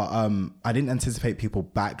 but I didn't anticipate people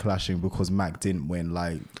backlashing because Mac didn't win.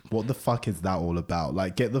 Like, what the fuck is that all about?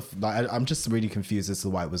 Like, I'm just really confused as to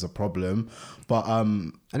why it was a problem. But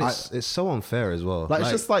and it's so unfair as well. Like,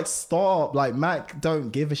 it's just like, stop. Like, Mac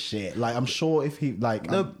don't give a shit. Like, I'm sure if he like,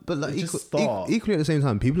 no, but like just stop. Equally at the same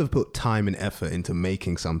time, people have put time and effort into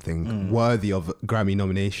making something worthy of a Grammy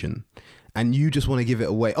nomination. And you just want to give it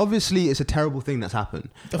away. Obviously, it's a terrible thing that's happened.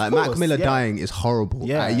 Like, course, Mac Miller yeah. dying is horrible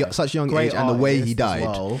at such a young Great age, and the way he artist as died.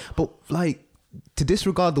 well. But like, to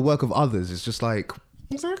disregard the work of others is just like,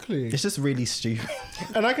 Exactly. It's just really stupid.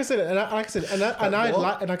 And like I said, I'm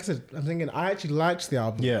thinking I actually liked the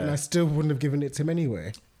album, Yeah. and I still wouldn't have given it to him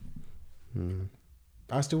anyway.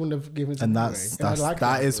 I still wouldn't have given it to him And anyway.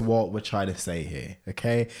 that is what we're trying to say here.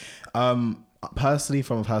 Okay. Personally,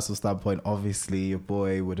 from a personal standpoint, obviously your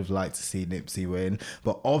boy would have liked to see Nipsey win,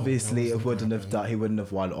 but obviously he wouldn't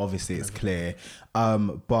have won. Obviously, it's clear.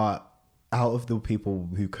 But out of the people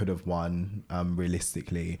who could have won,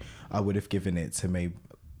 realistically, I would have given it to maybe.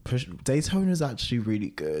 Daytona's actually really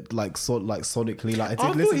good, like sonically. Like, I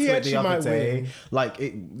did listen to it the other day. Like,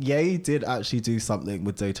 Ye did actually do something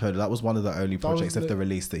with Daytona. That was one of the only projects of the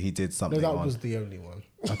release that he did something on. No, that was the only one.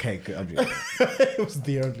 Okay, good. It was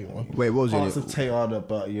the only one. wait, what was Parts it? of Tayana,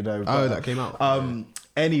 but you know. Oh, that came out.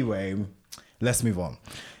 Anyway, let's move on.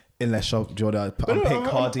 Unless Jordan pick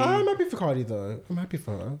Cardi. I'm happy for Cardi though. I'm happy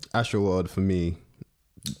for her. Astro World for me.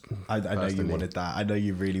 I know you wanted that. I know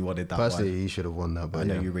you really wanted that Personally, one. he should have won that. But I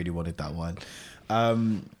know you really wanted that one.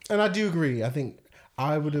 And I do agree. I think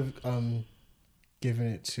I would have given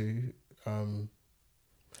it to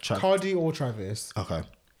Cardi or Travis. Okay.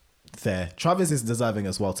 Fair. Travis is deserving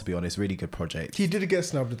as well, to be honest. Really good project. He did get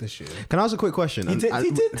snubbed this year. Can I ask a quick question? He did,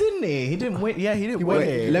 didn't he? He didn't win. Yeah, he didn't win.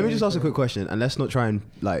 Wait, let me just ask a quick question, and let's not try and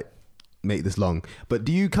like make this long. But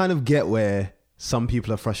do you kind of get where some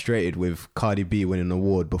people are frustrated with Cardi B winning an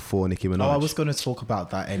award before Nicki Minaj? Oh, I was going to talk about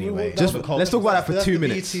that anyway. Let's talk about that for 2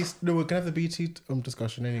 minutes. No, we're gonna have the BT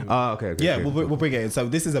discussion anyway. Okay. Yeah, okay. we'll bring it in. So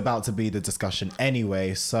this is about to be the discussion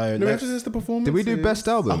anyway. So No, after this, the performance. Did we do best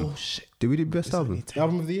album? Oh shit! Did we do best album?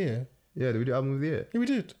 Album of the year? Yeah, did we do album of the year? Yeah, we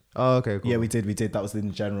did. Oh, okay, cool. Yeah, we did. That was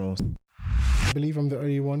in general. I believe I'm the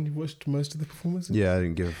only one who watched most of the performances. Yeah, I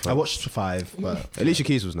didn't give a fuck. I watched 5, but Alicia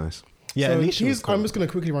Keys was nice. yeah, So Alicia was cool. I'm just going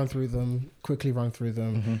to quickly run through them.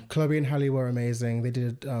 Chloe and Halle were amazing. They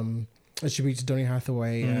did a tribute to Donny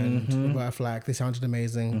Hathaway and Roberta Flack. They sounded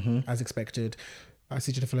amazing, as expected. I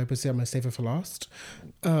see Jennifer Lopez here. I'm going to save her for last.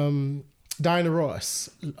 Diana Ross,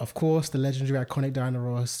 of course, the legendary, iconic Diana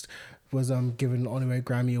Ross was given an honorary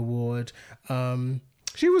Grammy award.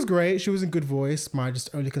 She was great. She was in good voice. My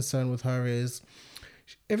just only concern with her is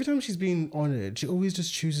every time she's been honored, she always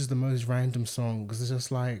just chooses the most random songs. It's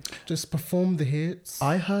just like, just perform the hits.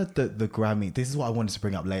 I heard that the Grammy, this is what I wanted to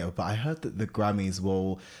bring up later, but I heard that the Grammys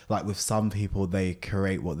will, like with some people, they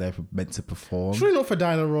curate what they're meant to perform. Surely not for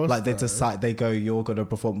Diana Ross. Like they though. decide, they go, you're going to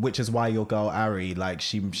perform, which is why your girl Ari, like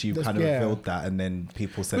she kind of revealed that, and then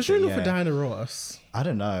people said But surely that, not for Diana Ross. I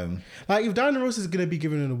don't know. Like if Diana Ross is going to be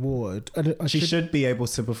given an award, She should be able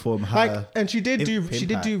to perform her. like, and she did do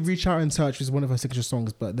impact. Reach Out and Touch, was one of her signature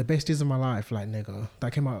songs, but The Best Days of My Life, like nigga,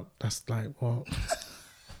 that came out. That's like what?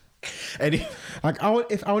 Like I want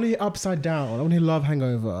to hear Upside Down, I want to hear Love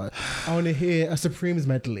Hangover, I want to hear a Supremes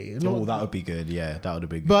medley. Oh, that would be good. Yeah, that would have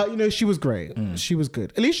been good. But you know, she was great. She was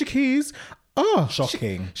good. Alicia Keys.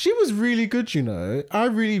 Shocking. She was really good, you know. I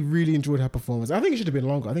really, really enjoyed her performance. I think it should have been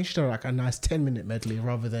longer. I think she did like a nice 10-minute medley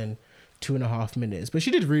rather than 2.5 minutes. But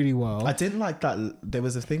she did really well. I didn't like that. There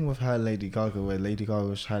was a thing with her, Lady Gaga, where Lady Gaga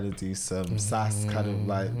was trying to do some sass kind of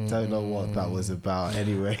like, don't know what that was about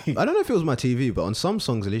anyway. I don't know if it was my TV, but on some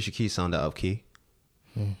songs, Alicia Keys sounded out of key.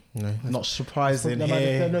 No, Not surprising no,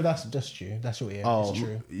 here. no, that's just you. That's your ear. Oh. It's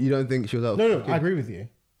true. You don't think she was out? No, I agree with you.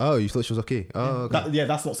 Oh, you thought she was okay? Oh, okay.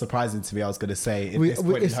 That's not surprising to me. I was gonna say at this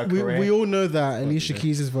point in her career. We all know that Alicia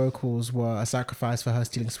Keys' vocals were a sacrifice for her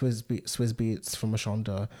stealing Swizz beats from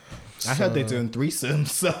Mashonda. I heard they're doing threesomes,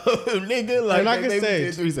 so nigga, like I can say,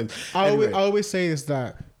 threesomes. I Anyway. always say is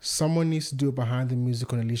that someone needs to do it behind the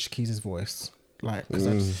music on Alicia Keys' voice, like because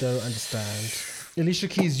I just don't understand. Alicia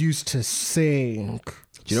Keys used to sing.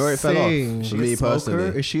 Do you know where it fell off? For me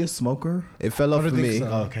personally, Is she a smoker? it fell off for don't think me. so.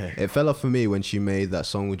 Okay. It fell off for me when she made that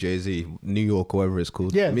song with Jay-Z, New York, or whatever it's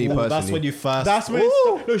called. Yeah, me well, personally. That's when you first. That's when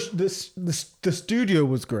the studio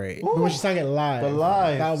was great, but when she sang it live,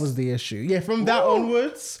 that was the issue. Yeah, from that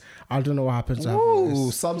onwards, I don't know what happened to her Ooh,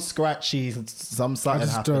 voice. some scratchy, something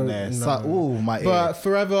just happened don't there. know. Ooh, my ear. But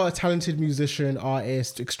forever a talented musician,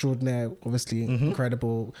 artist, extraordinaire, obviously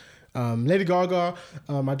incredible. Lady Gaga,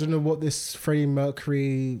 I don't know what this Freddie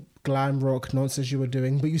Mercury glam rock nonsense you were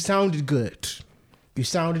doing, but you sounded good. You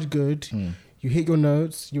sounded good. You hit your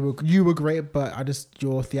notes. You were great, but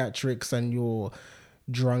your theatrics and your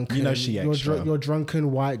drunken, You know she extra. your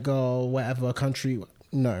drunken white girl, whatever country.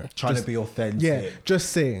 No, Trying to be authentic. yeah, just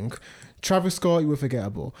sing. Travis Scott, you were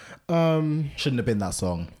forgettable. Shouldn't have been that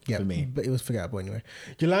song for me. But it was forgettable anyway.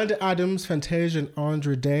 Yolanda Adams, Fantasia, and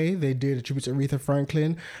Andre Day, they did a tribute to Aretha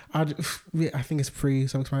Franklin. I think it's pretty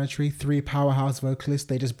self-explanatory. 3 powerhouse vocalists.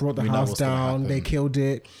 They just brought the We know house what's gonna down. They happen. killed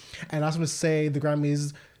it. And I just want to say the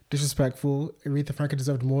Grammys, disrespectful. Aretha Franklin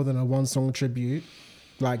deserved more than a 1-song tribute.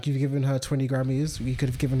 Like, you've given her 20 Grammys. You could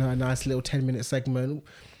have given her a nice little 10-minute segment.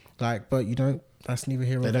 Like, but you don't. That's neither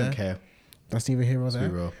here or They there. don't care. That's neither here or there.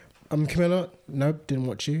 be real. Camilla, nope, didn't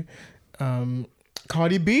watch you.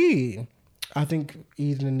 Cardi B, I think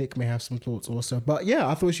Eden and Nick may have some thoughts also, but yeah,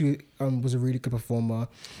 I thought she was a really good performer,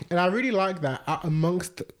 and I really like that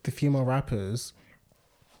amongst the female rappers,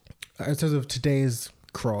 in terms of today's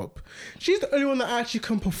crop, she's the only one that actually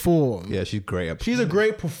can perform. Yeah, she's great. She's a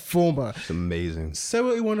great performer. She's amazing. Say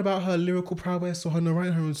what you want about her lyrical prowess or her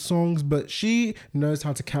writing her own songs, but she knows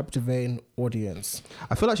how to captivate an audience.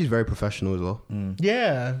 I feel like she's very professional as well.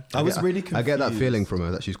 Yeah, I was really confused. I get that feeling from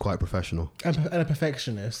her that she's quite professional. and a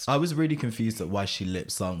perfectionist. I was really confused at why she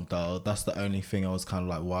lip sung though. That's the only thing I was kind of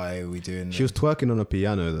like, why are we doing this? She was twerking on a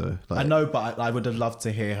piano though. Like, I know, but I would have loved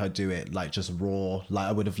to hear her do it like just raw. Like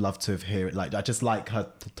I would have loved to have hear it. Like I just like her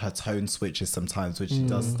tone switches sometimes when she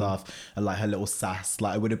does stuff, and like her little sass.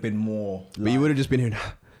 Like it would have been more. but you would have just been hearing.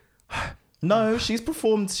 No, she's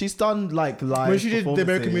performed. She's done like live. When she did the American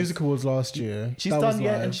performances. Music Awards last year, She's that done, was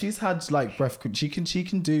yeah, live. and she's had like breath. She can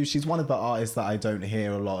do. She's one of the artists that I don't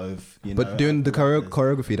hear a lot of. You know, But doing the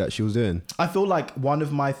choreography that she was doing. I feel like one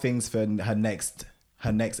of my things for her next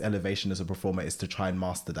elevation as a performer is to try and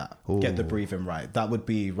master that. Get the breathing right. That would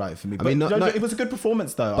be right for me. But mean, it was a good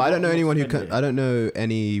performance though. But I don't know anyone who can. I don't know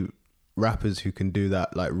any rappers who can do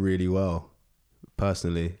that like really well,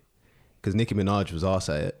 personally. Because Nicki Minaj was arse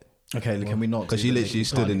at it. Okay, can we not? Because do she the literally Nicki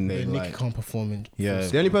stood Minaj in- thing, Nicki like- can't perform in. Yeah.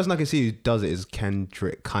 The only person I can see who does it is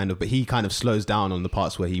Kendrick, kind of, but he kind of slows down on the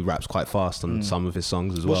parts where he raps quite fast on some of his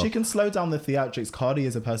songs as well. Well, she can slow down the theatrics. Cardi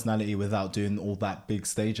is a personality without doing all that big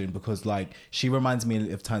staging, because like she reminds me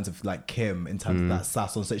of terms of like Kim in terms of that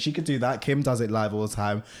sass on stage. She could do that. Kim does it live all the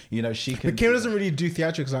time. You know, she can. But Kim doesn't really do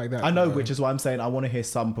theatrics like that. I know, though. which is why I'm saying I want to hear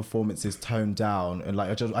some performances toned down, and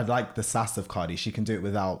like I like the sass of Cardi. She can do it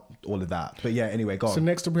without all of that. But yeah, anyway, go on. So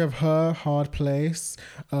next up we have her, Hard Place.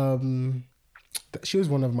 She was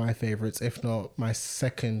one of my favorites, if not my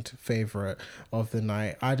second favorite of the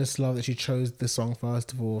night. I just love that she chose this song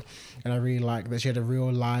first of all, and I really like that she had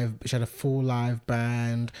a full live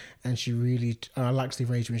band, and I liked the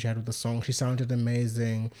arrangement she had with the song. She sounded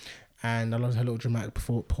amazing. And I loved her little dramatic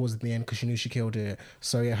pause at the end because she knew she killed it.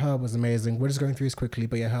 So yeah, her was amazing. We're just going through this quickly,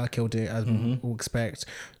 but yeah, her killed it as we all expect.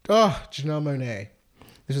 Oh, Janelle Monáe.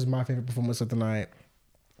 This was my favorite performance of the night.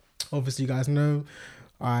 Obviously, you guys know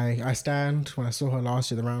I stand when I saw her last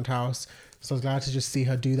year at the Roundhouse. So I was glad to just see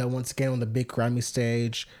her do that once again on the big Grammy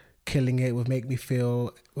stage, killing it with Make Me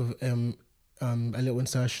Feel, with a little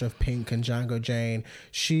insertion of Pink and Django Jane.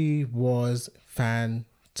 She was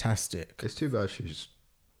fantastic. It's too bad she's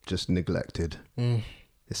just neglected.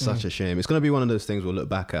 It's such a shame. It's going to be one of those things we'll look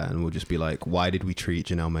back at and we'll just be like, why did we treat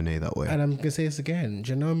Janelle Monáe that way? And I'm going to say this again.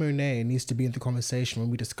 Janelle Monáe needs to be in the conversation when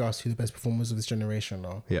we discuss who the best performers of this generation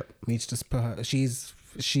are. Yep. Needs to just put her. She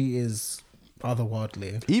is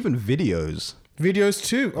otherworldly. Even videos. Videos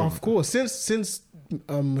too, of course. Since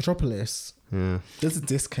Metropolis. Yeah. There's a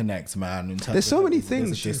disconnect, man. In terms There's so of many there's a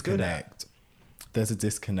things she's good at. disconnect. There's a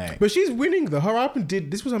disconnect. But she's winning though. Her album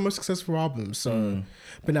this was her most successful album. So,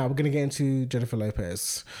 but now we're gonna get into Jennifer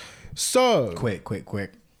Lopez. So Quick.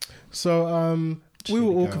 So we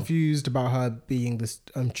were all girl. confused about her being this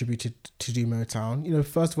tribute to do Motown. You know,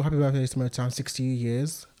 first of all, happy birthday to Motown, 60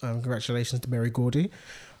 years. Congratulations to Mary Gordy.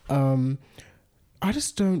 I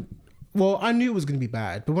just don't. Well, I knew it was going to be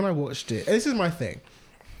bad, but when I watched it, and this is my thing.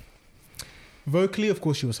 Vocally, of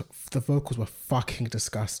course, the vocals were fucking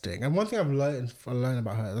disgusting. And one thing I've learned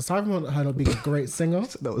about her, aside from her not being a great singer,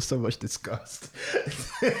 That was so much disgust.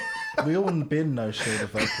 We all been no shade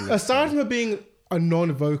of vocalist. aside from her being a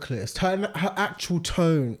non-vocalist, her actual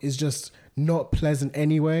tone is just not pleasant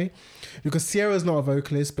anyway. Because Sierra's not a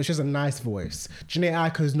vocalist, but she has a nice voice. Janae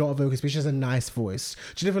Aiko's not a vocalist, but she has a nice voice.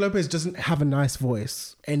 Jennifer Lopez doesn't have a nice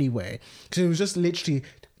voice anyway. Because it was just literally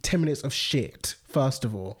 10 minutes of shit, first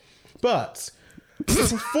of all. But the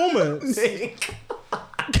performance...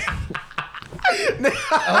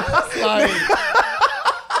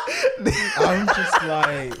 I'm just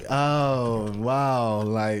like, oh wow,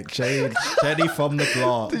 like Jenny from the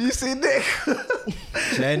block. Did you see Nick?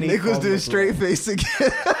 Jenny Nick was from doing the straight block. face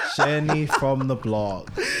again. Jenny from the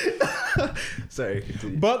block. Sorry.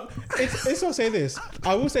 Continue. But it's not say this.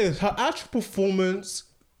 I will say this. Her actual performance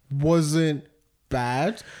wasn't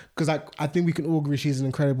bad. Because I think we can all agree she's an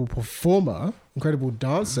incredible performer, incredible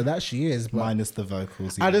dancer. That she is. But Minus the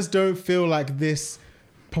vocals. I just don't feel like this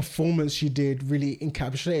performance she did really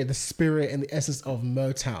encapsulated the spirit and the essence of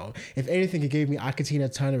Motown. If anything, it gave me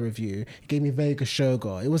Ikatina Turner review. It gave me Vegas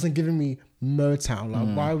Showgirl. It wasn't giving me Motown.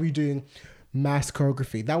 Like, why are we doing mass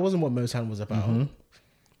choreography? That wasn't what Motown was about.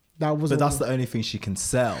 That wasn't. But that's the only thing she can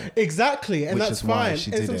sell. Exactly, and Which that's is why fine.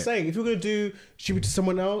 she And did so I'm it. saying, if you're gonna do tribute to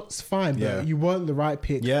someone else, fine, but Yeah. you weren't the right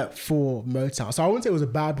pick Yeah. for Motown. So I wouldn't say it was a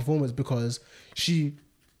bad performance because she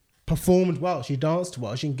performed well, she danced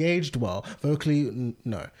well, she engaged well. Vocally,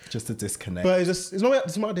 no. Just a disconnect. But it's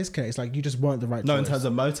not a disconnect. It's like you just weren't the right no, choice. in terms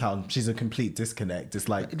of Motown, she's a complete disconnect. It's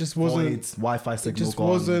like It just wasn't- voids, Wi-Fi it signal just gone,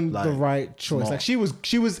 wasn't like, the right choice. not- Like she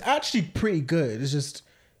was actually pretty good.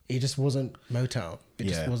 It just wasn't Motown. It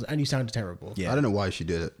just Yeah. wasn't, and you sounded terrible. Yeah. I don't know why she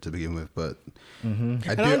did it to begin with, but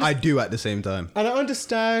I I do at the same time. And I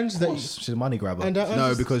understand that. She's a money grabber. And I No,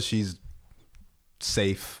 understand- because she's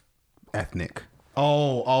safe, ethnic.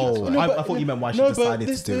 Oh, No, I but- thought you meant why she no, decided but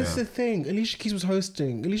this to do is the it. thing. Alicia Keys was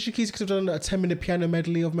hosting. Alicia Keys could have done a 10-minute piano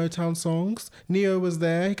medley of Motown songs. Neo was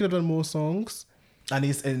there. He could have done more songs. And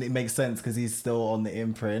it makes sense because he's still on the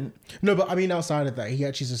imprint. No, but I mean, outside of that, he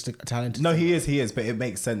actually just a talented. No, singer. he is, but it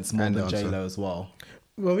makes sense more And than dancer. J-Lo as well.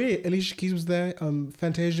 Well, yeah, Alicia Keys was there.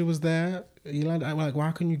 Fantasia was there. Yolanda, like,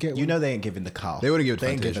 why couldn't you get? You know they ain't giving the car. They wouldn't give it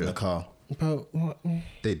They ain't Fantasia. giving the car. But what?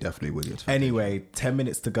 They definitely would get. Anyway, 10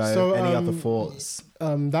 minutes to go. So, Any other thoughts?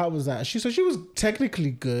 That was that. She was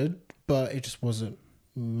technically good, but it just wasn't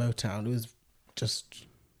Motown. It was just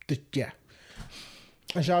yeah.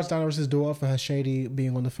 And shout out to Diana Ross's daughter for her shady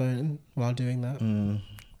being on the phone while doing that.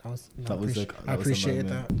 I appreciated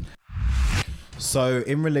that. So,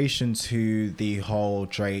 in relation to the whole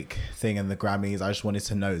Drake thing and the Grammys, I just wanted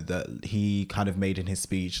to note that he kind of made in his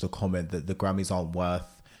speech the comment that the Grammys aren't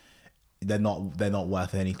worth. They're not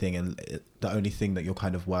worth anything, and the only thing that you're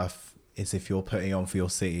kind of worth is if you're putting on for your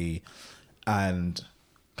city, and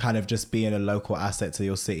kind of just being a local asset to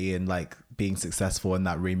your city and like being successful in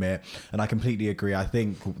that remit. And I completely agree. I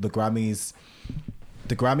think the Grammys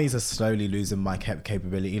are slowly losing my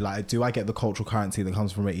capability. Like, do I get the cultural currency that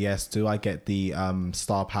comes from it? Yes. Do I get the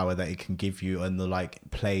star power that it can give you and the like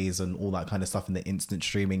plays and all that kind of stuff in the instant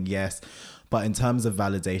streaming? Yes. But in terms of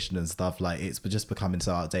validation and stuff, like, it's just becoming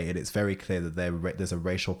so outdated. It's very clear that there's a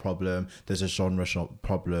racial problem, there's a genre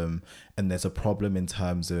problem, and there's a problem in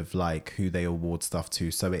terms of like who they award stuff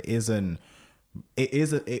to. So it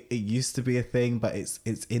used to be a thing, but it's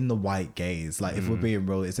in the white gaze. Like, if we're being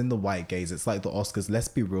real, it's in the white gaze. It's like the Oscars. Let's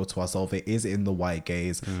be real to ourselves. It is in the white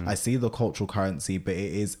gaze. I see the cultural currency, but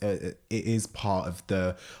it is part of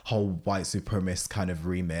the whole white supremacist kind of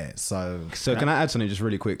remit. So Can I add something just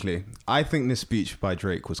really quickly? I think this speech by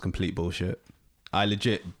Drake was complete bullshit. I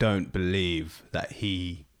legit don't believe that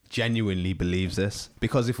he genuinely believes this,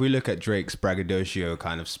 because if we look at Drake's braggadocio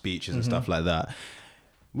kind of speeches and stuff like that,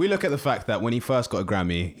 we look at the fact that when he first got a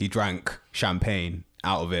Grammy, he drank champagne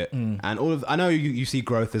out of it, and I know you see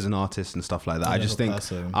growth as an artist and stuff like that. I just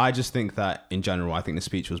think that in general, I think the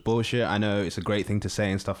speech was bullshit. I know it's a great thing to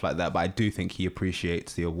say and stuff like that, but I do think he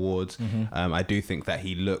appreciates the awards. I do think that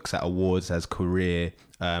he looks at awards as career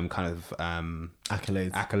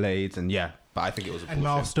accolades, and yeah. But I think it was a bullshit.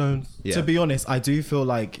 Milestones. Yeah. To be honest, I do feel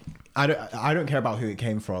like I don't care about who it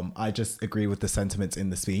came from. I just agree with the sentiments in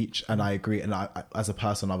the speech, and I agree. And I as a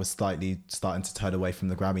person, I was slightly starting to turn away from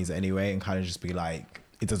the Grammys anyway, and kind of just be like,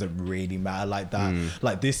 it doesn't really matter like that.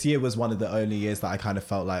 Like this year was one of the only years that I kind of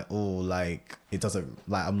felt like, oh, like it doesn't,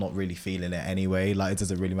 like I'm not really feeling it anyway. Like it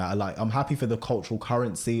doesn't really matter. Like I'm happy for the cultural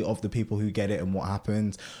currency of the people who get it and what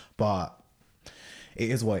happens, but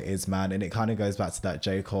it is what it is, man. And it kind of goes back to that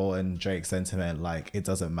J. Cole and Drake sentiment. Like it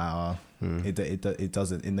doesn't matter. It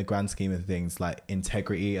doesn't, in the grand scheme of things, like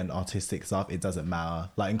integrity and artistic stuff, it doesn't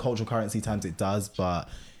matter. Like in cultural currency terms it does, but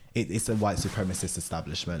it's a white supremacist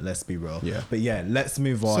establishment, let's be real. Yeah. But yeah, let's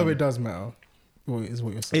move on. So it does matter, is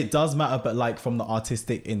what you're saying. It does matter, but like from the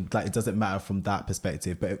artistic, like it doesn't matter from that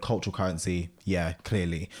perspective. But cultural currency, yeah,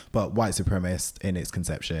 clearly. But white supremacist in its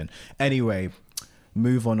conception. Anyway,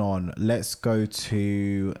 move on. Let's go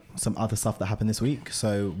to some other stuff that happened this week.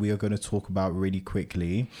 So we are going to talk about really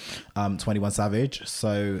quickly 21 Savage.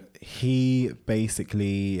 So he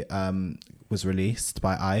basically was released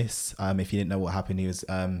by ICE. If you didn't know what happened, he was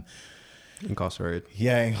Incarcerated.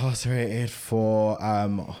 Yeah, incarcerated for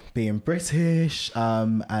being British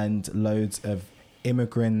and loads of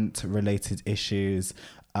immigrant related issues,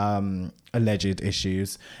 alleged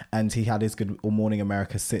issues. And he had his Good Morning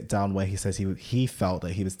America sit down where he says he felt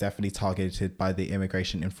that he was definitely targeted by the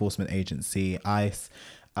Immigration Enforcement Agency, ICE.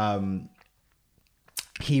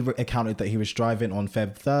 He accounted that he was driving on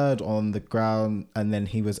Feb 3rd on the ground, and then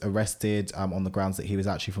he was arrested on the grounds that he was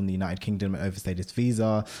actually from the United Kingdom and overstayed his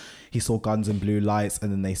visa. He saw guns and blue lights,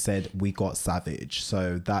 and then they said, we got Savage.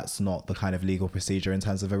 So that's not the kind of legal procedure in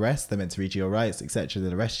terms of arrest. They're meant to read your rights, etc.,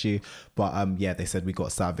 then arrest you. But yeah, they said we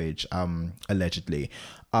got Savage, allegedly.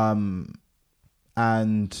 And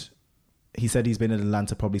he said he's been in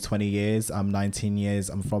Atlanta probably 20 years. 19 years.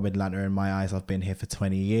 I'm from Atlanta in my eyes. I've been here for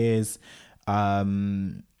 20 years.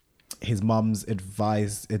 His mum's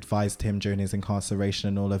advised him during his incarceration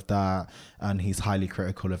and all of that, and he's highly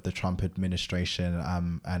critical of the Trump administration,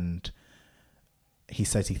 and he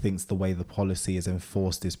said he thinks the way the policy is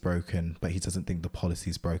enforced is broken, but he doesn't think the policy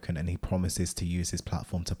is broken, and he promises to use his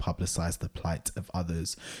platform to publicize the plight of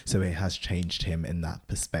others. So it has changed him in that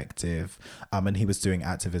perspective, and he was doing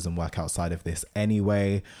activism work outside of this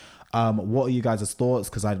anyway. What are you guys' thoughts?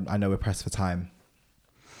 Because I know we're pressed for time.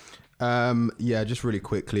 Yeah, just really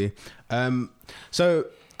quickly. So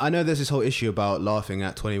I know there's this whole issue about laughing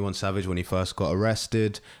at 21 Savage when he first got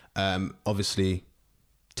arrested. Obviously,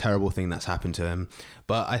 terrible thing that's happened to him.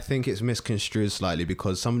 But I think it's misconstrued slightly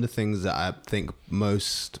because some of the things that I think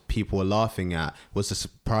most people are laughing at was the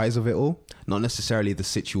surprise of it all, not necessarily the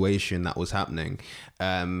situation that was happening.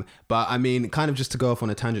 But I mean, kind of just to go off on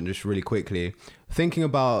a tangent just really quickly, thinking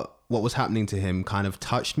about what was happening to him kind of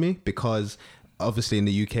touched me because obviously in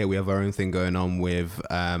the UK we have our own thing going on with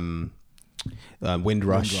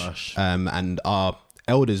Windrush. And our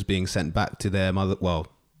elders being sent back to their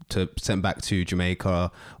sent back to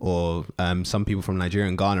Jamaica, or some people from Nigeria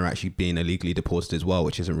and Ghana are actually being illegally deported as well,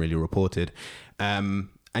 which isn't really reported. And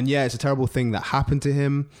yeah, it's a terrible thing that happened to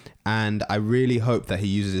him, and I really hope that he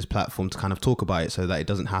uses his platform to kind of talk about it so that it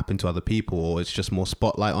doesn't happen to other people, or it's just more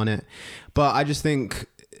spotlight on it. But I just think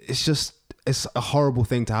it's a horrible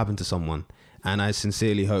thing to happen to someone. And I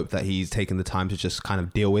sincerely hope that he's taken the time to just kind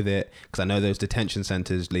of deal with it, because I know those detention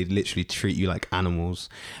centers, they literally treat you like animals.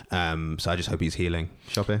 So I just hope he's healing.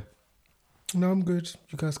 Shoppe? No, I'm good.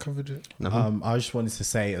 You guys covered it. I just wanted to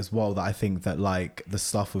say as well that I think that like the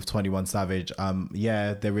stuff with 21 Savage,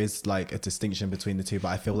 yeah, there is like a distinction between the two, but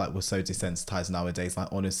I feel like we're so desensitized nowadays. Like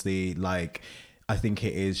honestly, like I think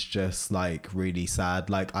it is just like really sad.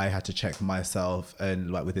 Like I had to check myself,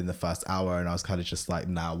 and like within the first hour, and I was kind of just like,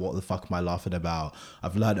 nah, what the fuck am I laughing about?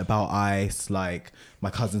 I've learned about ICE. Like my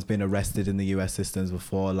cousin's been arrested in the US systems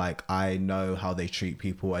before. Like I know how they treat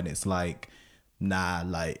people, and it's like, nah,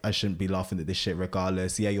 like I shouldn't be laughing at this shit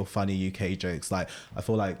regardless. Yeah, you're funny UK jokes. Like I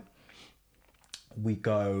feel like we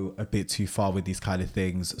go a bit too far with these kind of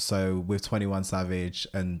things. So with 21 Savage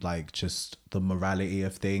and like just the morality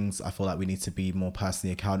of things, I feel like we need to be more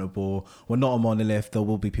personally accountable. We're not a monolith. There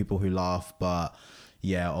will be people who laugh, but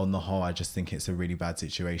yeah, on the whole, I just think it's a really bad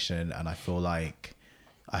situation. And I feel like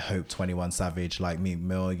I hope 21 Savage, like Meek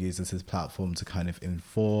Mill, uses his platform to kind of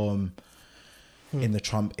inform in the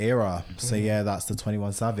Trump era. So yeah, that's the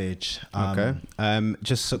 21 Savage. Okay.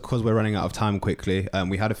 Just because we're running out of time quickly,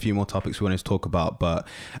 we had a few more topics we wanted to talk about, but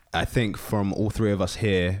I think from all three of us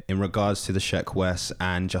here, in regards to the Sheck West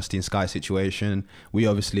and Justine Skye situation, we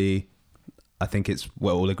obviously, I think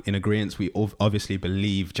we're all in agreement. We obviously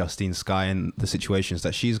believe Justine Skye and the situations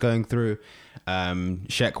that she's going through.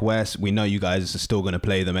 Sheck West, we know you guys are still going to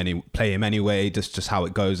play him anyway. Just how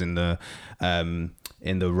it goes in the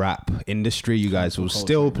in the rap industry. You guys will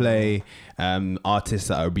still play artists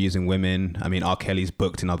that are abusing women. I mean, R. Kelly's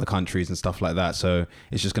booked in other countries and stuff like that. So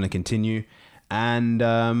it's just going to continue. And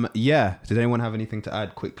did anyone have anything to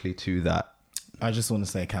add quickly to that? I just want to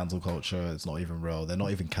say cancel culture is not even real. They're not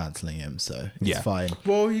even cancelling him, so it's fine.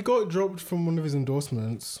 Well, he got dropped from one of his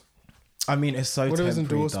endorsements. I mean, it's so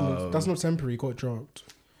temporary, though. That's not temporary. He got dropped.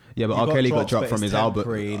 Yeah, but R. Kelly got dropped from his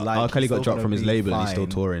album. Like, R. Kelly got dropped from his label and he's still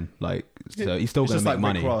fine. touring. Like, so he's still going to make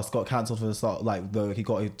money. Rick Ross got cancelled for the start. Like, he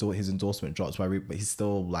got his endorsement dropped by but he's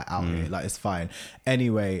still like out here. Like, it's fine.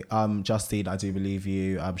 Anyway, Justine, I do believe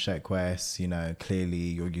you. Sheck West, you know, clearly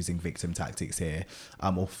you're using victim tactics here.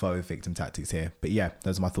 Or faux victim tactics here. But yeah,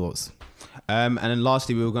 those are my thoughts. And then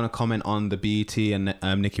lastly, we were going to comment on the BET and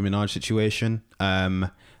Nicki Minaj situation.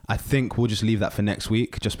 I think we'll just leave that for next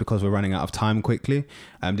week just because we're running out of time quickly.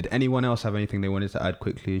 Did anyone else have anything they wanted to add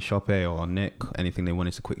quickly? Shoppe or Nick, anything they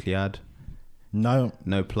wanted to quickly add? No.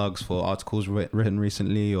 No plugs for articles written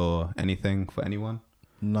recently or anything for anyone?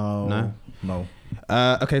 No.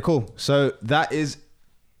 Okay, cool. So that is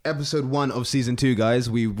episode 1 of season 2, guys.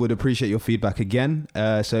 We would appreciate your feedback again.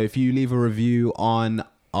 So if you leave a review on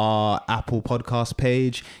our Apple podcast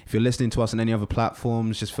page, if you're listening to us on any other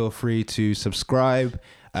platforms, just feel free to subscribe.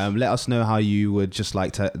 Let us know how you would just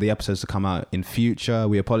like the episodes to come out in future.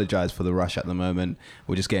 We apologize for the rush at the moment.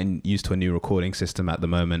 We're just getting used to a new recording system at the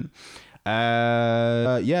moment.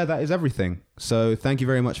 That is everything. So thank you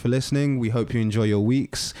very much for listening. We hope you enjoy your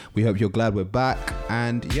weeks. We hope you're glad we're back.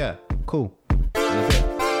 And yeah, cool. That's it.